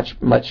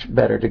 Much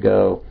better to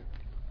go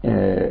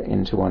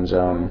into one's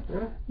own,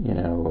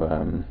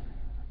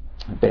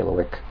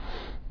 bailiwick,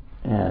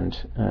 and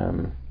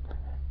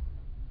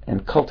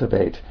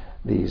cultivate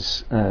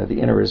these the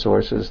inner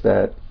resources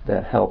that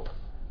help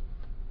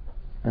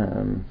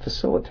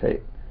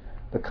facilitate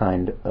the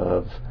kind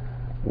of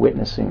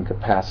witnessing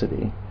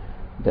capacity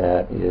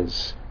that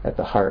is at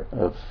the heart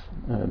of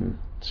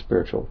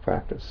spiritual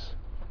practice.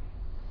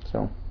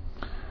 So,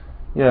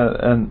 yeah,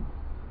 and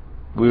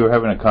we were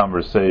having a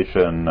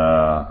conversation in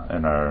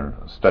our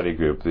study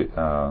group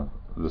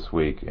this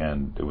week,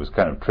 and it was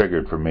kind of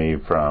triggered for me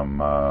from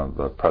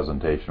the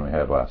presentation we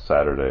had last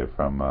Saturday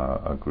from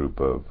a group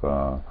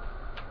of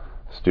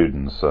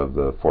students of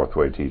the Fourth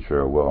Way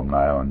teacher, Willem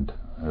Nyland,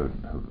 who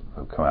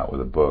come out with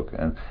a book.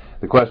 And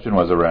the question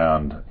was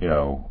around,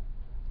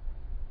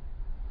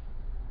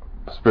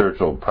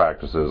 spiritual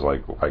practices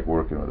like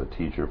working with a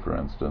teacher, for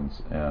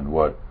instance, and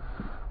what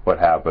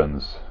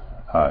happens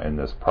in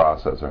this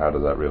process, or how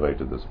does that relate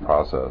to this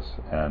process.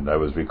 And I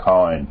was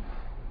recalling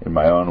in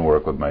my own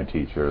work with my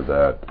teacher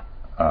that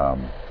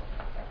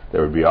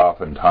there would be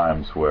often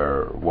times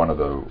where one of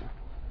the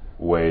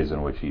ways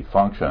in which he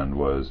functioned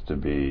was to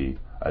be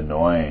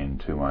annoying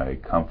to my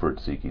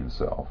comfort-seeking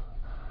self.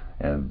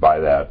 And by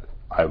that,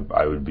 I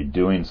would be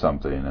doing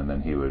something, and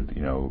then he would,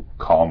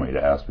 call me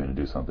to ask me to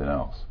do something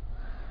else.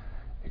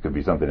 It could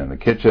be something in the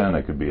kitchen.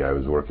 It could be I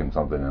was working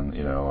something in,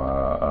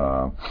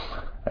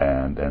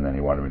 and then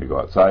he wanted me to go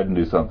outside and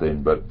do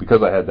something. But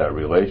because I had that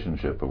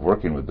relationship of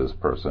working with this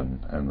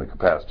person and the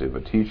capacity of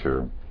a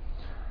teacher,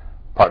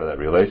 part of that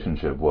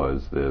relationship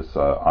was this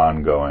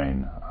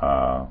ongoing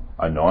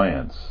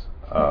annoyance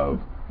of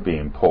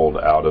being pulled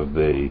out of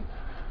the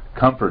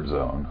comfort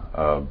zone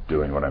of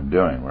doing what I'm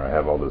doing, where I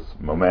have all this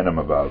momentum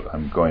about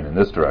I'm going in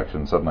this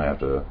direction, suddenly I have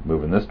to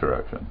move in this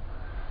direction.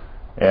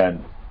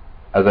 And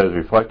as I was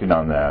reflecting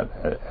on that,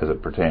 as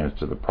it pertains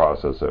to the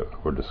process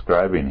that we're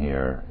describing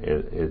here,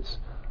 it's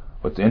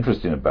what's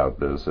interesting about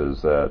this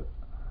is that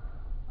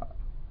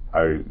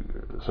I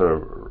sort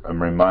of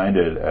am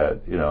reminded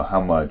at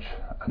how much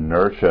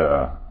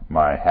inertia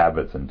my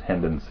habits and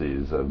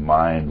tendencies of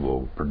mind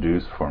will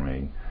produce for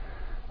me,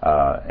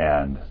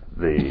 and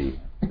the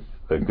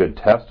good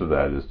test of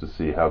that is to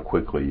see how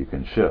quickly you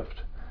can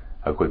shift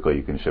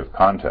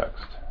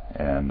context.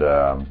 And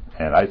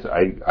I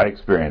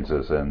experience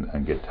this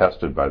and get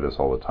tested by this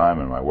all the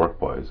time in my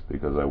workplace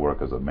because I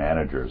work as a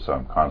manager, so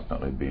I'm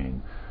constantly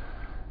being,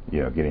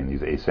 getting these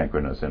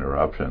asynchronous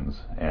interruptions,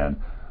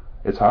 and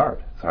it's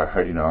hard. It's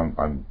hard.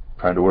 I'm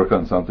trying to work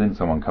on something.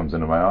 Someone comes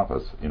into my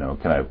office.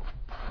 Can I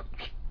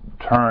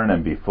turn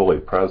and be fully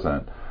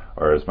present,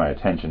 or is my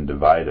attention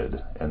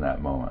divided in that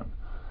moment?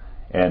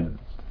 And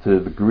to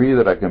the degree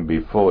that I can be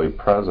fully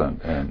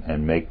present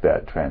and make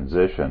that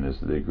transition is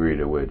the degree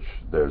to which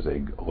there's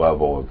a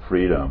level of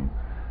freedom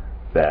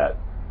that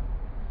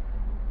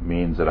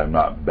means that I'm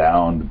not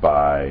bound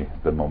by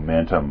the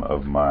momentum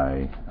of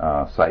my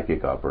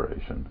psychic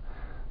operation,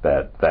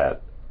 that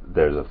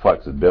there's a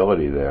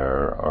flexibility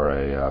there or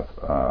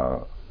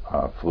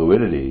a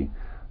fluidity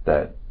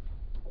that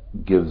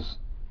gives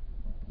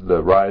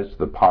the rise to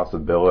the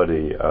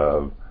possibility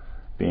of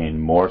being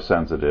more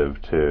sensitive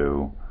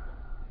to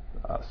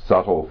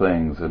subtle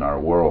things in our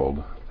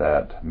world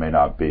that may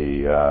not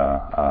be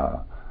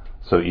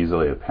so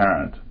easily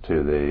apparent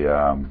to the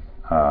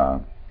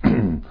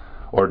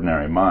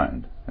ordinary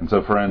mind. And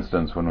so, for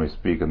instance, when we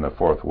speak in the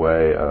fourth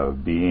way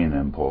of being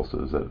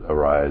impulses that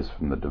arise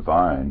from the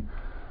divine,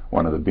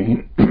 one of the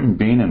being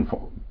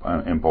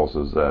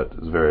impulses that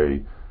is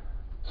very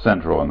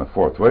central in the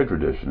fourth way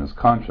tradition is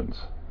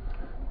conscience,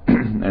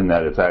 and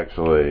that it's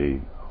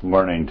actually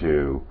learning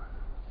to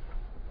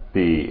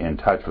be in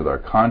touch with our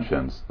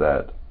conscience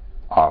that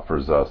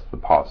offers us the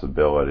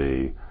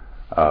possibility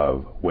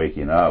of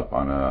waking up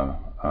on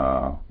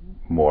a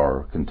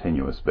more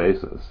continuous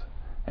basis.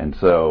 And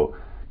so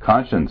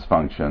conscience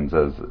functions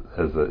as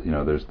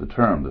there's the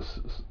term,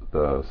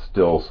 the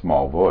still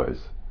small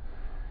voice.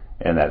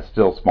 And that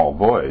still small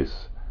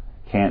voice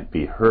can't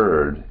be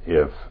heard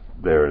if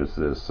there's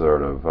this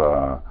sort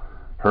of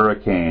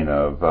hurricane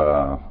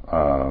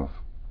of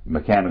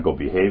mechanical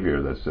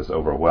behavior that's just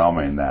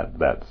overwhelming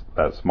that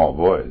small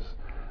voice.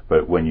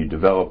 But when you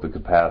develop the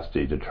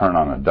capacity to turn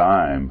on a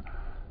dime,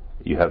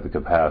 you have the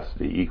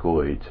capacity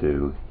equally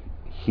to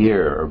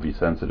hear or be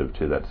sensitive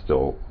to that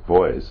still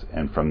voice,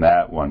 and from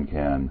that one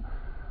can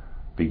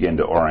begin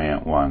to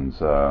orient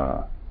one's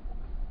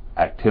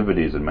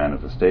activities and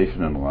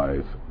manifestation in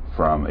life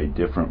from a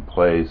different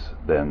place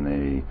than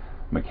the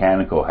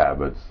mechanical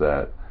habits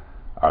that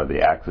are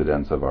the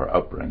accidents of our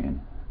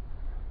upbringing.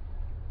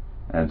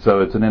 And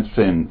so it's an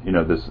interesting,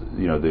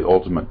 the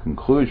ultimate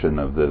conclusion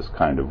of this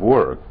kind of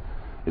work.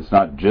 It's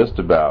not just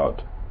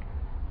about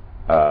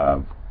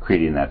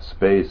creating that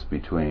space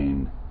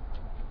between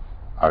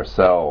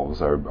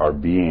ourselves, our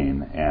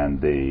being,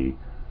 and the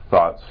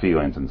thoughts,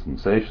 feelings, and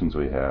sensations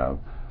we have.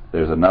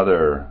 There's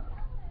another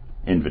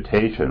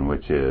invitation,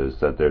 which is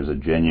that there's a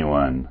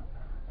genuine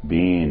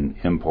being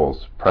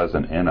impulse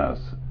present in us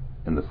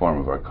in the form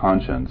of our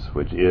conscience,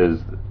 which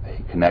is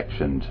a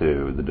connection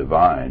to the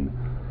divine.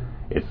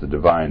 It's the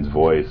divine's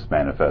voice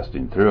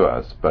manifesting through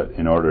us, but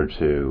in order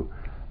to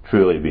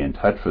truly be in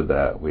touch with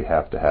that, we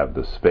have to have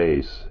the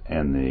space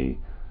and the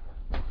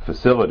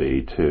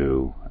facility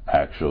to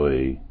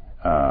actually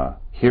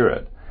hear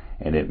it.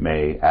 And it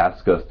may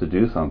ask us to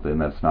do something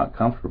that's not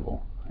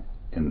comfortable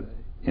in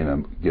a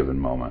given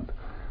moment.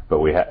 But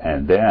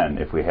and then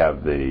if we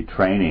have the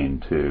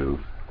training to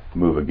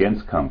move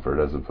against comfort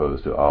as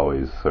opposed to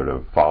always sort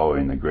of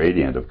following the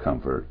gradient of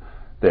comfort,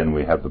 then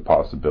we have the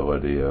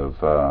possibility of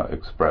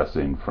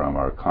expressing from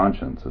our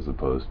conscience as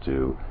opposed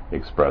to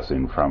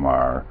expressing from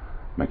our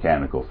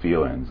mechanical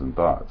feelings and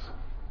thoughts.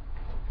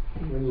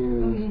 When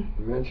you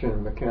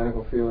mention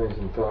mechanical feelings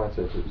and thoughts,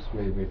 it just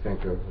made me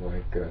think of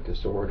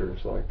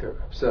disorders, like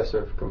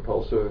obsessive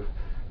compulsive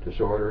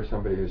disorder,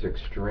 somebody who's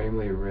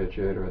extremely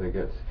rigid, or they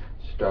get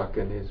stuck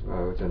in these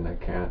modes and they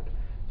can't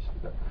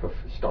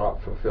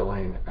stop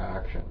fulfilling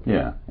action.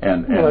 Yeah,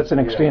 and well, it's an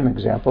extreme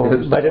example,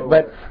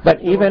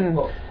 but even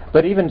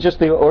But even just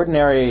the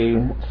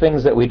ordinary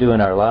things that we do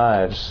in our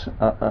lives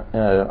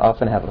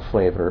often have a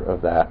flavor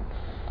of that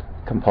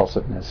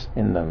compulsiveness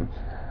in them.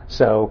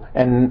 So,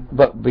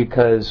 but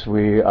because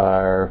we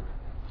are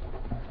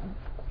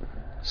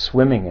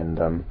swimming in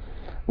them,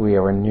 we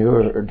are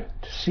inured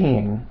to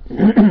seeing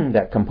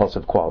that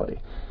compulsive quality.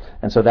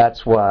 And so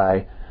that's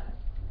why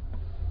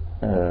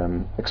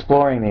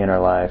exploring the inner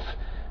life,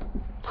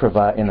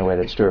 in the way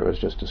that Stuart was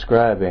just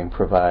describing,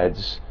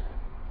 provides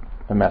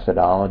a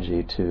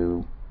methodology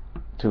to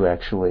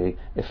actually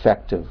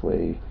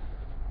effectively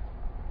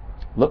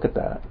look at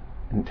that,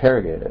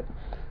 interrogate it,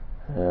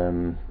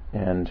 and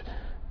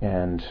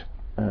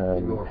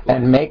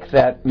make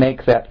that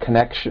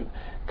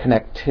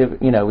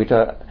connectivity. You know, we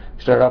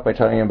start off by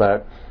talking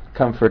about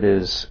comfort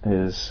is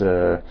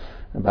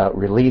about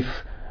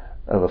relief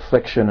of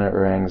affliction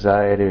or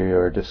anxiety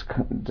or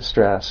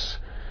distress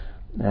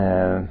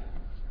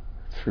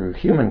through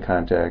human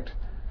contact.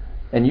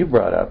 And you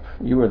were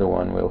the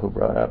one, Will, who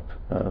brought up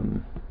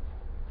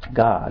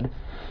God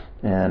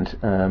and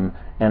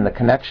the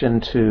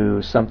connection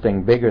to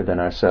something bigger than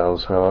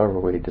ourselves, however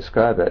we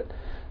describe it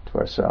to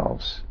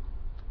ourselves,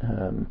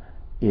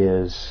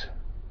 is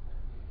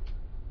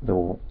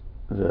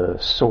the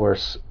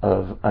source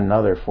of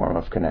another form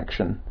of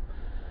connection,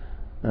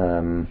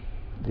 the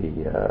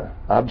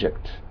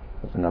object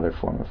of another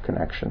form of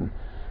connection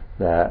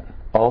that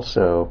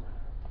also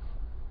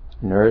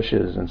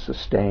nourishes and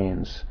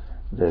sustains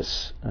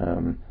this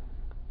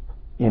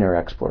inner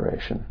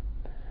exploration,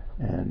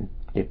 and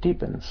it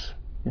deepens.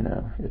 You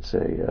know, it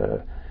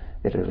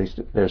at least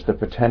there's the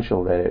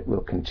potential that it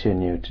will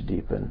continue to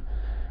deepen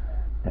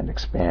and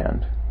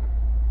expand.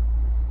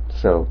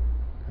 So,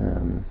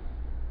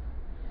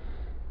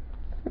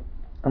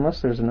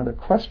 unless there's another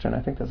question, I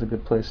think that's a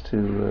good place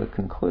to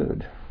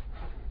conclude.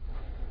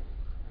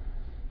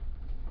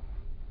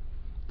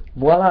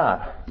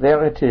 Voila,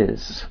 there it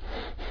is.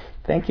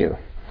 Thank you.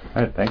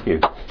 All right, thank you.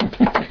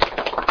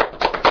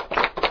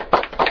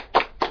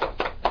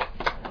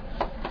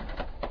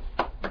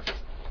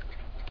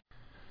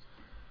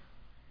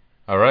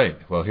 All right,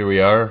 well, here we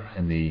are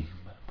in the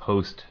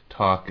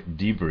post-talk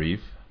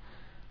debrief.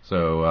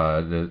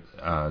 So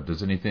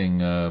does anything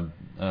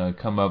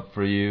come up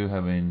for you,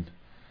 having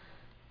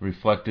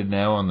reflected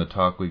now on the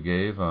talk we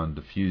gave on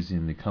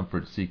diffusing the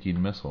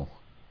comfort-seeking missile?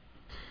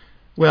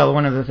 Well,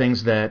 one of the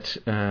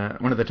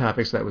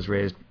topics that was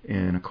raised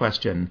in a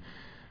question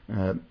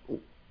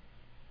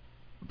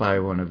by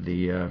one of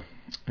the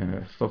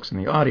folks in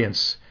the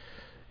audience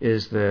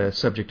is the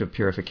subject of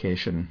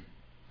purification.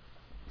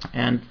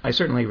 And I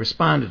certainly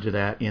responded to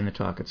that in the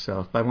talk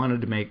itself, but I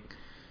wanted to make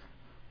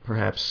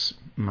perhaps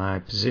my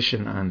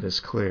position on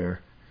this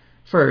clear.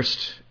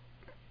 First,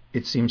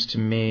 it seems to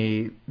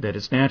me that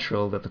it's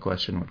natural that the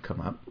question would come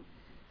up.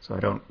 So I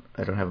don't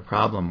have a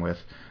problem with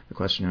the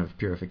question of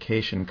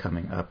purification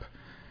coming up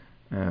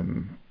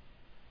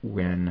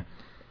when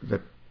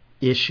the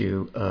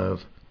issue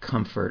of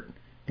comfort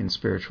in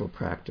spiritual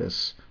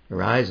practice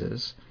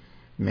arises.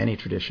 Many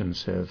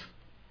traditions have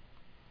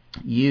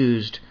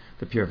used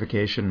the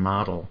purification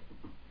model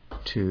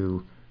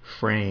to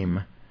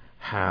frame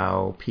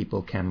how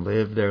people can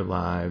live their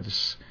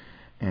lives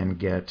and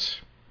get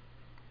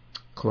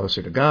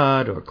closer to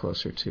God or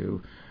closer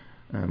to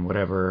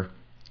whatever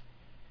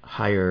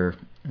higher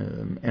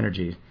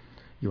energy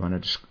you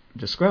want to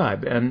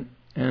describe.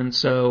 And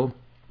so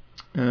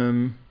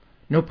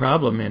no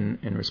problem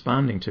in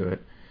responding to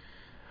it.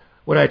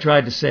 What I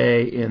tried to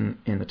say in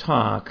the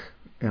talk,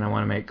 and I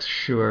want to make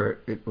sure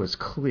it was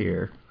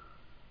clear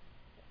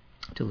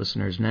to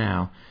listeners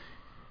now,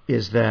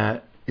 is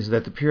that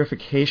the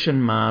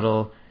purification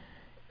model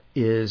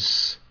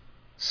is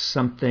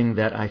something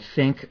that I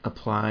think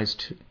applies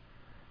to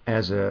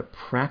as a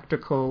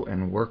practical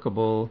and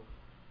workable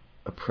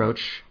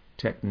approach,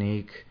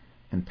 technique,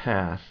 and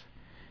path.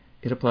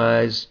 It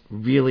applies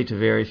really to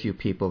very few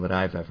people that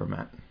I've ever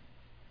met.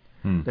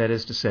 That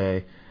is to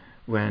say,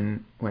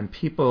 when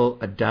people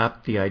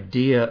adopt the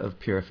idea of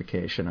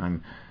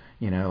purification,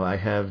 I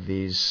have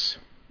these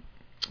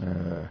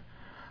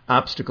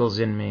obstacles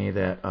in me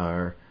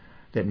that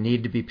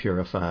need to be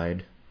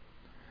purified.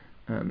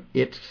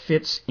 It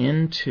fits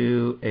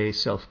into a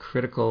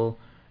self-critical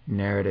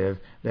narrative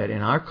that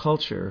in our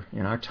culture,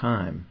 in our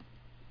time,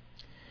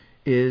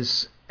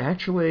 is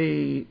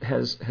actually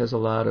has a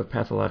lot of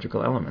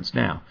pathological elements.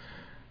 Now,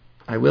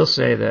 I will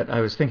say that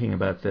I was thinking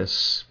about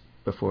this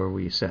before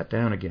we sat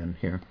down again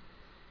here,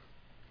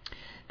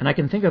 and I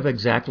can think of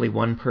exactly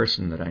one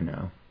person that I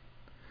know,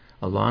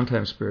 a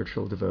longtime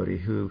spiritual devotee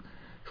who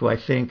I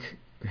think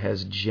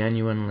has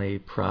genuinely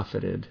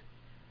profited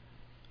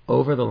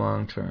over the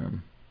long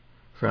term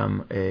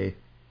from an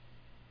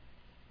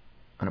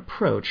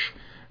approach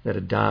that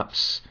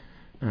adopts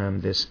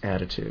this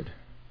attitude.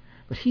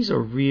 But he's a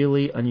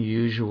really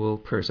unusual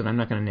person. I'm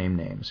not going to name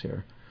names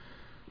here.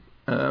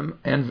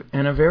 And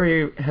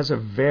has a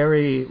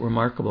very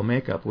remarkable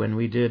makeup. When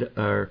we did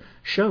our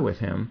show with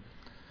him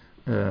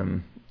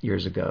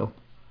years ago,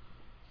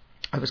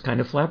 I was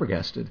kind of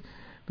flabbergasted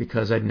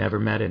because I'd never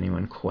met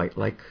anyone quite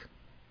like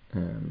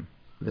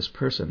this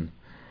person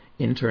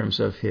in terms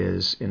of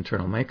his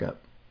internal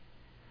makeup.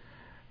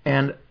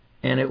 And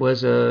it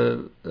was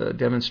a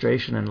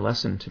demonstration and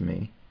lesson to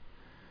me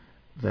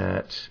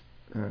that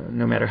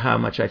no matter how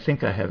much I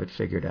think I have it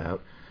figured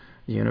out,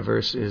 the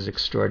universe is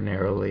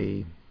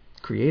extraordinarily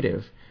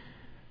creative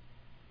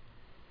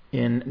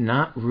in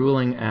not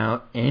ruling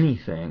out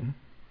anything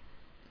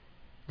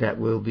that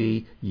will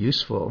be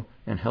useful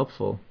and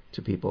helpful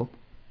to people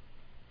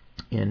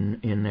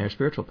in their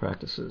spiritual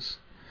practices.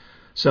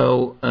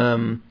 So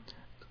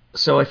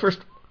I first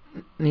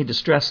need to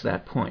stress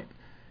that point,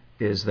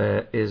 is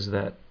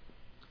that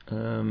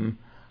I'm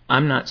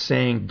not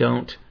saying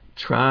don't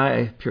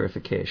try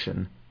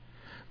purification,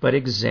 but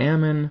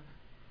examine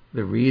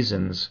the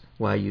reasons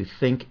why you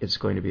think it's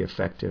going to be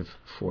effective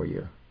for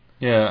you.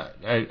 Yeah,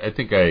 I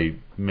think I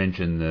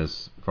mentioned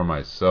this for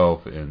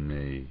myself in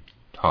the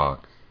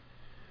talk,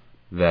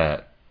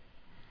 that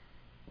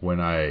when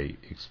I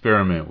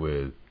experiment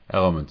with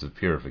elements of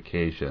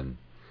purification,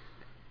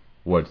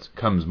 what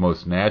comes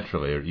most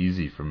naturally or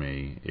easy for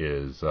me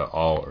is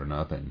all or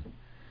nothing.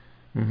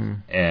 Mm-hmm.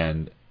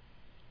 And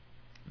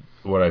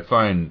what I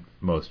find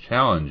most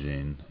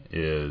challenging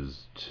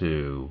is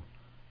to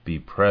be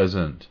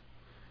present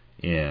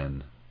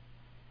in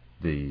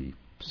the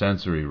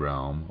sensory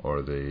realm,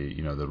 or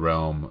the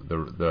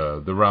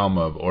realm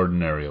of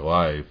ordinary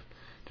life,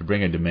 to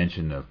bring a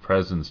dimension of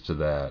presence to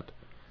that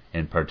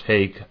and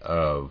partake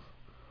of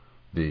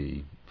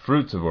the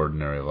fruits of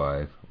ordinary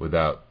life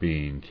without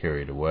being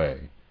carried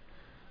away.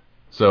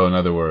 So in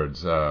other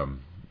words, in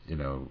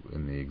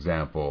the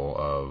example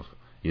of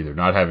either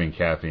not having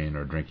caffeine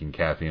or drinking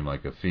caffeine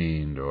like a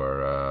fiend,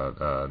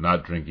 or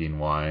not drinking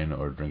wine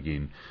or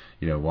drinking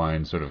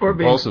wine sort of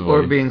compulsively.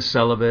 Or being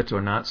celibate or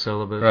not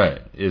celibate.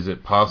 Right. Is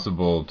it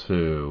possible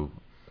to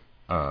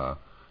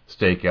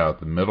stake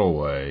out the middle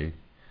way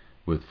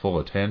with full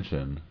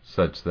attention,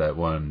 such that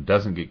one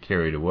doesn't get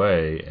carried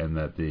away, and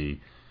that the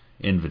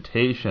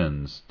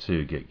invitations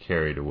to get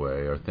carried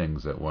away are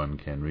things that one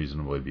can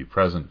reasonably be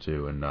present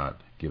to and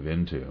not give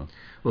into?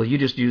 Well, you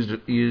just used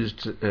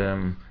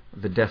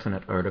the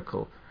definite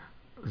article,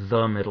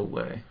 the middle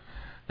way.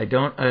 I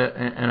don't,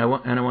 and I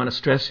want to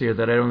stress here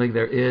that I don't think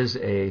there is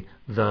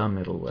the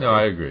middle way. No,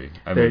 I agree.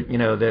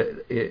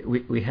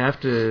 We have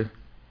to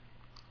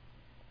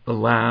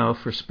allow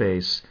for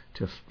space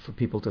for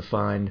people to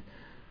find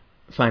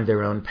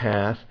their own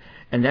path,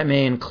 and that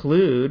may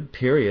include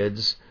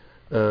periods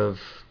of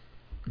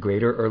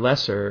greater or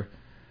lesser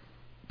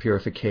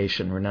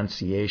purification,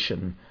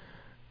 renunciation,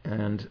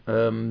 and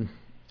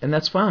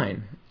that's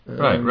fine.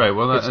 Right.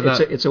 Well,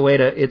 it's a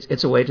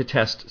way to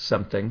test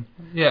something.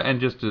 Yeah, and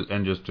just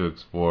to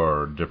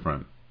explore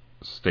different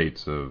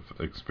states of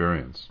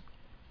experience,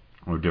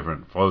 or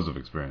different flows of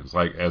experience.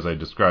 Like as I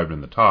described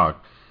in the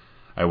talk,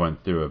 I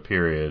went through a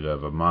period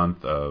of a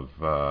month of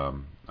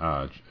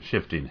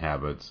shifting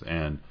habits,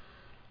 and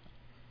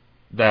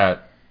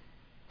that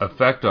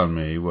effect on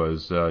me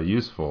was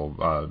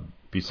useful.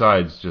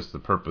 Besides just the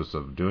purpose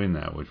of doing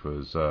that, which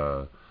was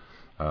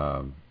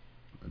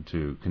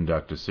to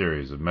conduct a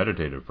series of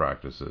meditative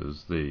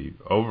practices, the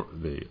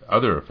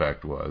other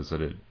effect was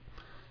that it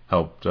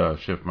helped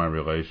shift my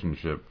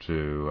relationship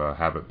to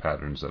habit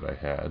patterns that I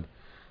had,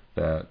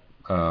 that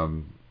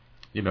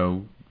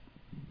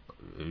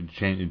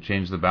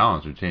change the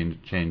balance, or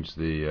change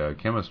the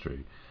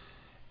chemistry.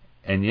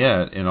 And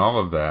yet, in all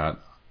of that,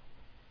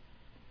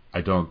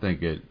 I don't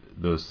think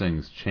those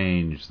things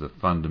change the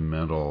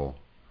fundamental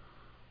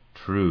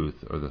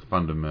truth or the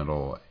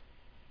fundamental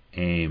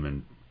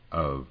aim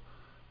of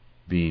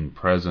being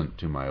present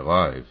to my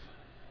life,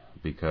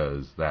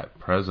 because that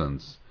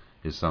presence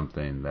is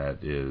something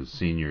that is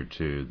senior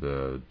to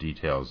the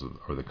details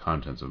or the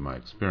contents of my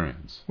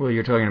experience. Well,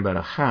 you're talking about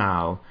a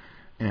how,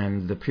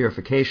 and the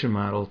purification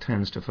model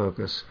tends to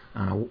focus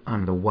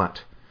on the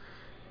what,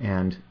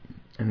 and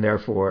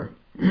therefore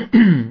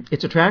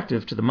it's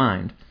attractive to the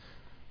mind,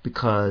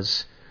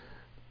 because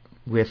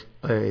with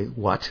a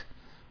what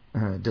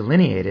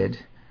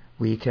delineated,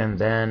 we can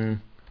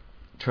then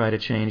try to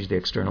change the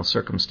external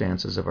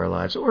circumstances of our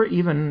lives, or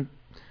even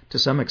to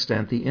some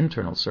extent the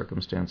internal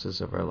circumstances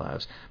of our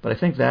lives. But I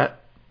think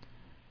that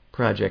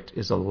project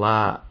is a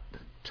lot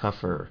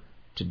tougher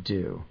to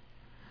do.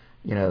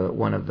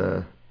 One of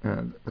the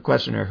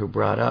questioner who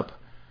brought up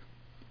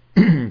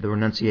the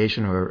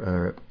renunciation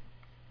or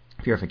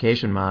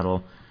purification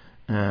model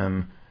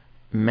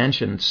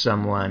mentioned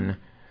someone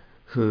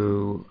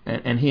who,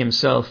 and he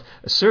himself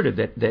asserted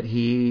that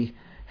he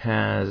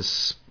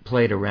has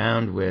played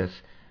around with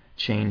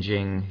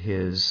changing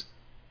his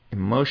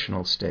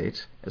emotional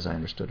state, as I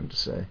understood him to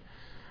say,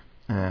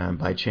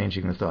 by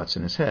changing the thoughts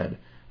in his head.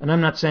 And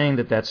I'm not saying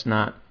that that's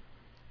not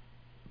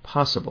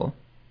possible,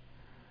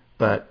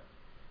 but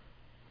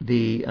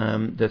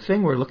the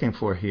thing we're looking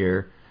for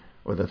here,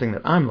 or the thing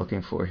that I'm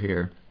looking for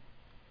here,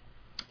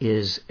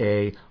 is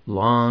a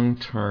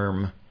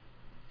long-term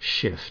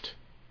shift,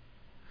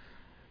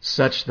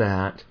 such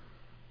that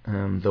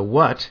the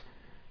what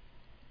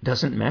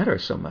doesn't matter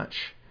so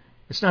much.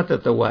 It's not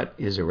that the what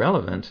is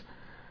irrelevant,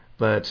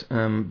 But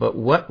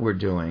what we're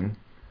doing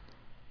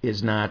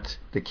is not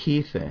the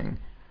key thing.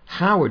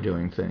 How we're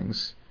doing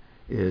things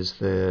is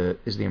the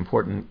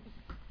important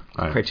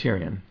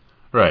criterion.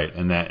 Right,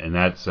 and that in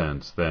that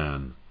sense,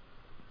 then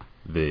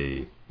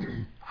the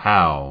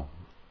how,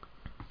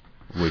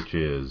 which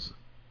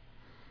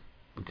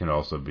can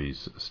also be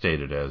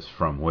stated as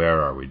from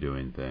where are we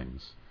doing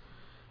things,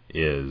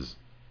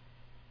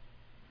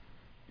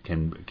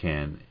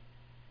 can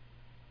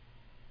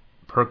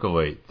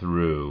percolate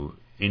through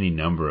any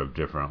number of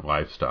different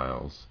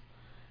lifestyles,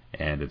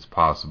 and it's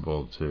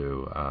possible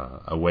to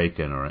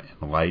awaken or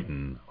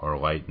enlighten or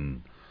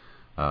lighten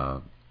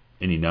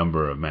any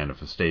number of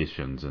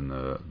manifestations in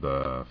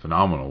the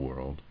phenomenal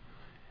world.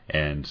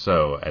 And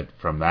so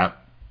from that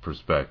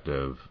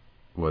perspective,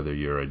 whether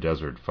you're a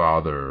desert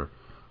father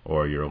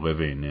or you're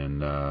living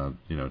in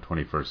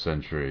 21st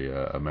century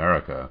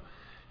America,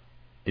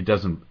 it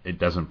doesn't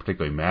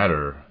particularly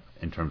matter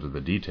in terms of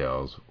the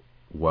details.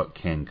 What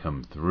can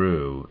come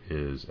through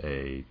is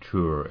a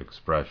truer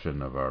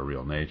expression of our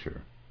real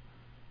nature.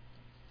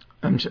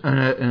 I'm going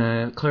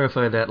to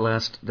clarify that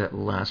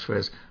last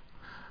phrase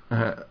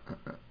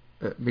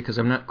because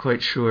I'm not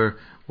quite sure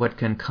what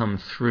can come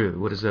through.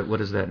 What does that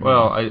mean?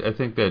 Well, I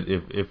think that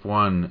if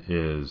one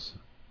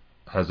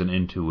has an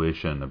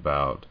intuition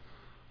about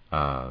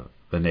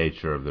the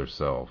nature of their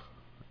self,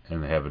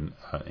 and they have an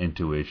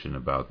intuition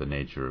about the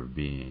nature of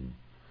being,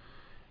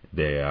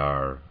 they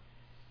are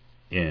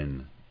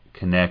in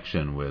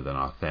connection with an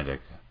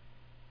authentic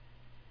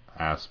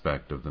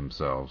aspect of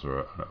themselves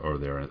or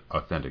their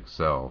authentic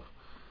self,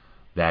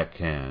 that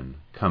can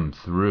come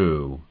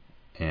through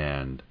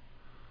and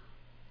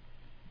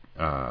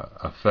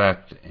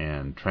affect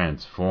and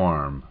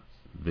transform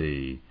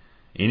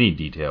any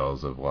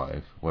details of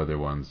life, whether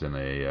one's in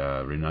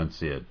a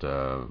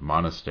renunciate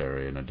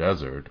monastery in a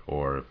desert,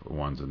 or if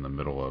one's in the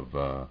middle of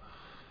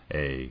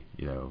a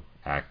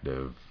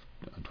active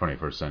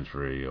 21st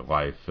century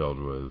life filled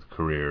with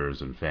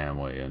careers and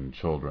family and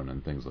children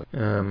and things like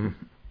that.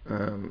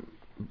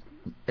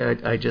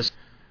 I just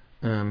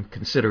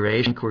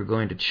consideration. We're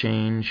going to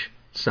change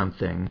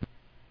something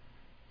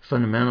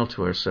fundamental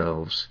to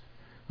ourselves.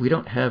 We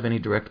don't have any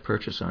direct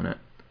purchase on it,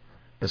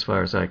 as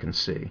far as I can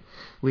see.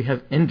 We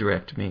have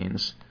indirect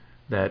means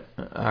that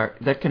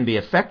can be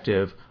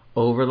effective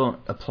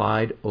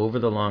applied over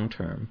the long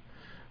term.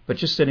 But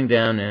just sitting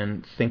down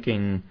and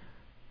thinking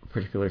a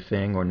particular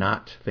thing or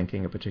not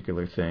thinking a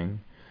particular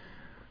thing,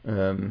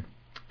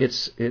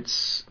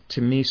 it's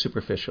to me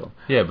superficial.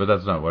 Yeah, but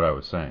that's not what I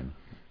was saying.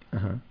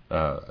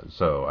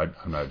 So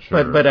I'm not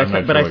sure. But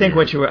I think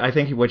what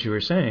you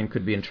were saying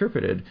could be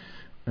interpreted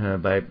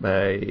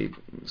by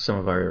some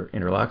of our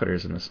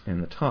interlocutors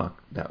in the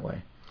talk that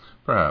way.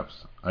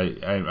 Perhaps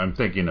I'm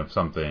thinking of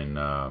something.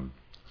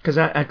 Because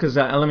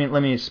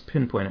let me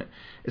pinpoint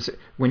it.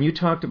 When you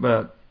talked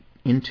about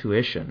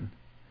intuition,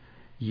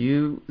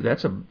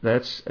 that's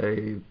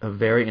a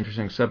very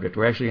interesting subject.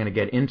 We're actually going to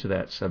get into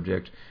that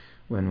subject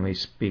when we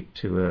speak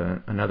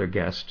to another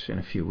guest in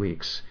a few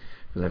weeks,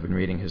 because I've been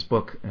reading his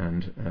book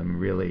and I'm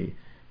really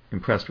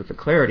impressed with the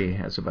clarity he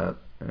has about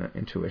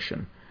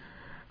intuition.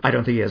 I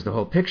don't think he has the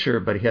whole picture,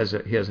 but he has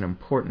an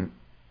important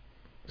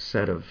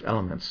set of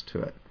elements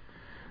to it.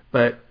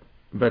 But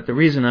the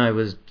reason I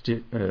was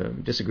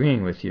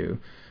disagreeing with you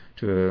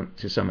to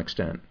some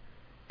extent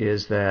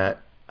is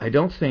that I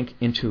don't think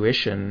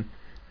intuition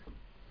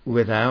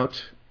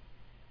without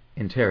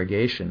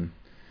interrogation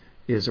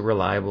is a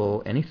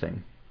reliable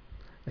anything.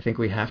 I think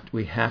we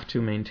have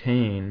to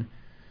maintain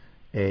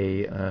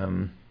a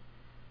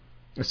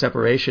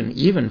separation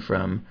even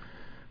from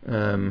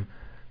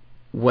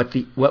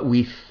what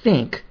we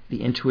think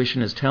the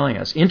intuition is telling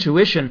us.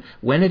 Intuition,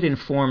 when it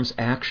informs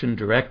action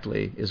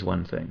directly, is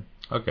one thing.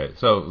 Okay,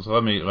 so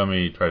let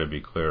me try to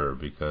be clearer,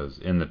 because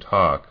in the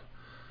talk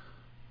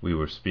we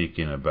were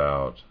speaking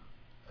about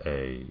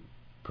a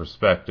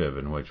perspective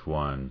in which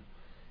one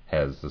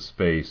has the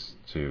space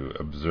to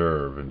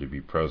observe and to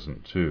be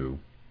present to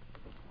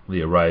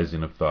the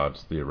arising of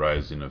thoughts, the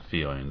arising of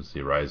feelings,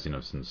 the arising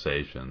of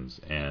sensations,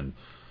 and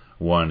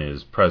one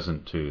is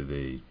present to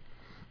the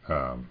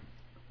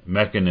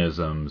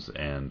mechanisms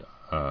and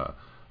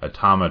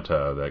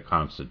automata that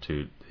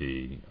constitute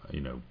the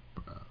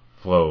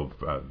flow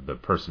of the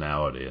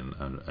personality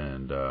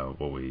and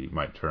what we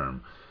might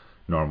term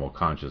normal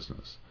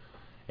consciousness.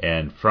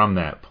 And from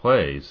that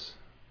place,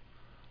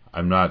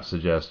 I'm not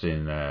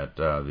suggesting that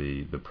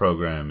the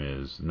program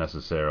is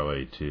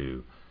necessarily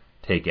to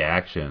take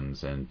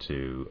actions and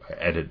to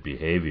edit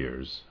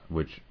behaviors,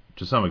 which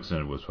to some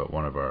extent was what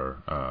one of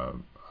our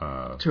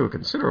to a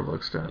considerable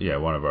extent. Yeah,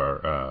 one of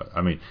our.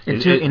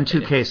 In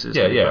two cases.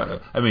 Yeah.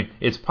 I mean,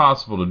 it's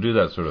possible to do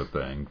that sort of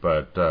thing,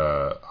 but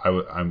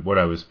what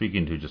I was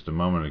speaking to just a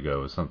moment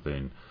ago is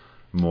something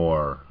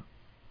more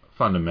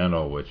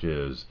fundamental, which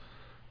is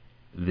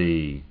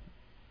the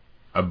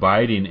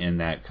abiding in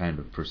that kind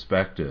of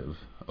perspective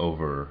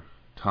over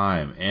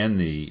time, and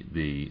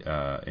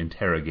the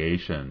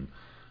interrogation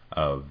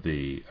of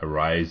the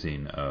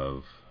arising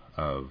of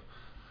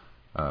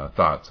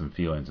thoughts and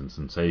feelings and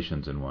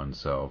sensations in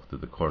oneself through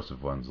the course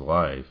of one's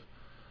life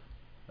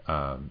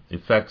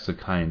affects a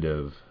kind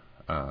of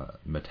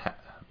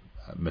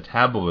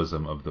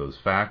metabolism of those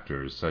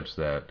factors, such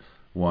that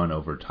one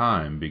over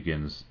time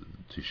begins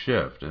to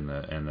shift, and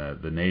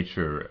the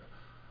nature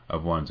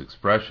of one's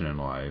expression in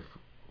life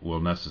will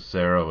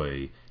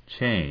necessarily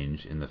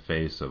change in the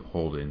face of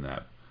holding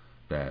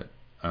that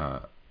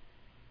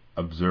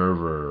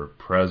observer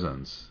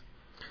presence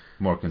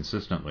more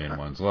consistently in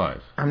one's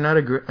life. I'm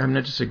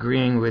not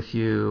disagreeing with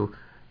you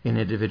in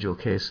individual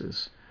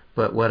cases,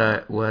 but what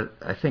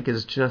I think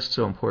is just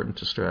so important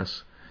to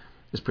stress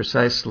is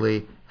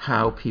precisely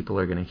how people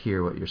are going to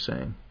hear what you're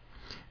saying,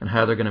 and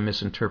how they're going to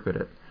misinterpret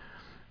it,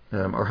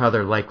 or how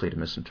they're likely to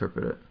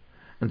misinterpret it.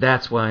 And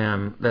that's why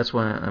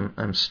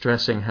I'm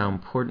stressing how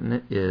important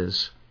it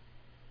is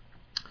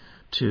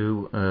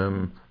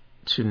to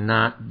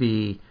not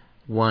be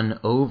won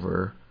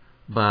over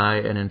by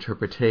an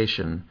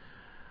interpretation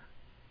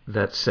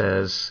that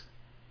says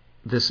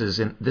this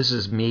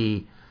is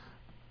me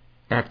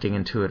acting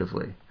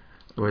intuitively,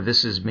 or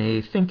this is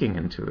me thinking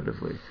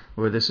intuitively,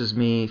 or this is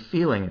me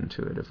feeling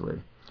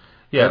intuitively.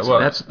 Yeah,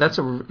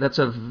 that's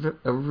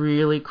a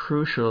really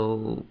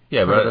crucial.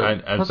 Yeah,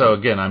 but so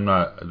again, I'm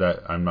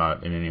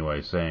not in any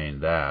way saying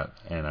that,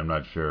 and I'm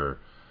not sure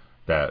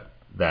that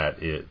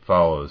it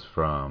follows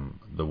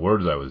from the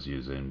words I was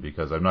using,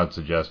 because I'm not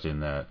suggesting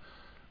that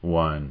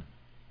one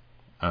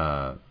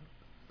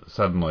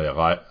suddenly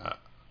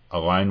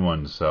align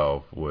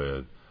oneself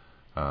with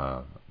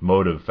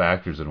motive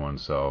factors in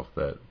oneself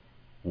that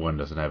one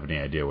doesn't have any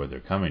idea where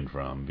they're coming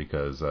from,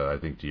 because I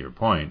think, to your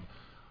point,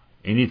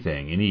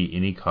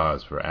 any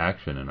cause for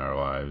action in our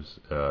lives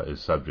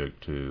is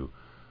subject to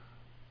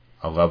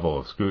a level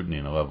of scrutiny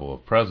and a level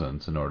of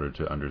presence in order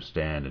to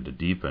understand and to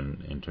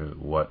deepen into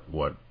what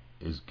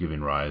is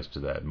giving rise to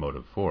that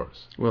motive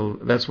force. Well,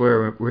 that's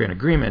where we're in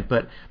agreement,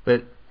 but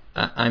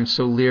I'm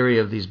so leery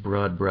of these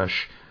broad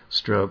brush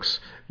strokes,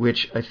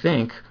 which I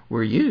think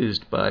were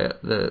used by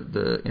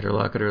the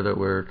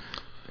interlocutor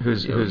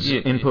whose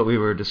input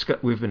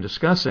we've been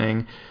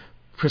discussing,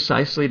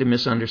 precisely to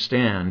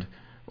misunderstand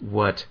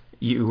what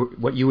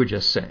you were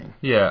just saying.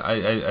 Yeah,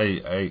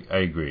 I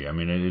agree. I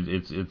mean,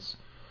 it's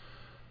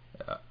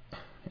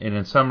and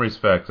in some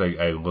respects,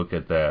 I look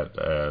at that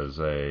as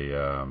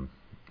a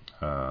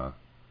how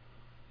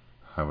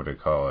would I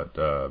call it?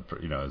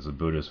 As the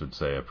Buddhists would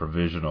say, a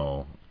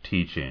provisional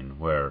teaching,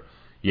 where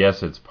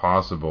yes, it's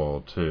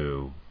possible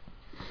to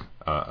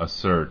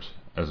assert,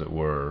 as it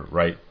were,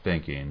 right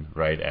thinking,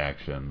 right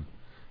action,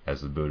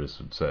 as the Buddhists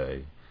would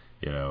say,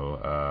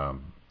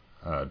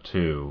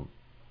 to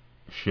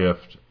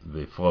shift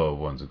the flow of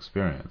one's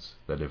experience.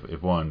 That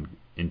if one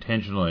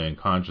intentionally and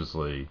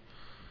consciously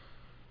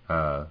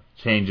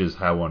changes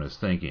how one is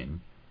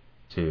thinking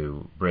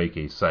to break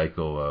a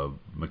cycle of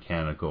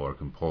mechanical or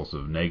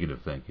compulsive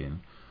negative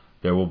thinking,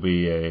 there will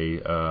be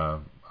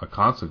a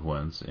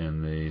consequence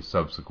in the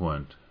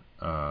subsequent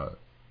flow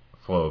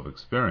of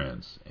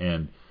experience.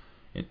 And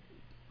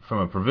from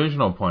a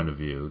provisional point of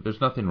view,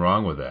 there's nothing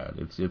wrong with that.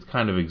 It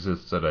kind of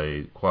exists at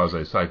a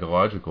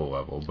quasi-psychological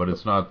level, but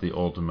it's not the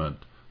ultimate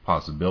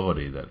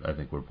possibility that I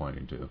think we're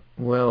pointing to.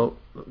 Well,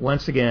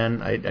 once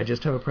again, I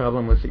just have a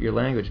problem with your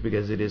language,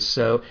 because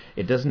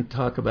it doesn't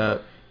talk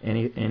about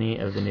any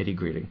of the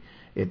nitty-gritty.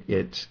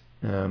 It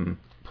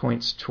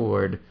points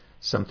toward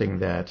something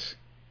that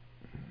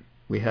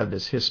we have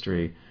this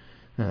history,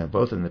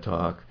 both in the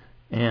talk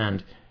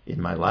and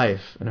in my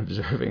life, and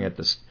observing at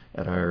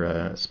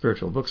our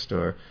spiritual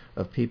bookstore,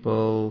 of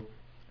people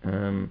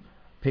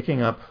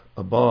picking up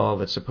a ball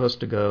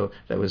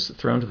that was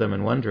thrown to them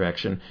in one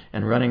direction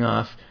and running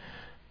off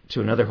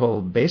to another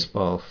whole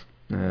baseball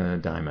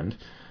diamond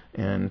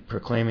and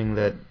proclaiming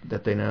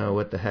that they know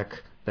what the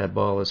heck that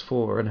ball is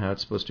for and how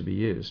it's supposed to be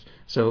used.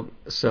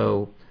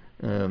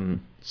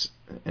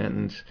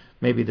 And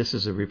maybe this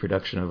is a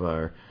reproduction of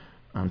our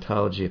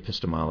ontology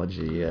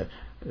epistemology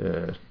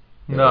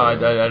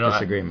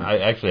disagreement.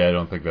 I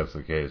don't think that's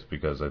the case,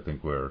 because I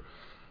think we're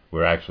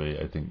actually,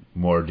 I think,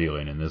 more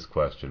dealing in this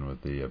question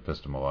with the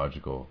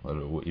epistemological,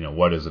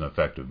 what is an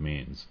effective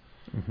means.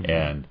 Mm-hmm.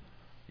 And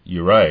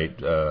you're right,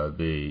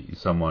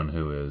 someone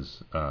who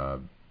is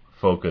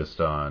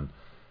focused on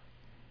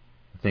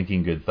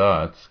thinking good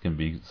thoughts can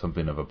be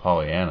something of a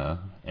Pollyanna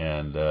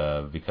and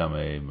become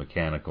a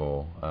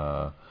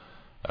mechanical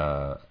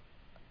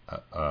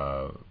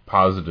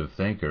positive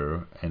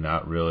thinker, and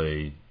not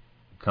really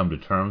come to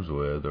terms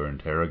with or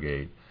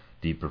interrogate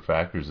deeper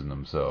factors in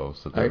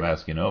themselves that they're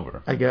masking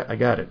over. I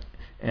got it.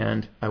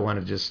 And I want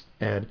to just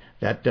add,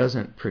 that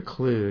doesn't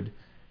preclude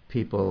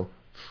people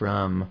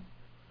from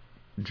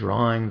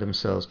drawing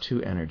themselves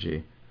to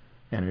energies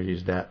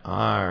that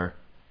are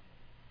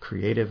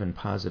creative and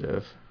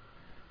positive,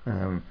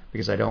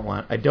 because I don't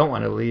want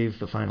to leave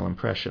the final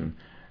impression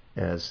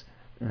as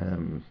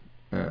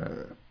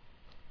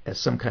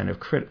some kind of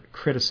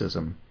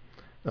criticism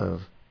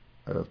of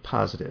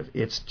positive.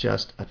 It's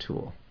just a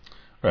tool.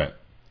 Right.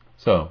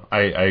 So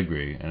I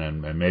agree,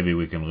 and maybe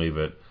we can leave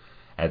it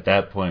at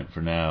that point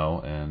for now,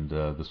 and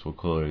this will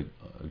clearly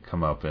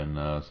come up in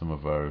some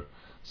of our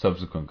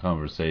subsequent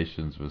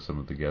conversations with some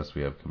of the guests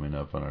we have coming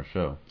up on our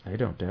show. I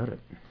don't doubt it.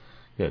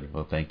 Good.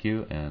 Well, thank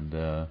you, and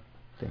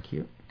thank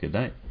you. Good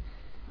night.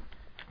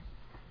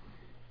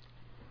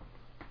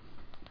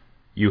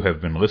 You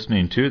have been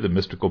listening to The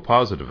Mystical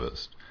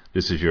Positivist.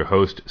 This is your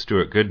host,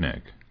 Stuart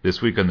Goodnick. This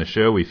week on the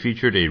show, we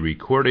featured a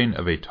recording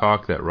of a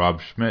talk that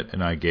Rob Schmidt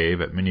and I gave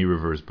at Many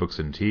Rivers Books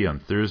and Tea on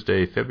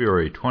Thursday,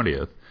 February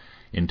 20th,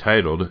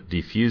 entitled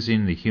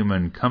Defusing the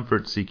Human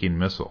Comfort-Seeking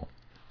Missile.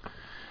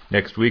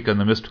 Next week on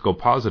The Mystical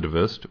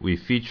Positivist, we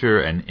feature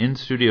an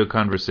in-studio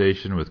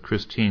conversation with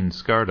Christine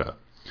Skarda.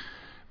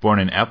 Born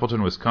in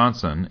Appleton,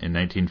 Wisconsin in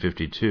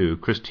 1952,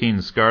 Christine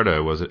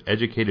Skarda was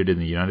educated in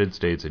the United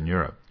States and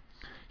Europe.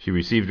 She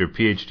received her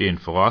Ph.D. in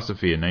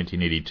philosophy in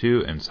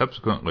 1982 and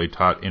subsequently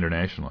taught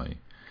internationally.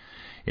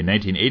 In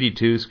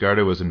 1982,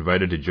 Skarda was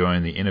invited to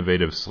join the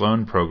innovative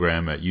Sloan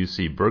program at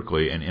UC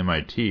Berkeley and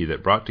MIT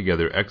that brought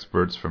together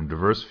experts from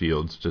diverse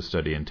fields to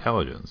study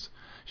intelligence.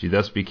 She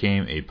thus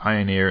became a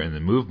pioneer in the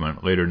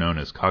movement later known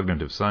as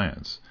cognitive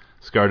science.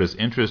 Skarda's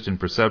interest in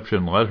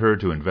perception led her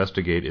to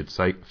investigate its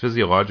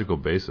physiological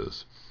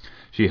basis.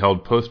 She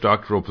held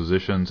postdoctoral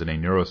positions in a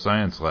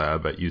neuroscience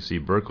lab at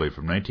UC Berkeley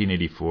from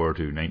 1984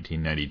 to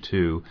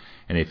 1992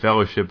 and a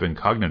fellowship in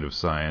cognitive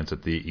science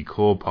at the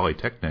École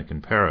Polytechnique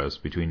in Paris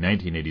between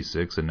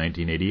 1986 and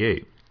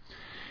 1988.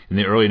 In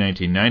the early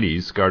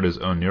 1990s, Skarda's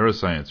own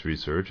neuroscience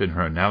research and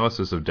her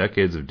analysis of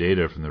decades of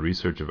data from the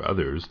research of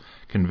others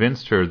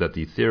convinced her that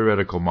the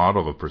theoretical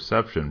model of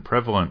perception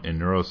prevalent in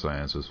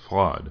neuroscience was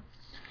flawed.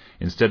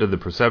 Instead of the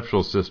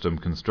perceptual system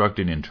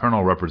constructing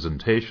internal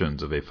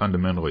representations of a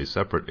fundamentally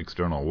separate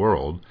external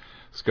world,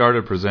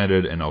 Skarda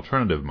presented an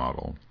alternative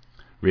model.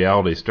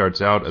 Reality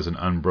starts out as an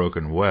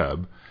unbroken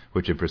web,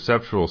 which a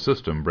perceptual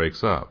system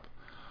breaks up.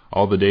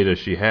 All the data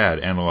she had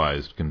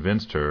analyzed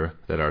convinced her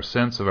that our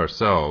sense of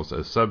ourselves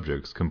as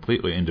subjects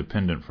completely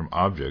independent from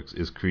objects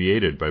is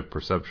created by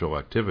perceptual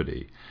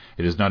activity.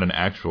 It is not an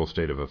actual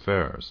state of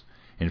affairs.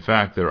 In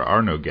fact, there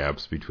are no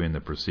gaps between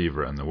the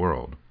perceiver and the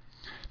world.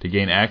 To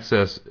gain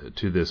access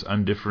to this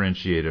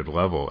undifferentiated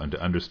level and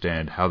to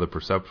understand how the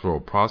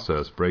perceptual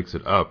process breaks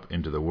it up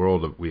into the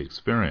world that we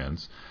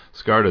experience,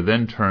 Skarda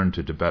then turned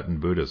to Tibetan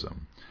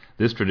Buddhism.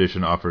 This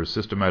tradition offers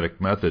systematic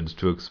methods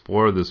to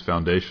explore this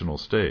foundational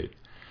state.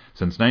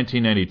 Since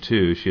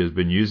 1992, she has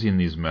been using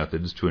these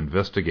methods to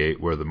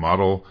investigate where the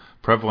model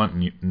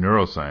prevalent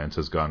neuroscience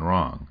has gone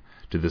wrong.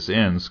 To this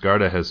end,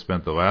 Skarda has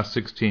spent the last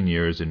 16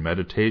 years in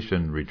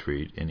meditation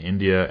retreat in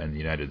India and the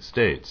United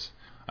States.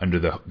 Under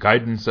the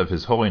guidance of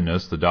His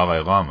Holiness the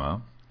Dalai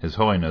Lama, His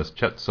Holiness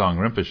Chetsong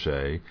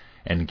Rinpoche,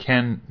 and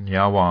Ken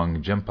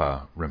Nyawang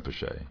Jempa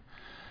Rinpoche.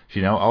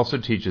 She now also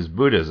teaches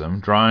Buddhism,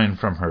 drawing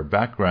from her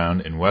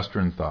background in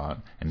Western thought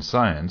and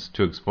science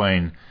to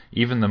explain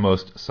even the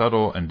most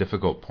subtle and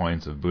difficult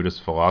points of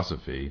Buddhist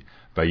philosophy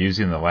by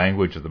using the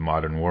language of the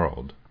modern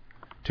world.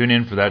 Tune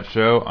in for that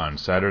show on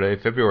Saturday,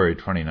 February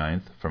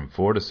 29th from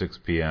 4 to 6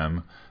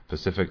 p.m.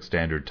 Pacific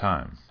Standard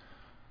Time.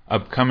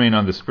 Upcoming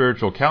on the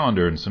spiritual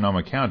calendar in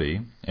Sonoma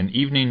County, an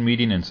evening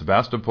meeting in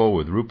Sebastopol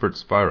with Rupert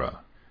Spira.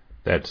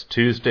 That's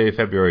Tuesday,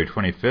 February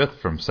 25th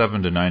from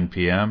 7 to 9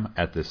 p.m.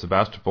 at the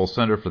Sebastopol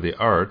Center for the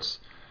Arts,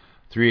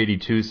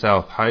 382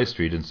 South High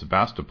Street in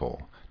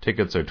Sebastopol.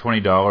 Tickets are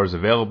 $20,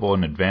 available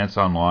in advance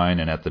online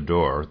and at the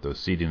door, though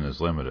seating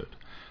is limited.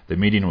 The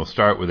meeting will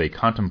start with a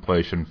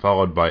contemplation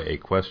followed by a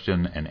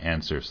question and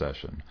answer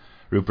session.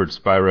 Rupert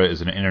Spira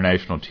is an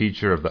international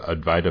teacher of the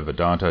Advaita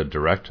Vedanta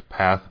direct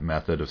path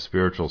method of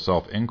spiritual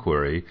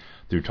self-inquiry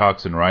through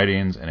talks and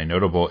writings, and a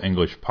notable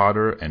English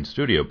potter and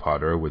studio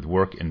potter with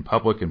work in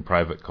public and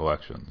private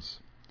collections.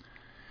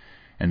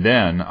 And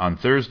then, on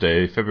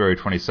Thursday, February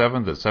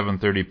 27th at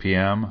 7:30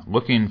 p.m.,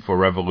 Looking for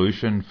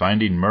Revolution,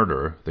 Finding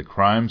Murder, The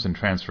Crimes and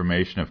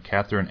Transformation of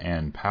Catherine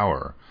Ann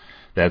Power.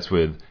 That's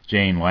with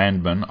Jane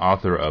Landman,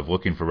 author of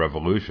Looking for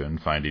Revolution,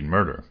 Finding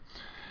Murder.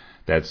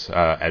 That's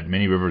at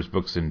Many Rivers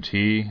Books and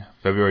Tea,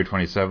 February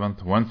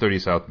 27th, 130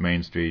 South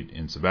Main Street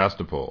in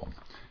Sebastopol.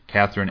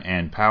 Catherine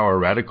Ann Power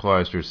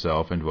radicalized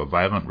herself into a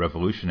violent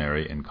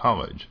revolutionary in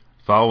college.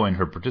 Following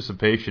her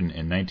participation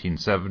in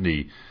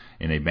 1970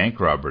 in a bank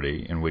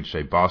robbery in which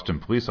a Boston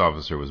police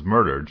officer was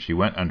murdered, she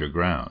went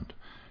underground.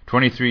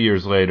 23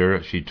 years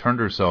later, she turned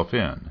herself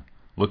in.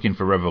 Looking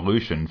for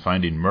Revolution,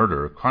 Finding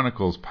Murder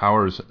chronicles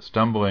Power's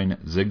stumbling,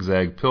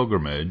 zigzag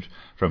pilgrimage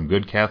from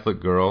good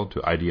Catholic girl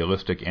to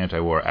idealistic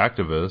anti-war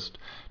activist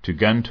to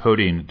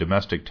gun-toting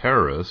domestic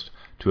terrorist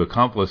to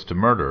accomplice to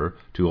murder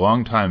to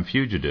longtime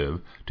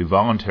fugitive to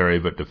voluntary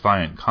but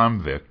defiant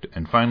convict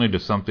and finally to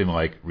something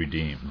like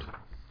redeemed.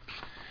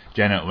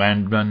 Janet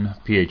Landman,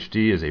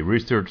 Ph.D., is a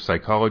research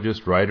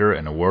psychologist, writer,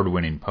 and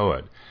award-winning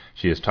poet.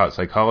 She has taught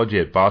psychology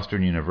at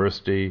Boston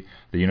University,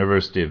 the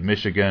University of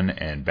Michigan,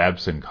 and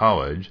Babson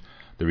College.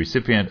 The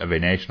recipient of a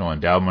National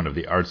Endowment of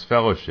the Arts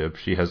Fellowship,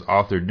 she has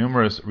authored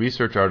numerous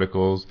research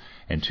articles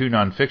and 2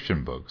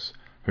 nonfiction books.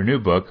 Her new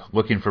book,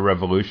 Looking for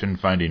Revolution,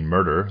 Finding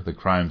Murder, The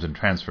Crimes and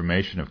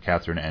Transformation of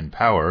Catherine N.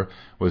 Power,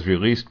 was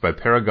released by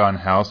Paragon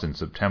House in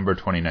September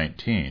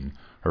 2019.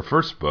 Her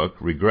first book,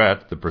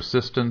 Regret, The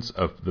Persistence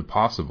of the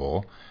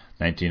Possible,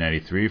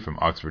 1993 from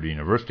Oxford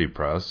University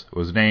Press,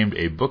 was named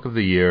a Book of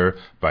the Year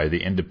by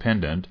The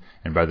Independent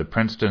and by the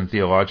Princeton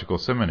Theological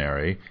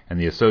Seminary and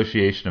the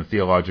Association of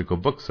Theological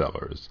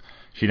Booksellers.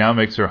 She now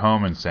makes her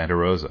home in Santa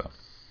Rosa.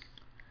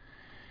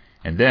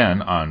 And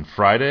then, on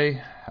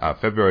Friday,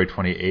 February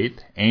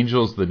 28th,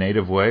 Angels the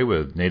Native Way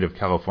with Native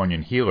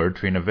Californian healer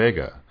Trina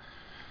Vega.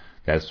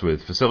 That's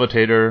with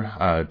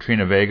facilitator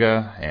Trina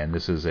Vega, and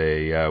this is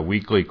a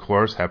weekly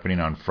course happening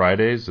on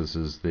Fridays. This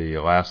is the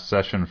last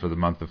session for the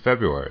month of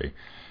February.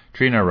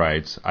 Trina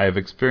writes, I have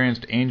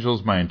experienced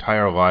angels my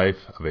entire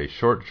life of a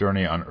short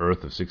journey on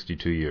earth of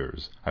 62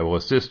 years. I will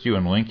assist you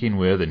in linking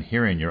with and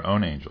hearing your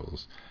own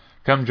angels.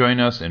 Come join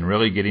us in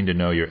really getting to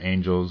know your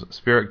angels,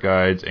 spirit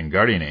guides, and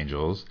guardian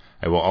angels.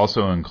 I will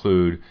also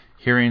include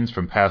hearings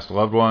from past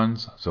loved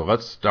ones, so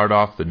let's start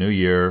off the new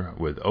year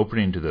with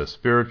opening to the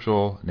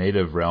spiritual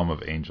native realm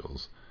of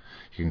angels.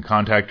 You can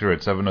contact her at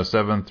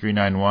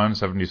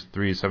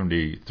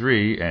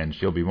 707-391-7373, and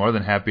she'll be more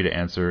than happy to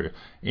answer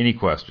any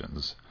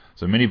questions.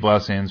 So many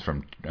blessings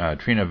from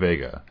Trina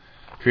Vega.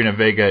 Trina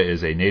Vega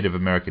is a Native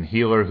American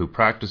healer who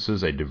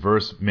practices a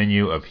diverse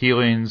menu of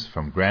healings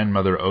from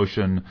Grandmother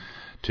Ocean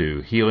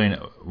to healing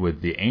with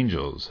the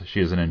angels.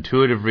 She is an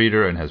intuitive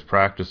reader and has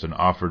practiced and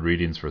offered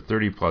readings for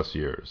 30-plus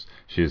years.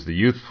 She is the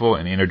youthful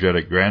and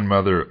energetic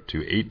grandmother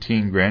to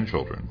 18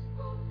 grandchildren.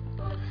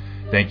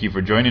 Thank you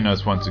for joining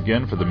us once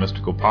again for The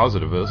Mystical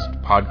Positivist.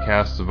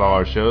 Podcasts of all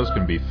our shows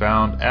can be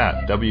found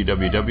at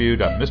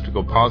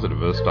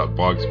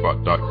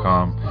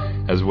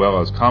www.mysticalpositivist.blogspot.com, as well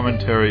as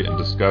commentary and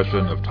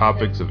discussion of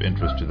topics of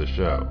interest to the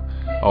show.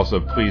 Also,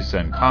 please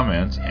send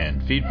comments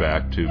and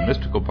feedback to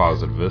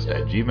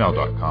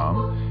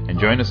mysticalpositivist@gmail.com, and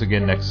join us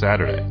again next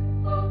Saturday.